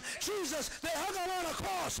preaching. Jesus, they hung him on a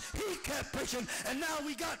cross. He kept preaching. And now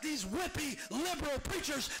we got these whippy liberal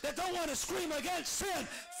preachers that don't want to scream against sin.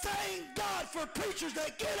 Thank God for preachers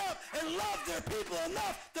that get up and love their people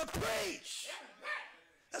enough to preach.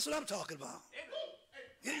 That's what I'm talking about.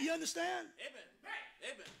 You understand?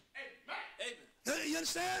 Amen. Amen. You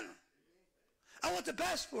understand? I want the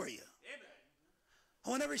best for you. I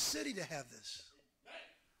want every city to have this.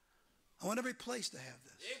 I want every place to have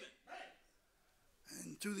this.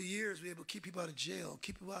 And through the years, we're able to keep people out of jail,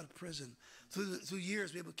 keep people out of prison. Through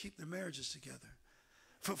years, we're able to keep their marriages together.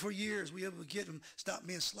 For years, we're able to get them stop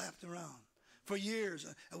being slapped around. For years,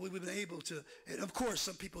 we've been able to, and of course,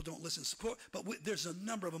 some people don't listen, support, but there's a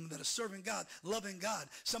number of them that are serving God, loving God.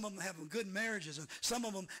 Some of them having good marriages, and some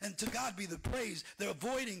of them, and to God be the praise, they're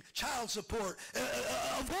avoiding child support,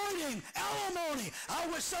 avoiding alimony. I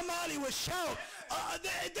wish somebody would shout,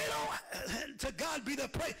 they don't, to God be the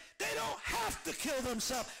praise, they don't have to kill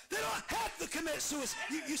themselves. They don't have to commit suicide.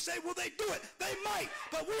 You say, will they do it? They might,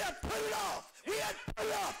 but we have put it off. We had to put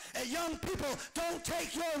it off. And young people, don't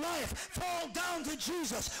take your life. Fall down to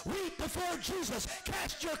Jesus. Weep before Jesus.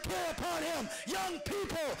 Cast your care upon him. Young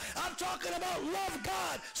people, I'm talking about love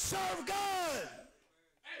God. Serve God.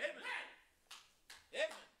 Amen. Amen.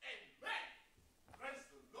 Praise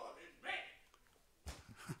the Lord.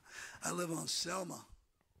 Amen. I live on Selma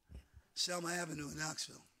Avenue in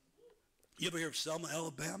Knoxville. You ever hear of Selma,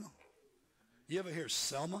 Alabama? You ever hear of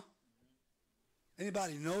Selma?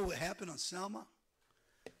 Anybody know what happened on Selma?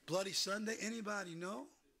 Bloody Sunday? Anybody know?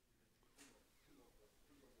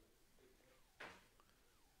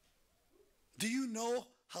 Do you know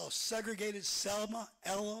how segregated Selma,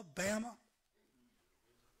 Alabama?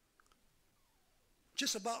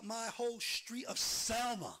 Just about my whole street of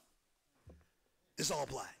Selma is all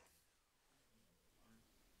black.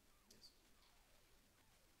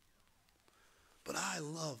 But I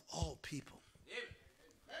love all people.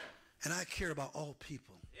 And I care about all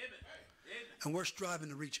people. And we're striving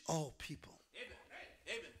to reach all people.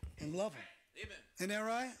 And love them. Isn't that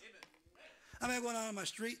right? I mean, going out on my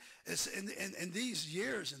street, in these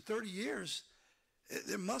years, in 30 years,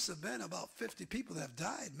 there must have been about 50 people that have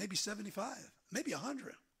died, maybe 75, maybe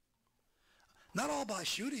 100. Not all by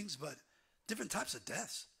shootings, but different types of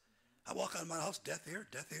deaths. I walk out of my house, death here,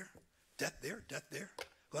 death here, death there, death there.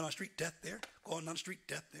 Going on the street, death there. Going down the street,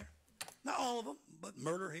 death there. Not all of them, but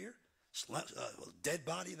murder here. Dead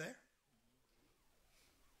body there.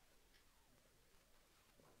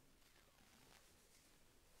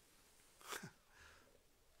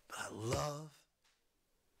 But I love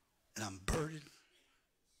and I'm burdened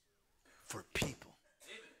for people.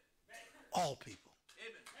 All people.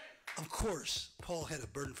 Of course, Paul had a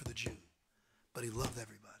burden for the Jew, but he loved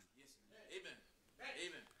everybody.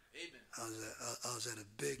 I was at a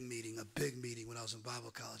big meeting when I was in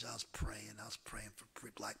Bible college. I was praying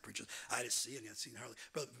for black preachers. I didn't see any. I'd seen hardly.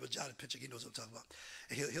 But John Pinchuk, he knows what I'm talking about.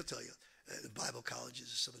 And he'll tell you, the Bible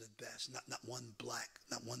colleges are some of the best. Not one black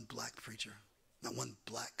preacher, not one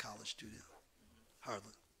black college student,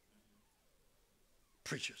 hardly.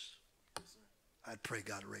 Preachers. I'd pray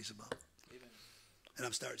God to raise them up. Amen. And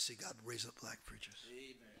I'm starting to see God raise up black preachers.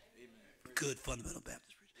 Amen. Good fundamental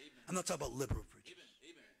Baptist preachers. Amen. I'm not talking about liberal preachers.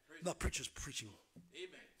 Amen. Not preachers preaching.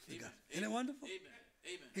 Amen. Isn't that wonderful?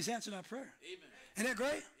 Amen. He's answering our prayer. Amen. Isn't that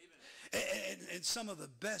great? Amen. And some of the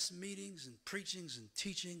best meetings and preachings and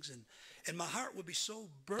teachings, and my heart would be so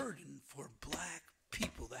burdened for black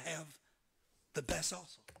people to have the best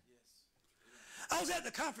also. I was at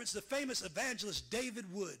the conference. The famous evangelist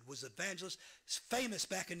David Wood was evangelist, famous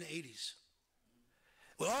back in the 80s.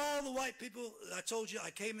 With all the white people, I told you, I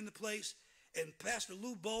came in the place, and Pastor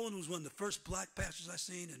Lou Bowen was one of the first black pastors I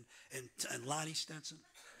seen, and Lonnie Stenson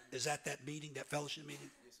is at that meeting, that fellowship meeting.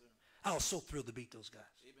 Yes, sir. I was so thrilled to meet those guys.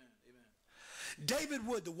 Amen. Amen. David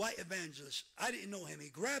Wood, the white evangelist, I didn't know him. He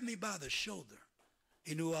grabbed me by the shoulder.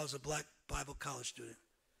 He knew I was a black Bible college student.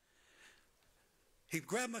 He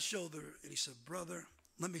grabbed my shoulder and he said, "Brother,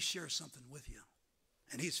 let me share something with you."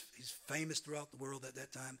 And he's famous throughout the world at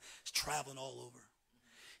that time. He's traveling all over.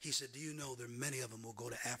 He said, "Do you know there are many of them will go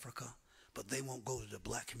to Africa, but they won't go to the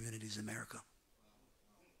black communities in America?"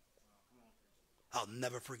 I'll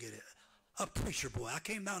never forget it. A preacher boy. I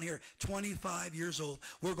came down here 25 years old.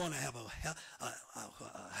 We're going to have a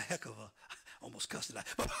heck of a, almost cussed it out.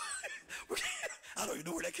 I don't even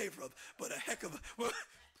know where that came from, but a heck of a,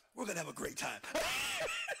 we're going to have a great time.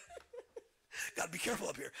 Got to be careful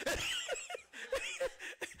up here.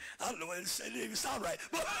 I don't know what it didn't even sound right.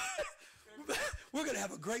 But we're going to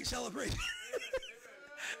have a great celebration.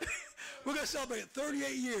 We're going to celebrate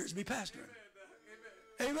 38 years me pastoring.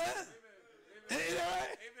 Amen. Ain't that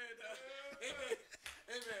right?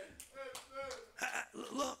 Amen.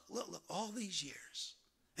 Look, all these years.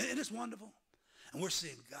 And it's wonderful. And we're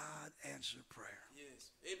seeing God answer prayer.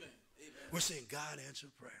 Yes. Amen. Amen. We're seeing God answer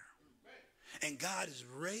prayer. And God is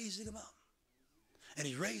raising them up. And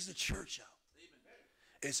he raised the church up.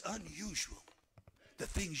 It's unusual, the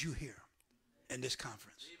things you hear in this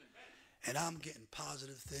conference. And I'm getting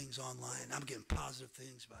positive things online. I'm getting positive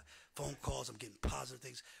things by phone calls. I'm getting positive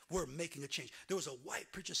things. We're making a change. There was a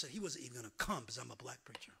white preacher said he wasn't even going to come because I'm a black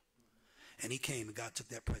preacher. And he came and God took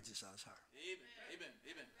that prejudice out of his heart. Amen.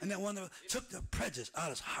 Amen. And that one took the prejudice out of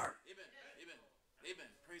his heart. Amen. Amen.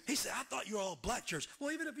 Amen. He said, "I thought you were all black churches."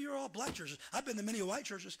 Well, even if you're all black churches, I've been to many white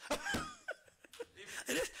churches.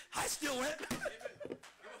 I still went.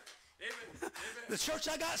 The church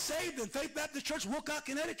I got saved in, Faith Baptist Church, Woolcock,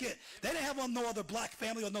 Connecticut, they didn't have no other black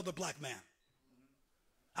family or no other black man.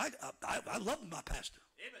 I loved my pastor.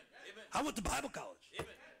 I went to Bible college.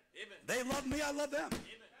 They loved me. I loved them.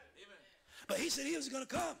 But he said he was going to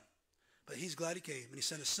come. But he's glad he came, and he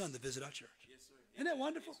sent his son to visit our church. Isn't that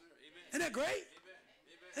wonderful? Isn't that great?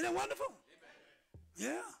 Isn't that wonderful?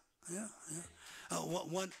 Yeah.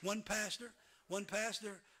 One pastor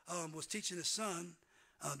was teaching his son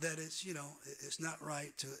that it's, it's not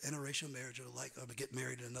right to interracial marriage or to get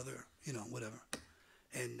married to another, whatever.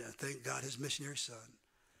 And thank God his missionary son.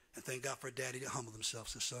 And thank God for daddy to humble himself.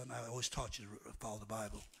 So, son, I always taught you to follow the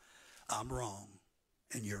Bible. I'm wrong,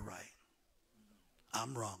 and you're right.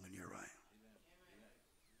 I'm wrong, and you're right.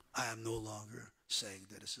 I am no longer saying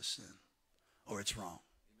that it's a sin or it's wrong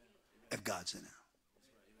if God's in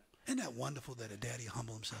it. Isn't that wonderful that a daddy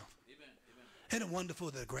humble himself? Isn't it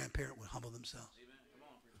wonderful that a grandparent would humble themselves?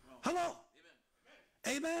 Hello.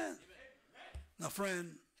 Amen. Now,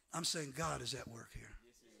 friend, I'm saying God is at work here.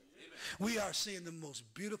 We are seeing the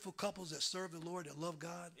most beautiful couples that serve the Lord, that love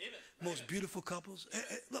God. Most beautiful couples.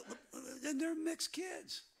 Look, and they're mixed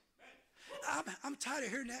kids. I'm tired of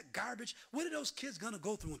hearing that garbage. What are those kids going to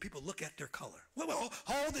go through when people look at their color? Well,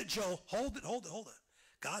 hold it, Joe. Hold it.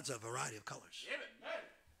 God's a variety of colors.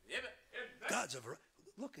 God's a variety.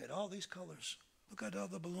 Look at all these colors. Look at all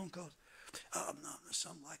the balloon colors.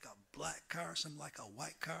 Some like a black car, some like a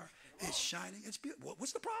white car. It's shining. It's beautiful.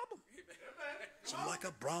 What's the problem? Some like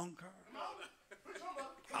a brown car.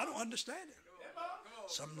 I don't understand it.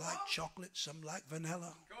 Some like chocolate, some like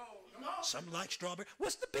vanilla, some like strawberry.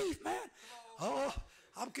 What's the beef, man? Oh,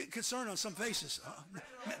 I'm getting concerned on some faces.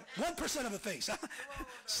 1% of a face.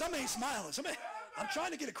 Some ain't smiling. I'm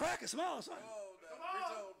trying to get a crack and smile.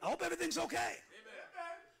 I hope everything's okay.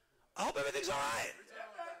 I hope everything's all right.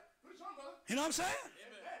 You know what I'm saying?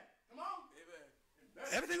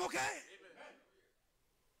 Everything okay?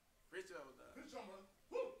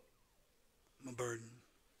 My burden.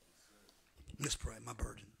 Let's pray. My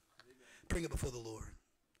burden. bring it before the Lord.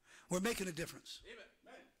 We're making a difference. Amen.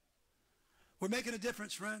 We're making a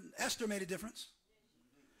difference, friend. Esther made a difference.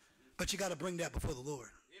 But you got to bring that before the Lord.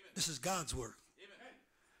 This is God's work. Amen.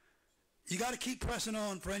 You got to keep pressing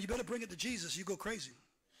on, friend. You better bring it to Jesus. You go crazy.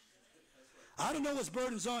 I don't know what's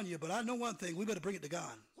burdens on you, but I know one thing. We better bring it to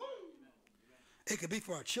God. It could be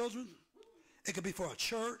for our children. It could be for our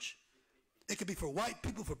church. It could be for white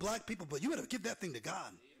people, for black people, but you better give that thing to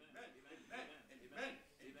God.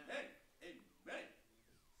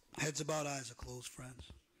 Heads are bowed, eyes are closed,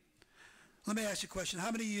 friends. Let me ask you a question.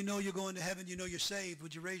 How many of you know you're going to heaven? You know you're saved?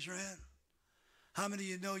 Would you raise your hand? How many of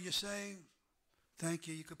you know you're saved? Thank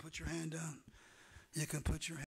you. You can put your hand down. You can put your hand